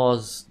 If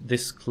drawing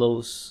this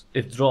close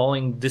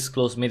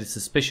made it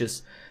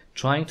suspicious,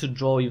 trying to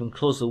draw even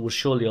closer will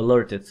surely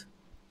alert it.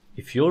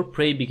 If your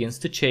prey begins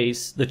to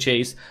chase,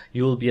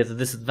 you will be at a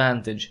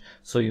disadvantage,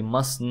 so you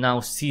must now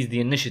seize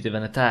the initiative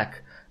and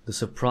attack. The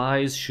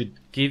surprise should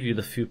give you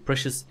the few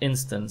precious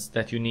instants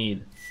that you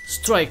need.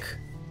 Strike!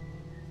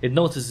 It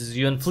notices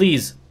you and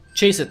flees.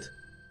 Chase it!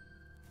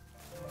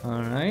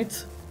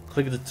 Alright.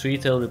 Click the tree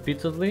tail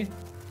repeatedly.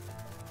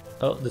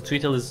 Oh, the tree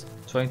tail is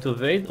trying to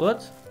evade.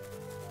 What?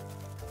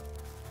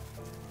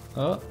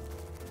 Oh,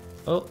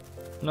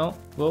 no,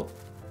 go.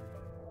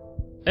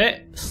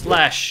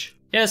 Slash.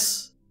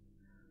 Yes.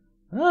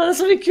 That's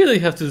really cute. You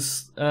have to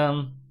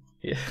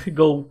yeah,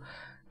 go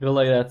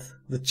like that.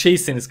 The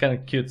chasing is kind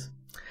of cute.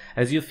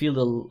 As you feel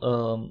the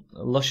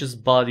luscious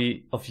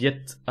body of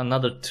yet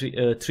another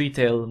tree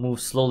tail move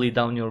slowly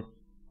down your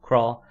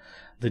craw,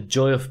 the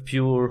joy of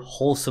pure,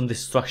 wholesome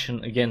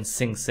destruction again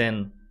sinks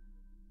in.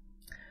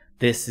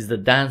 This is the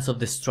dance of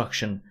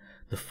destruction,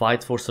 the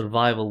fight for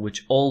survival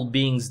which all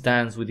beings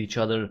dance with each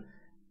other,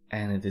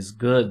 and it is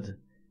good.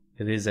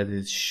 It is as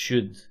it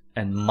should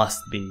and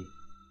must be.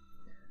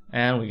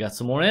 And we got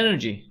some more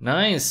energy.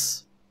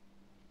 Nice!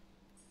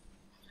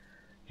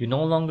 You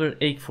no longer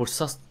ache for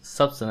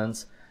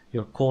sustenance,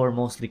 your core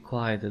mostly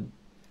quieted.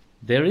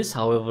 There is,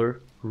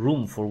 however,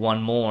 room for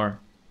one more.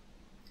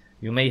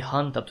 You may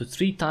hunt up to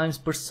 3 times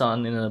per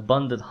sun in an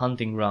abundant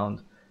hunting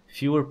ground.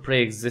 Fewer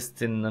prey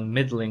exist in a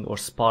middling or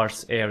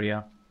sparse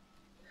area.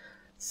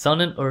 Sun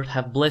and Earth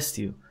have blessed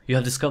you. You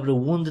have discovered a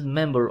wounded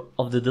member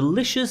of the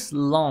delicious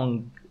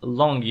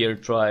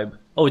long-eared tribe.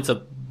 Oh, it's a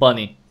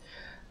bunny.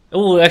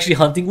 Oh, we're actually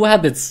hunting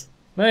rabbits.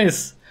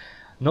 Nice.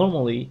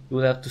 Normally, you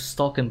would have to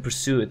stalk and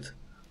pursue it,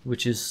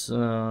 which is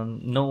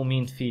no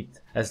mean feat,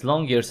 as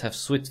long-ears have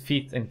swift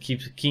feet and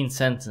keep keen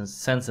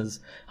senses.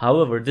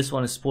 However, this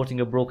one is sporting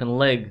a broken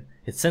leg.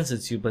 It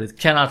senses you, but it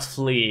cannot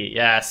flee.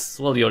 Yes,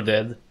 well, you're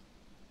dead.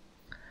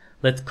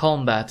 Let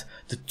combat,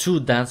 the true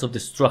dance of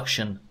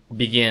destruction,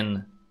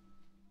 begin.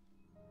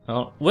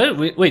 Oh, wait,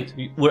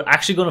 we're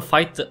actually gonna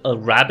fight a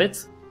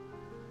rabbit?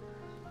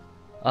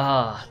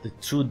 Ah, the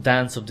true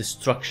dance of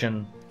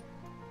destruction.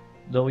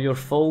 Though your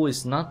foe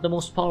is not the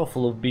most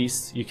powerful of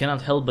beasts, you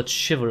cannot help but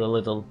shiver a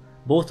little.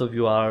 Both of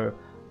you are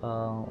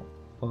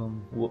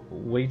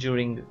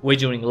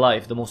wagering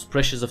life, the most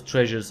precious of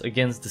treasures,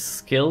 against the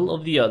skill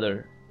of the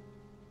other.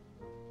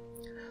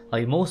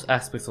 Like most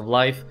aspects of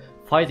life,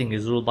 fighting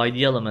is ruled by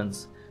the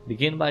elements.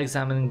 Begin by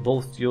examining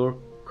both your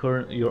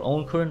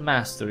own current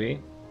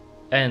mastery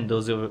and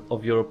those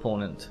of your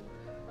opponent.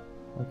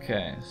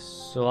 Okay,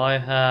 so I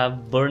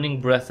have Burning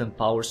Breath and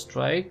Power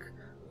Strike,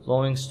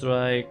 Flowing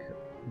Strike,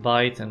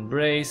 Bite and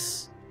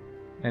Brace,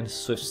 and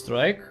Swift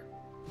Strike.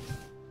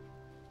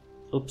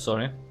 Oops,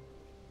 sorry.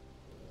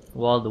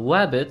 While the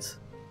Wabbit,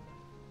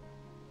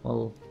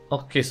 well,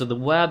 okay, so the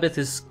Wabbit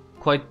is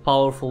quite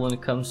powerful when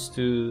it comes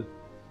to,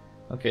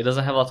 okay, it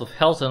doesn't have a lot of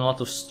health and a lot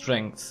of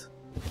strength.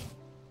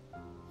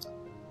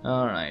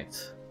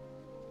 Alright.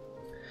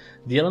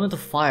 The element of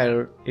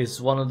fire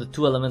is one of the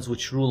two elements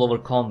which rule over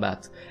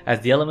combat.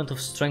 As the element of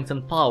strength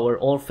and power,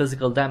 all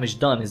physical damage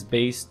done is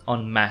based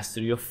on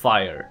mastery of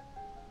fire,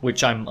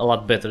 which I'm a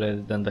lot better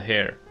at than the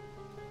hair.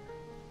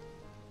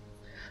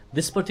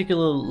 This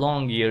particular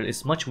Longyear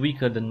is much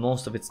weaker than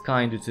most of its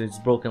kind due to its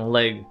broken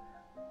leg.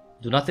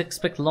 Do not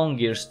expect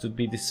Longyears to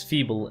be this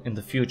feeble in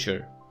the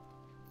future.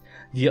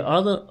 The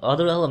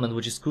other element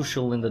which is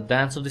crucial in the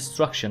Dance of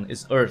Destruction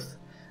is Earth.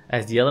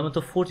 As the element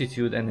of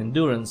fortitude and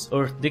endurance,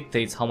 Earth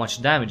dictates how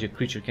much damage a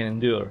creature can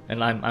endure,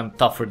 and I'm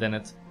tougher than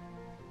it.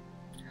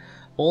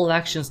 All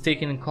actions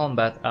taken in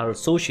combat are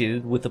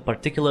associated with a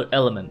particular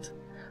element.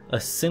 A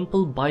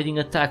simple biting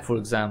attack, for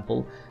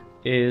example,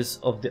 is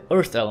of the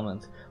Earth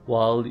element,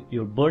 while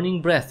your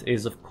burning breath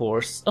is, of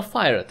course, a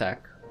fire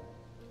attack.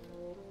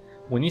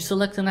 When you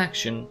select an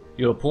action,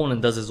 your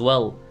opponent does as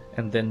well,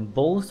 and then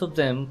both of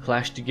them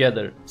clash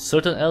together.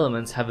 Certain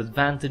elements have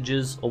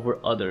advantages over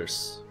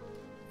others.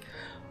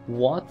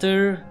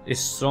 Water is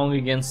strong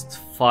against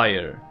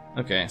fire.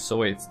 Okay, so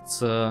wait,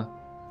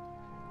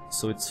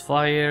 it's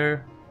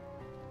fire,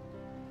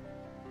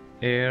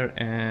 air,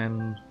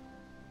 and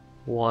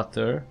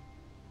water.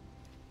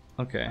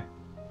 Okay,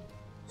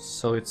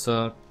 so it's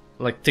a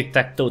like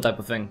tic-tac-toe type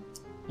of thing.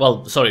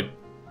 Well, sorry,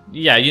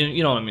 yeah,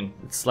 you know what I mean.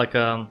 It's like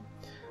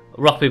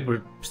rock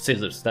paper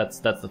scissors. That's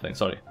the thing.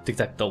 Sorry,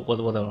 tic-tac-toe. What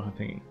am I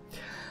thinking?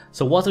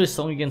 So water is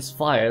strong against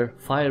fire,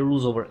 fire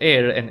rules over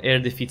air, and air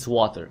defeats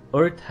water.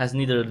 Earth has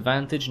neither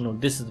advantage nor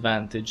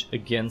disadvantage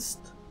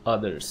against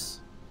others.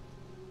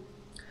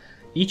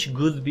 Each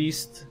good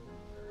beast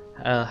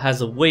has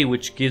a way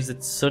which gives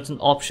it certain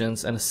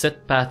options and a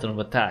set pattern of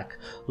attack.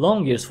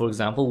 Longyears, for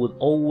example, would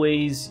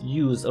always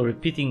use a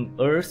repeating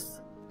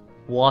earth,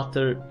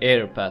 water,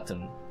 air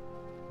pattern.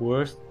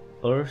 Earth,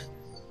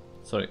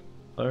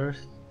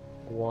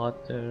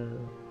 water,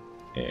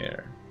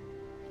 air.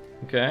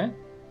 Okay.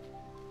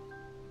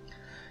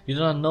 You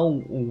do not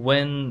know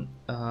when,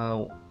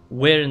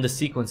 where in the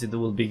sequence it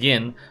will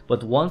begin,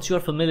 but once you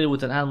are familiar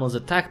with an animal's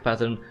attack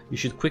pattern, you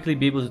should quickly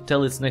be able to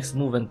tell its next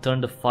move and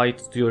turn the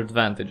fight to your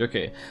advantage.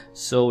 Okay,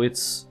 so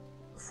it's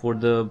for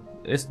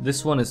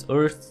this one is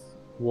earth,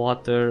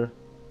 water,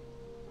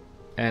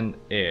 and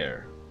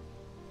air.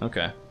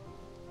 Okay.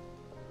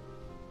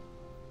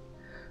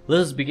 Let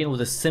us begin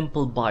with a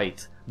simple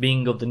bite.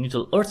 Being of the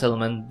neutral earth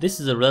element, this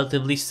is a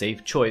relatively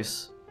safe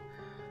choice.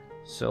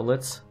 So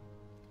let's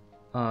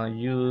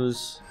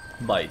use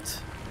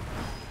bite.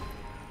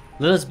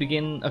 Let us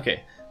begin.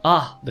 Okay.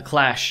 The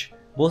clash.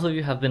 Both of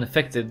you have been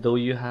affected, though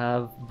you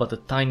have but a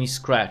tiny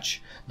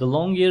scratch. The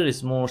Longyear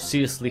is more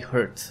seriously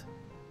hurt.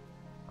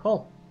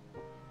 Cool.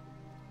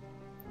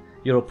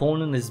 Your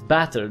opponent is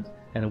battered,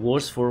 and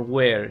worse for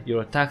wear,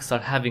 your attacks are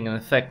having an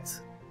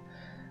effect.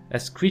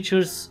 As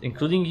creatures,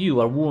 including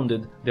you, are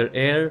wounded, their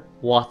air,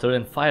 water,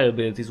 and fire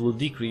abilities will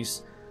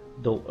decrease,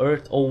 though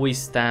Earth always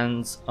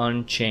stands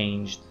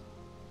unchanged.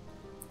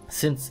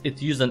 Since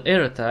it used an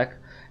air attack,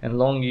 and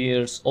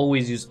Longyears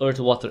always use earth,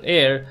 water,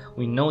 air,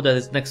 we know that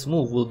its next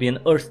move will be an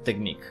earth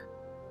technique.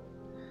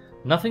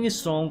 Nothing is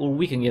strong or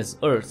weak against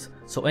earth,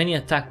 so any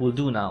attack will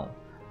do now.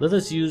 Let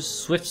us use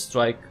Swift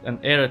Strike, an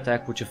air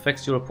attack which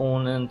affects your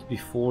opponent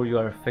before you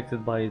are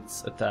affected by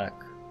its attack.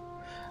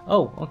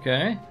 Oh,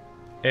 okay.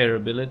 Air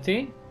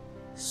ability,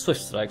 Swift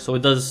Strike, so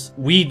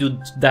we do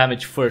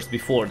damage first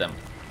before them.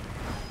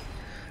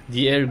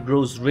 The air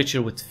grows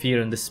richer with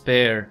fear and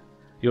despair.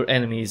 Your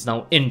enemy is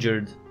now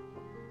injured.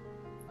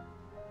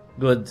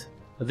 Good.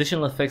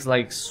 Additional effects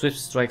like Swift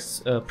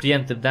Strike's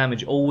preemptive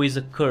damage always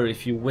occur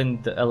if you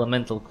win the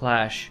elemental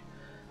clash.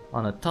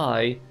 On a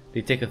tie,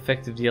 they take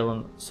effect if the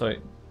element.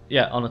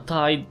 On a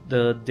tie,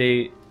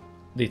 they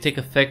take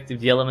effect if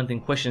the element in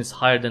question is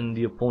higher than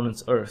the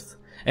opponent's earth,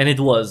 and it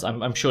was.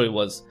 I'm sure it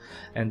was,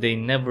 and they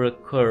never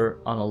occur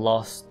on a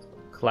lost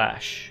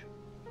clash.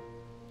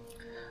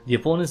 The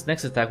opponent's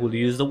next attack will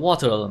use the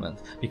water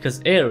element.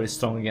 Because air is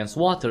strong against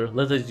water,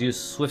 let us use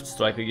Swift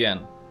Strike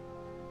again.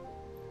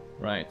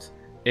 Right.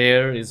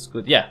 Air is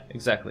good. Yeah,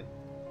 exactly.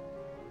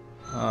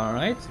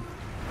 Alright.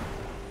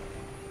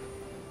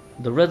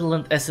 The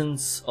redolent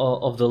essence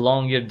of the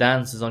Longyear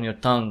dances on your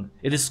tongue.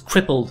 It is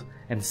crippled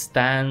and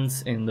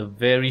stands in the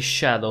very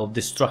shadow of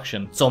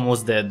destruction. It's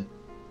almost dead.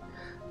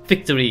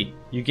 Victory!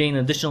 You gain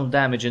additional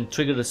damage and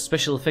trigger a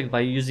special effect by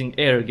using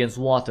air against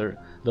water.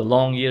 The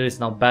Longyear is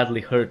now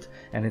badly hurt,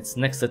 and its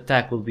next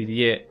attack will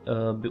be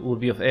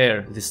of air.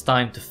 It is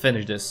time to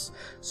finish this.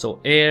 So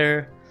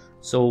air,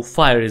 so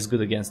fire is good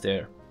against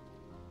air.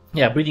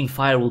 Yeah, breathing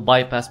fire will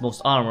bypass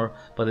most armor,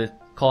 but it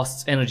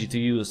costs energy to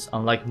use,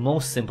 unlike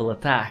most simple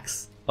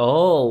attacks.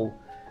 Oh,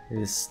 it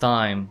is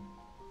time.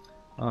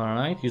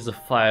 Alright, use the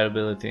fire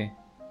ability.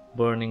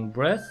 Burning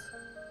breath.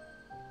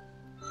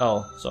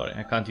 Oh, sorry,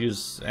 I can't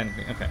use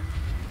anything. Okay.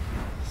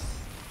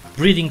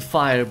 Breathing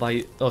fire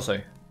by... Oh,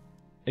 sorry.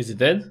 Is it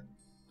dead?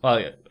 Oh,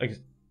 yeah, I guess.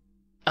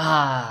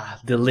 Ah,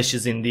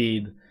 delicious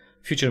indeed.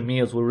 Future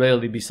meals will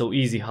rarely be so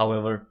easy,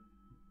 however.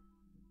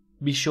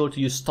 Be sure to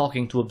use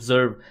stalking to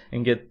observe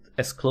and get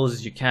as close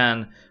as you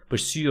can.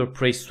 Pursue your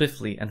prey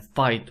swiftly and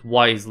fight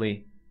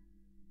wisely.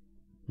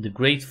 The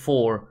great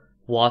four,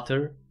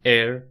 water,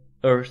 air,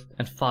 earth,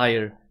 and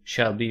fire,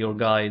 shall be your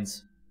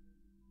guides.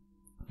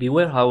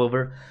 Beware,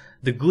 however,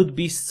 the good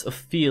beasts of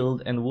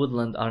field and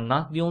woodland are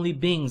not the only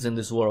beings in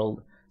this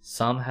world.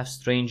 Some have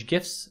strange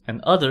gifts,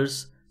 and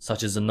others,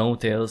 such as the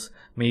no-tails,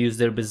 may use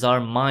their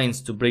bizarre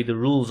minds to break the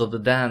rules of the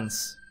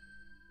dance.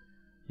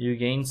 You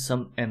gain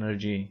some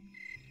energy.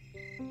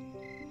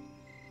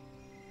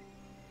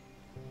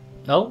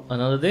 Oh,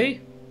 another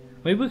day?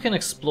 Maybe we can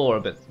explore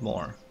a bit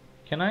more.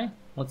 Can I?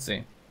 Let's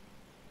see.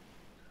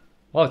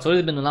 Wow, it's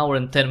already been an hour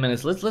and 10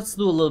 minutes. Let's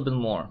do a little bit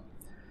more.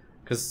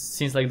 Because it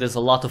seems like there's a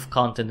lot of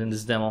content in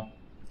this demo.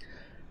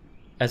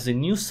 As the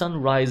new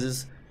sun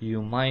rises,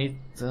 you might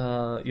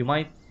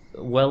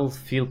well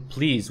feel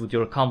pleased with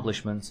your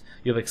accomplishments.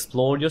 You have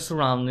explored your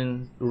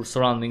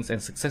surroundings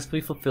and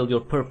successfully fulfilled your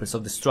purpose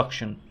of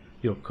destruction.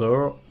 Your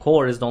core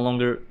no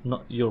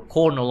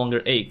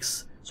longer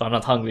aches, so I'm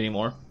not hungry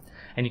anymore,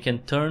 and you can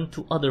turn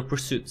to other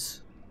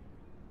pursuits.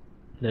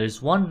 There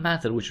is one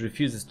matter which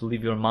refuses to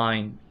leave your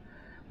mind.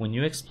 When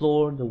you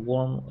explored the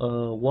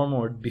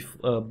Wormwood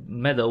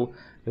meadow,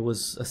 there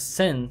was a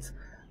scent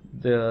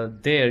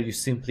there you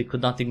simply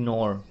could not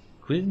ignore.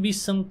 Could it be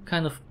some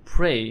kind of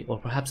prey, or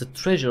perhaps a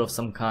treasure of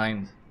some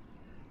kind?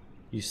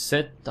 You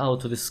set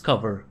out to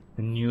discover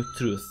a new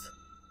truth.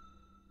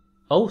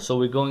 Oh, so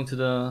we're going to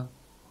the...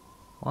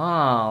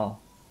 Wow.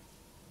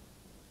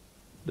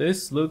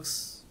 This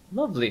looks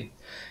lovely.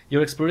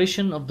 Your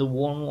exploration of the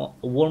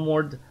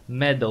Wormwood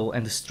meadow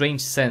and the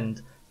strange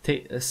scent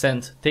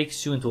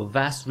takes you into a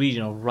vast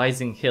region of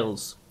rising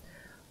hills,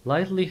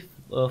 lightly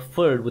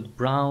furred with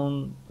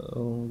brown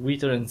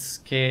wheater and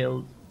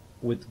scaled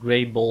with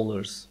grey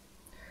boulders.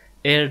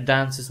 Air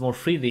dances more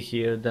freely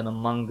here than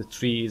among the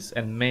trees,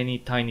 and many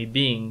tiny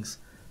beings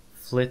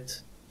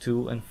flit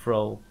to and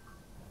fro.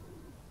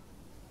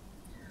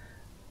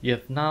 You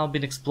have now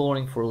been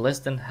exploring for less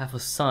than half a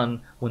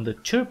sun when the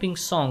chirping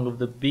song of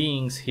the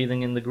beings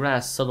hidden in the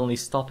grass suddenly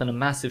stops and a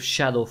massive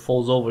shadow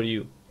falls over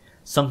you.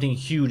 Something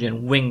huge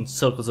and winged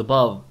circles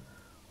above.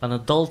 An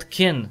adult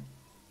kin.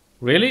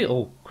 Really?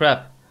 Oh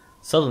crap.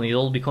 Suddenly it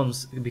all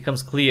becomes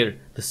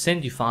clear. The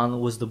scent you found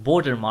was the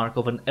border mark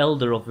of an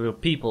elder of your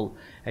people,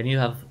 and you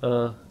have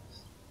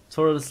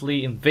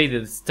thoroughly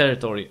invaded its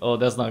territory. Oh,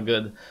 that's not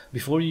good.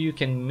 Before you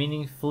can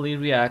meaningfully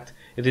react,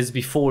 it is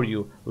before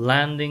you,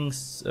 landing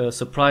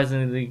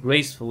surprisingly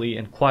gracefully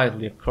and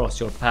quietly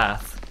across your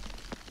path.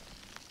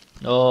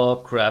 Oh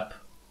crap.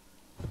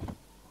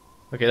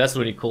 Okay, that's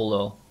really cool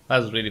though.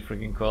 That's really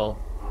freaking cool.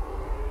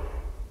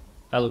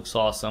 That looks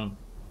awesome.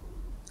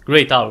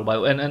 Great artwork, by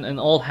the way, and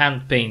all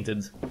hand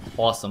painted.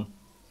 Awesome.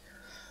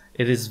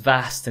 It is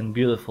vast and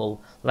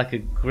beautiful, like a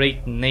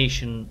great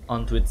nation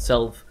unto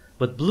itself,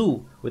 but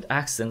blue, with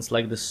accents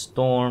like the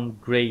storm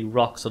grey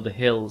rocks of the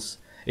hills.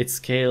 Its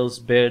scales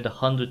bear the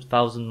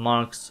 100,000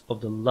 marks of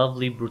the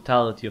lovely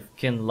brutality of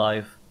kin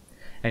life,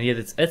 and yet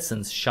its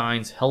essence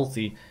shines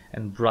healthy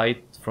and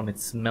bright from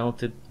its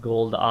melted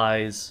gold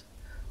eyes,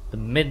 the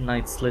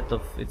midnight slit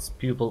of its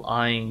pupil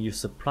eyeing you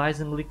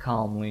surprisingly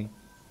calmly.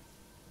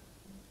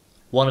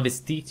 One of its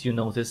teeth, you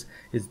notice,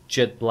 is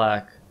jet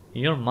black.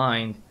 In your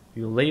mind,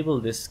 you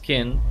label this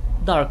skin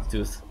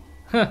Darktooth.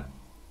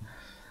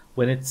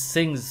 When it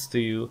sings to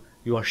you,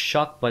 you are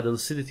shocked by the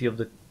lucidity of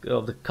the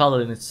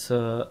color in its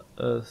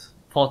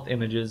thought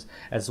images,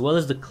 as well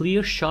as the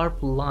clear,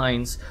 sharp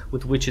lines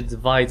with which it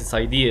divides its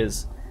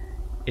ideas.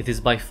 It is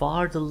by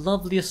far the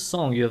loveliest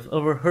song you have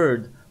ever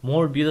heard,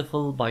 more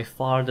beautiful by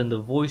far than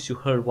the voice you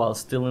heard while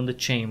still in the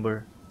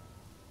chamber.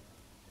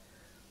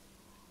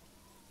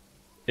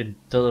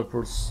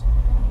 Interloper,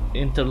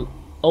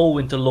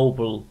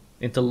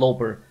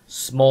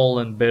 small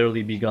and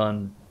barely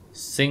begun,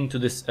 sing to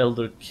this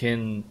elder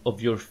kin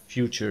of your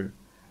future.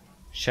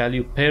 Shall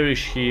you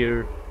perish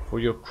here for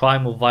your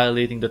crime of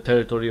violating the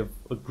territory of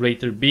a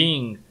greater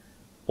being,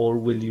 or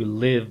will you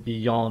live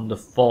beyond the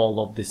fall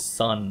of this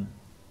sun?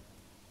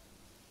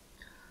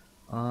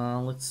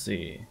 Let's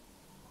see.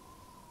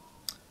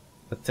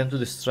 Attempt to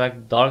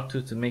distract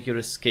Darktooth to make your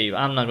escape.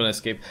 I'm not gonna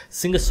escape.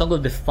 Sing a song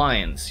of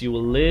defiance. You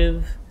will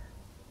live.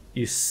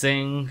 You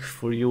sing,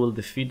 for you will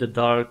defeat the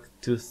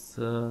Darktooth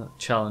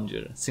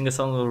challenger. Sing a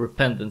song of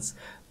repentance.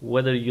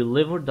 Whether you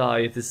live or die,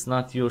 it is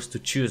not yours to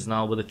choose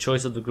now, but the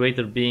choice of the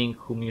greater being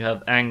whom you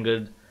have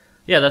angered.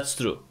 Yeah, that's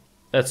true.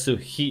 That's true.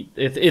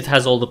 It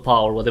has all the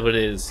power, whatever it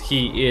is.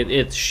 He,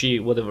 it, she,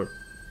 whatever.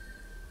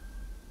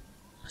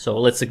 So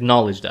let's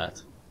acknowledge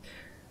that.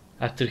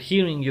 After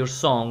hearing your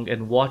song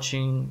and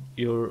watching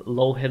your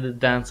low-headed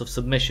dance of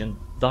submission,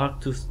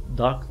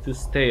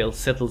 Darktooth's tail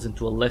settles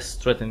into a less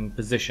threatening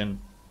position.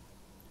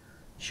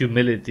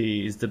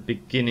 Humility is the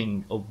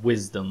beginning of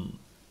wisdom.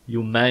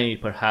 You may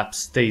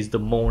perhaps taste the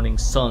morning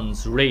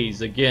sun's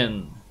rays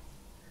again.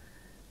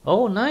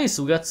 Oh, nice!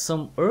 We got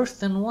some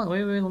earth and what?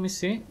 Wait, let me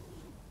see.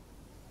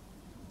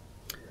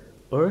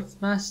 Earth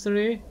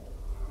mastery.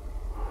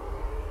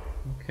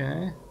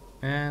 Okay,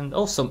 and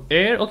oh, some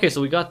air. Okay,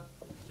 so we got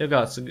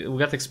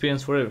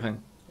experience for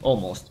everything,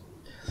 almost.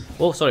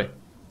 Oh, sorry.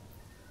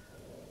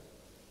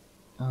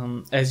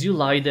 As you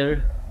lie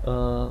there,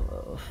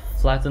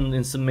 flattened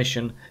in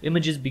submission,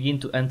 images begin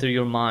to enter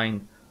your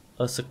mind,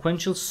 a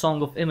sequential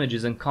song of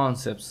images and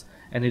concepts,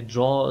 and it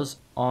draws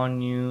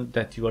on you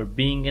that you are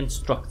being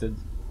instructed.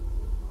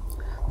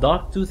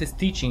 Darktooth is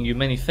teaching you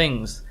many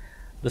things.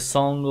 The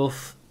song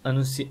of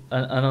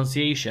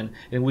Annunciation,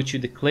 in which you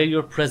declare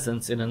your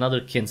presence in another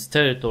kin's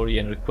territory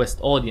and request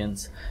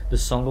audience, the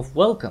song of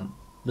Welcome,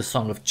 the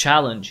song of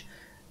Challenge,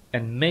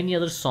 and many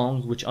other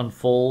songs which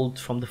unfold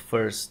from the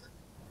first.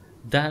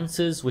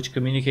 Dances which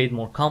communicate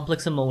more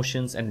complex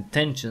emotions and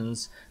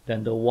intentions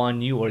than the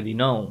one you already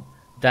know.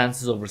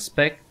 Dances of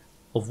respect,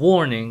 of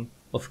warning,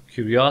 of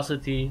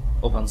curiosity,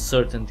 of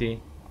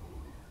uncertainty.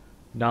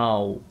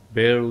 Now,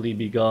 barely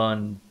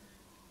begun.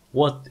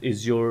 What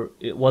is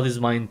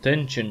my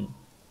intention?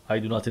 I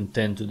do not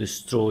intend to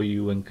destroy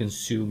you and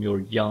consume your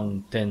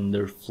young,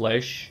 tender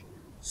flesh.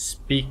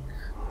 Speak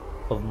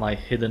of my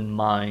hidden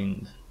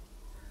mind.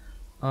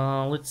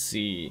 Let's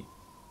see.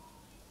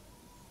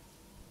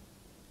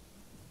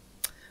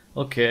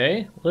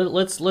 Okay,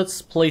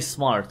 let's play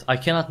smart. I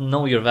cannot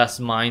know your vast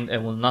mind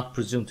and will not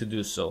presume to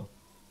do so.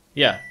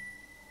 Yeah,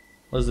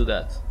 let's do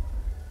that.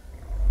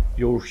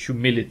 Your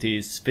humility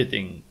is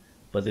fitting,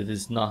 but it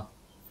is not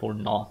for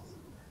naught.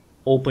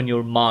 Open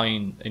your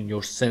mind and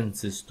your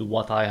senses to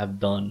what I have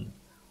done.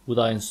 Would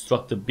I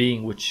instruct a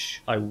being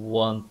which I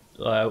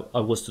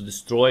was to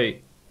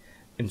destroy?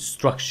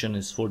 Instruction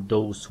is for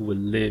those who will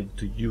live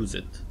to use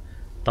it.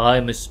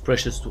 Time is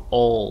precious to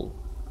all.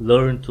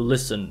 Learn to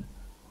listen,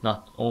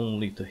 not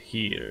only to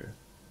hear.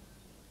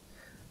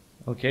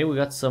 Okay, we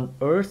got some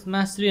Earth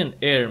Mastery and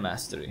Air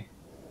Mastery.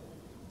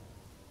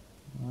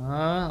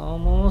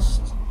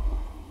 Almost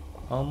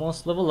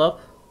level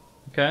up.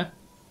 Okay.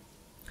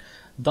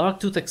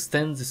 Darktooth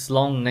extends its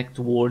long neck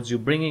towards you,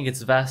 bringing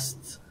its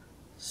vast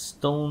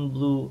stone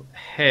blue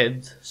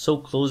head so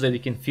close that you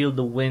can feel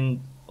the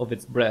wind of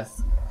its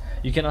breath.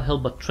 You cannot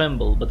help but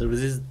tremble, but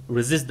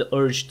resist the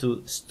urge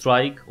to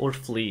strike or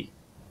flee.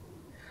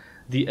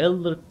 The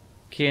elder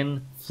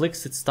kin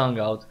flicks its tongue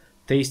out,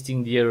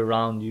 tasting the air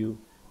around you,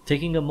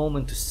 taking a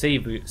moment to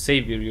savor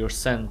your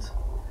scent.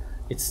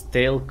 Its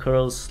tail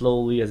curls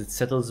slowly as it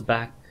settles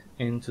back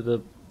into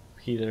the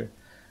heather.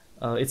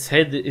 Its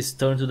head is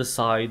turned to the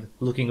side,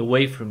 looking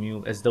away from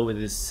you as though it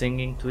is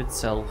singing to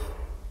itself.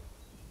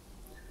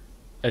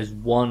 As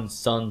one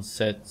sun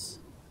sets,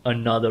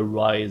 another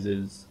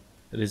rises.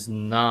 It is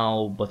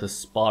now but a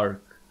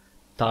spark,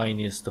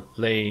 tiniest of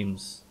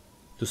flames.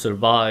 To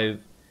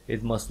survive,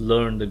 it must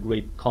learn the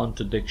great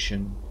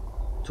contradiction.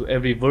 To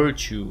every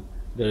virtue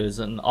there is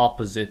an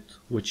opposite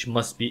which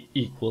must be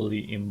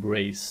equally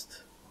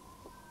embraced.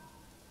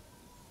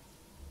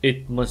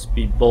 It must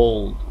be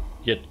bold,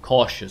 yet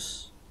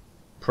cautious.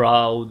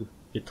 Proud,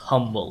 yet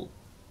humble,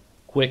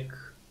 quick,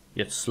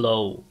 yet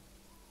slow,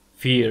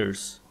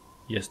 fierce,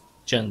 yet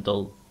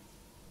gentle.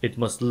 It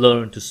must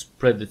learn to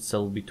spread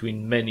itself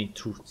between many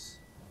truths.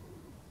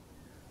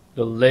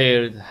 The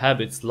layered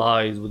habits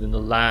lies within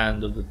the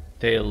land of the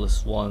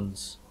tailless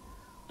ones,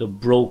 the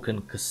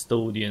broken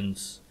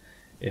custodians.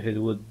 If it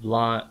would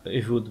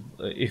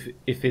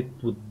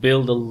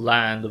build a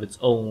land of its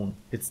own,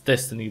 its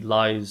destiny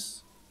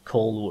lies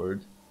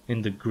coalward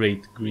in the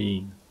great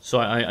green. So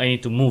I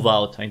need to move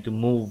out. I need to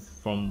move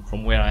from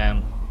where I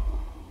am.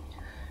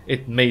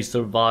 It may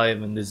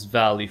survive in this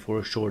valley for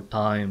a short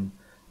time,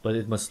 but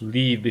it must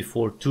leave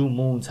before 2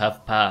 moons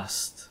have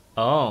passed.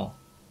 Oh.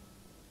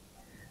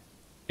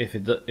 If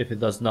it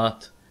does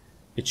not,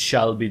 it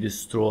shall be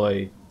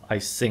destroyed. I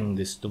sing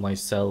this to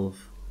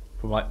myself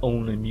for my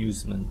own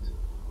amusement.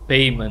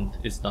 Payment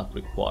is not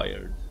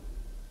required.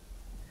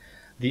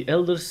 The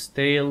elder's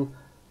tail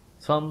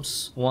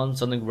thumps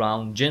once on the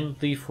ground,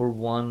 gently for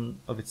one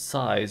of its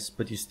size,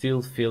 but you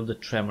still feel the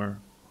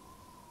tremor.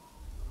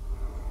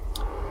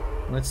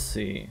 Let's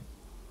see.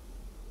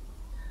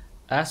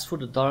 Ask for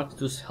the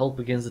Darktooth's help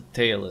against the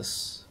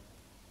tailless.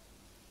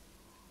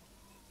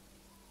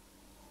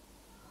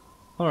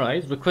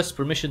 Alright, request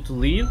permission to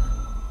leave.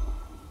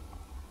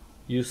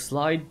 You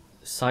slide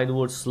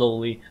sideways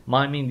slowly,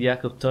 miming the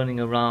act of turning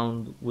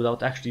around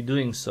without actually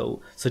doing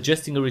so,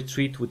 suggesting a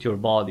retreat with your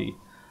body.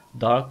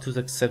 Darktooth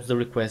accepts the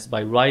request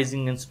by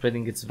rising and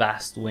spreading its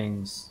vast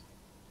wings.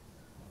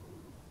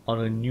 On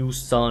a new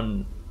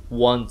sun,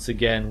 once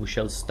again we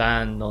shall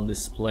stand on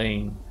this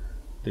plain,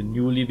 the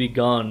newly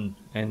begun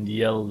and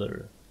the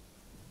elder,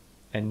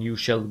 and you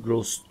shall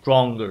grow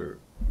stronger.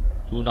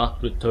 Do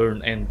not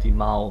return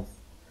empty-mouthed.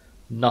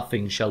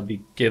 Nothing shall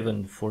be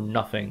given for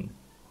nothing,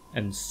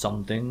 and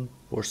something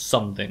for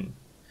something.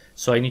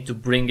 So I need to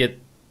bring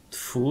it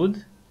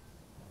food?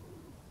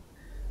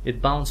 It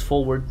bounds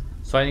forward,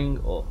 striding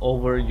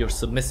over your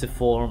submissive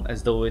form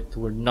as though it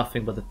were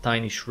nothing but a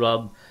tiny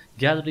shrub,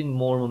 gathering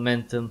more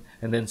momentum,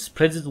 and then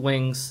spreads its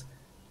wings.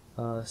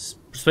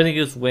 Spreading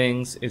its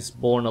wings is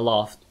borne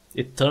aloft.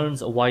 It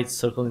turns a wide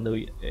circle in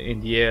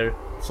the air,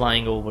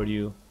 flying over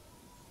you.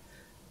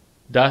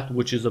 That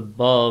which is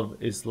above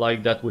is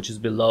like that which is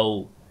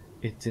below.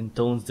 It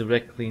intones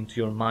directly into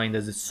your mind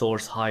as it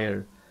soars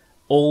higher.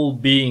 All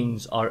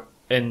beings are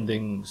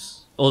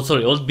endings. Oh,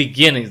 sorry, all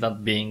beginnings,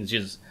 not beings.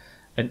 Just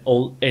and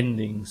all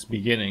endings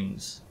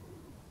beginnings.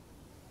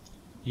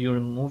 You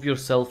remove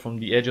yourself from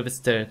the edge of its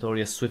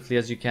territory as swiftly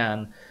as you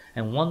can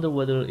and wonder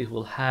whether it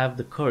will have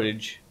the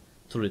courage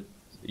to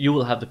you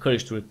will have the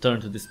courage to return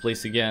to this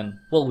place again.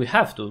 Well, we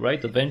have to,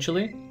 right?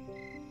 Eventually.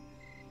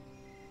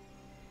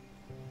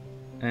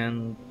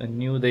 And a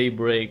new day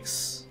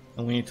breaks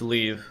and we need to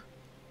leave.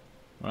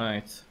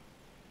 Right.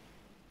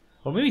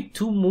 Or maybe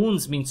 2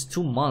 moons means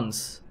 2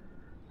 months.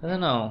 I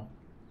don't know.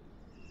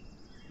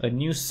 A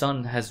new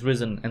sun has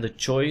risen and the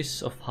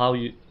choice of how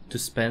to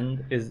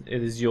spend it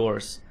is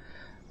yours.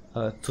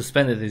 To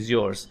spend it is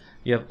yours.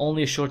 You have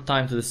only a short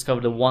time to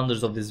discover the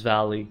wonders of this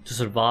valley, to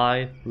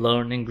survive,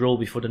 learn and grow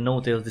before the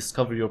no-tails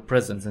discover your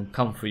presence and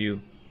come for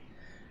you.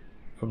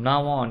 From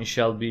now on you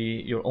shall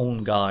be your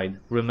own guide.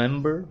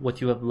 Remember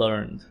what you have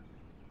learned.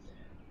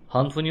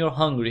 Hunt when you are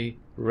hungry,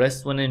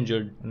 rest when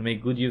injured, and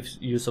make good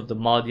use of the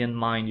body and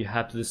mind you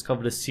have to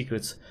discover the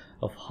secrets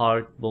of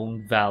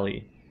Heartbone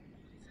Valley.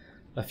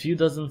 A few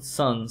dozen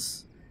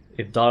suns,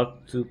 if the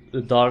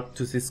dark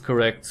tooth is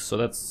correct, so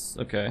that's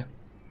okay.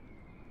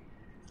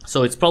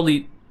 So it's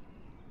probably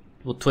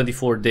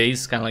 24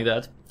 days, kind of like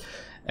that.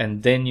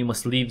 And then you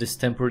must leave this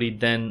temporary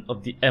den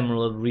of the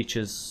emerald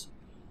reaches,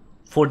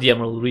 for the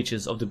emerald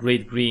reaches of the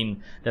Great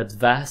Green, that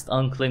vast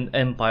unclaimed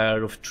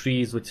empire of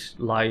trees which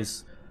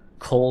lies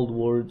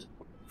coldward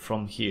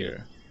from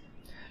here.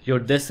 Your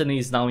destiny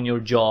is now in your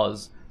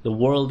jaws. The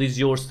world is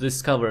yours to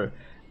discover,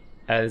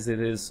 as it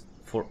is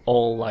for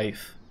all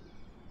life.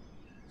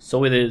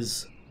 So it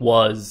is,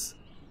 was,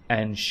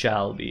 and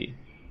shall be.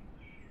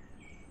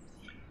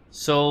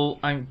 So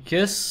I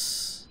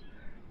guess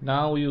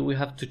now we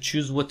have to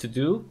choose what to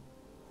do.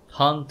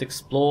 Hunt,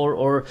 explore,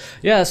 or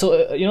yeah.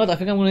 So you know what? I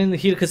think I'm gonna end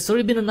here because it's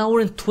already been 1 hour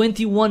and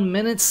 21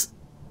 minutes,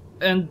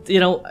 and you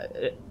know,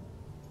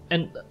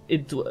 and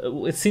it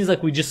seems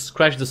like we just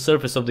scratched the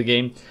surface of the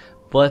game.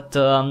 But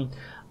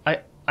I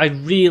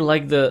really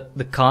like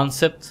the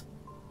concept.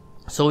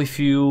 So if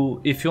you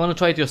want to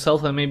try it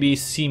yourself and maybe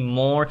see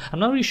more, I'm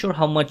not really sure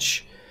how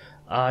much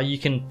you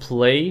can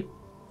play.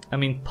 I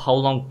mean, how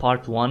long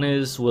part 1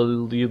 is.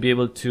 Will you be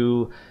able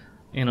to,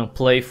 you know,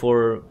 play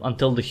for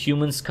until the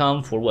humans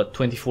come for what,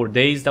 24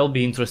 days? That would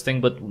be interesting.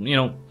 But you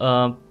know,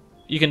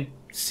 you can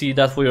see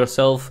that for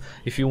yourself.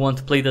 If you want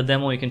to play the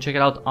demo, you can check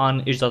it out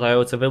on itch.io.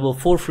 It's available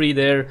for free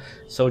there,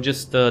 so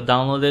just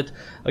download it.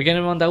 Again,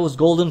 everyone, that was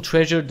Golden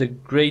Treasure, the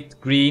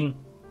Great Green,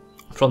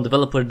 from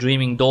developer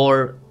Dreaming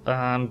Door.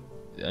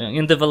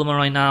 In development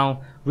right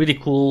now. Really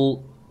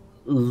cool,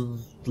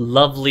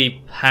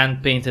 lovely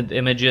hand-painted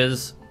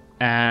images,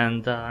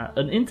 and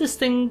an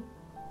interesting,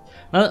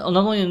 not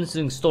only an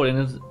interesting story,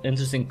 an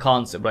interesting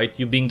concept, right?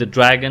 You being the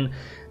dragon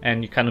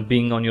and you kind of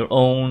being on your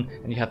own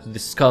and you have to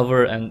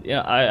discover, and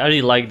yeah, I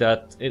really like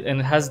that.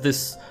 And it has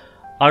this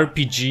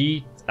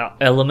RPG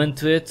element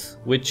to it,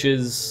 which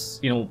is,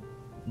 you know,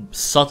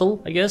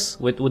 subtle, I guess,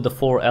 with the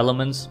 4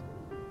 elements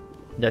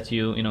that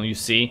you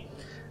see.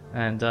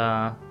 And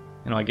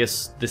you know, I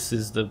guess this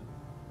is the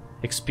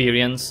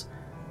experience,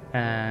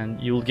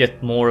 and you'll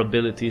get more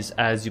abilities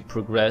as you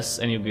progress,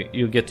 and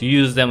you get to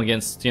use them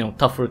against, you know,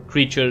 tougher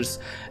creatures,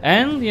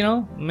 and you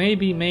know,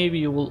 maybe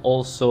you will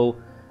also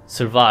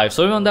survive.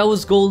 So everyone, that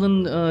was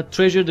Golden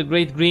Treasure, the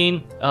Great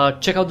Green.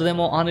 Check out the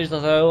demo on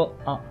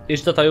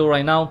itch.io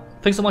right now.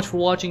 Thanks so much for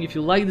watching. If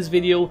you like this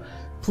video,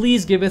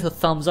 please give it a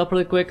thumbs up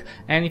really quick,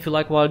 and if you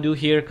like what I do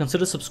here,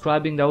 consider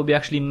subscribing. That would be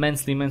actually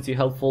immensely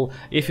helpful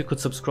if you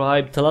could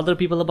subscribe. Tell other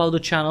people about the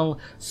channel,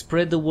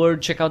 spread the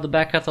word. Check out the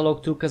back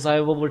catalog too, because I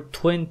have over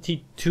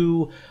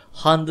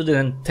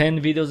 2210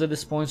 videos at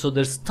this point, so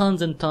there's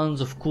tons and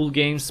tons of cool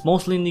games,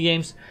 mostly indie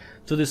games,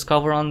 to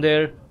discover on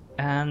there.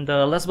 And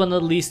last but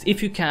not least,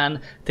 if you can,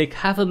 take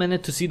half a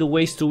minute to see the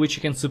ways through which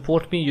you can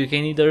support me. You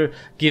can either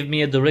give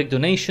me a direct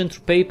donation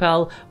through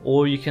PayPal,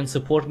 or you can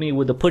support me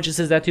with the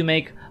purchases that you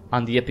make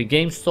on the Epic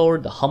Games Store,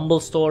 the Humble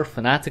Store,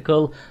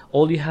 Fanatical.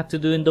 All you have to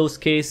do in those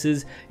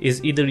cases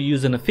is either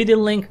use an affiliate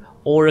link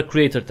or a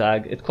creator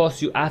tag. It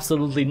costs you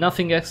absolutely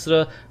nothing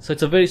extra, so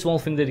it's a very small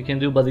thing that you can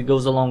do, but it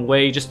goes a long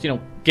way. Just, you know,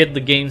 get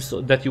the games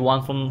that you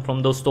want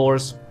from those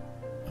stores,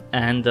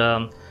 and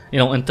you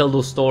know, and tell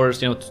those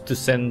stores, you know, to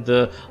send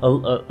a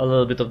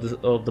little bit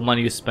of the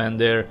money you spend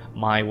there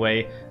my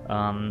way,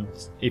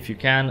 if you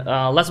can.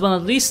 Last but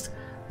not least,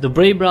 the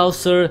Brave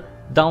browser.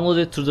 Download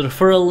it through the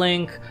referral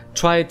link,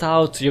 try it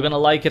out, you're gonna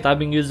like it. I've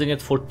been using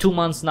it for 2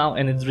 months now,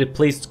 and it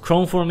replaced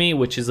Chrome for me,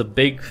 which is a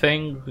big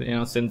thing, you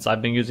know, since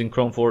I've been using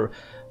Chrome for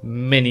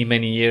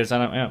many years,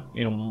 and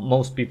you know,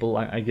 most people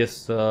I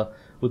guess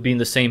would be in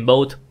the same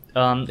boat.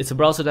 It's a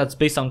browser that's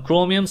based on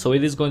Chromium, so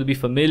it is going to be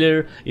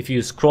familiar if you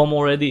use Chrome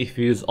already, if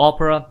you use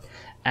Opera.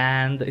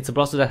 And it's a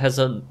browser that has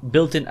a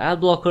built-in ad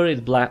blocker.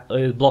 It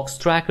blocks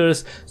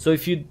trackers, so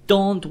if you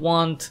don't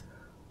want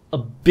a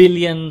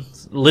billion,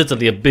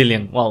 literally a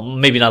billion, well,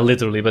 maybe not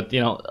literally, but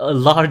you know, a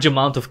large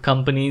amount of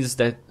companies,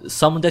 that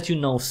some that you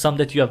know, some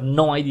that you have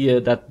no idea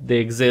that they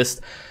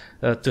exist,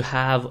 to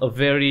have a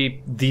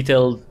very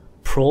detailed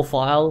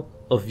profile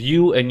of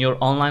you and your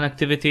online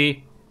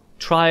activity,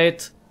 try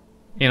it,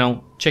 you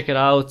know, check it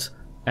out.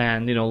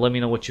 and you know, let me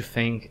know what you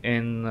think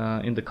in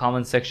the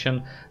comment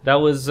section. That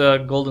was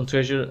Golden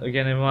Treasure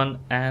again, everyone,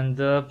 and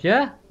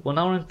yeah, 1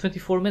 hour and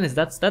 24 minutes.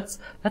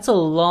 That's a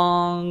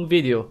long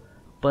video,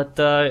 but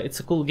it's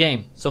a cool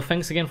game. So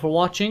thanks again for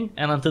watching,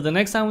 and until the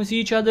next time we see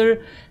each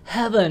other,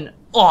 have an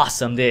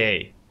awesome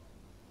day.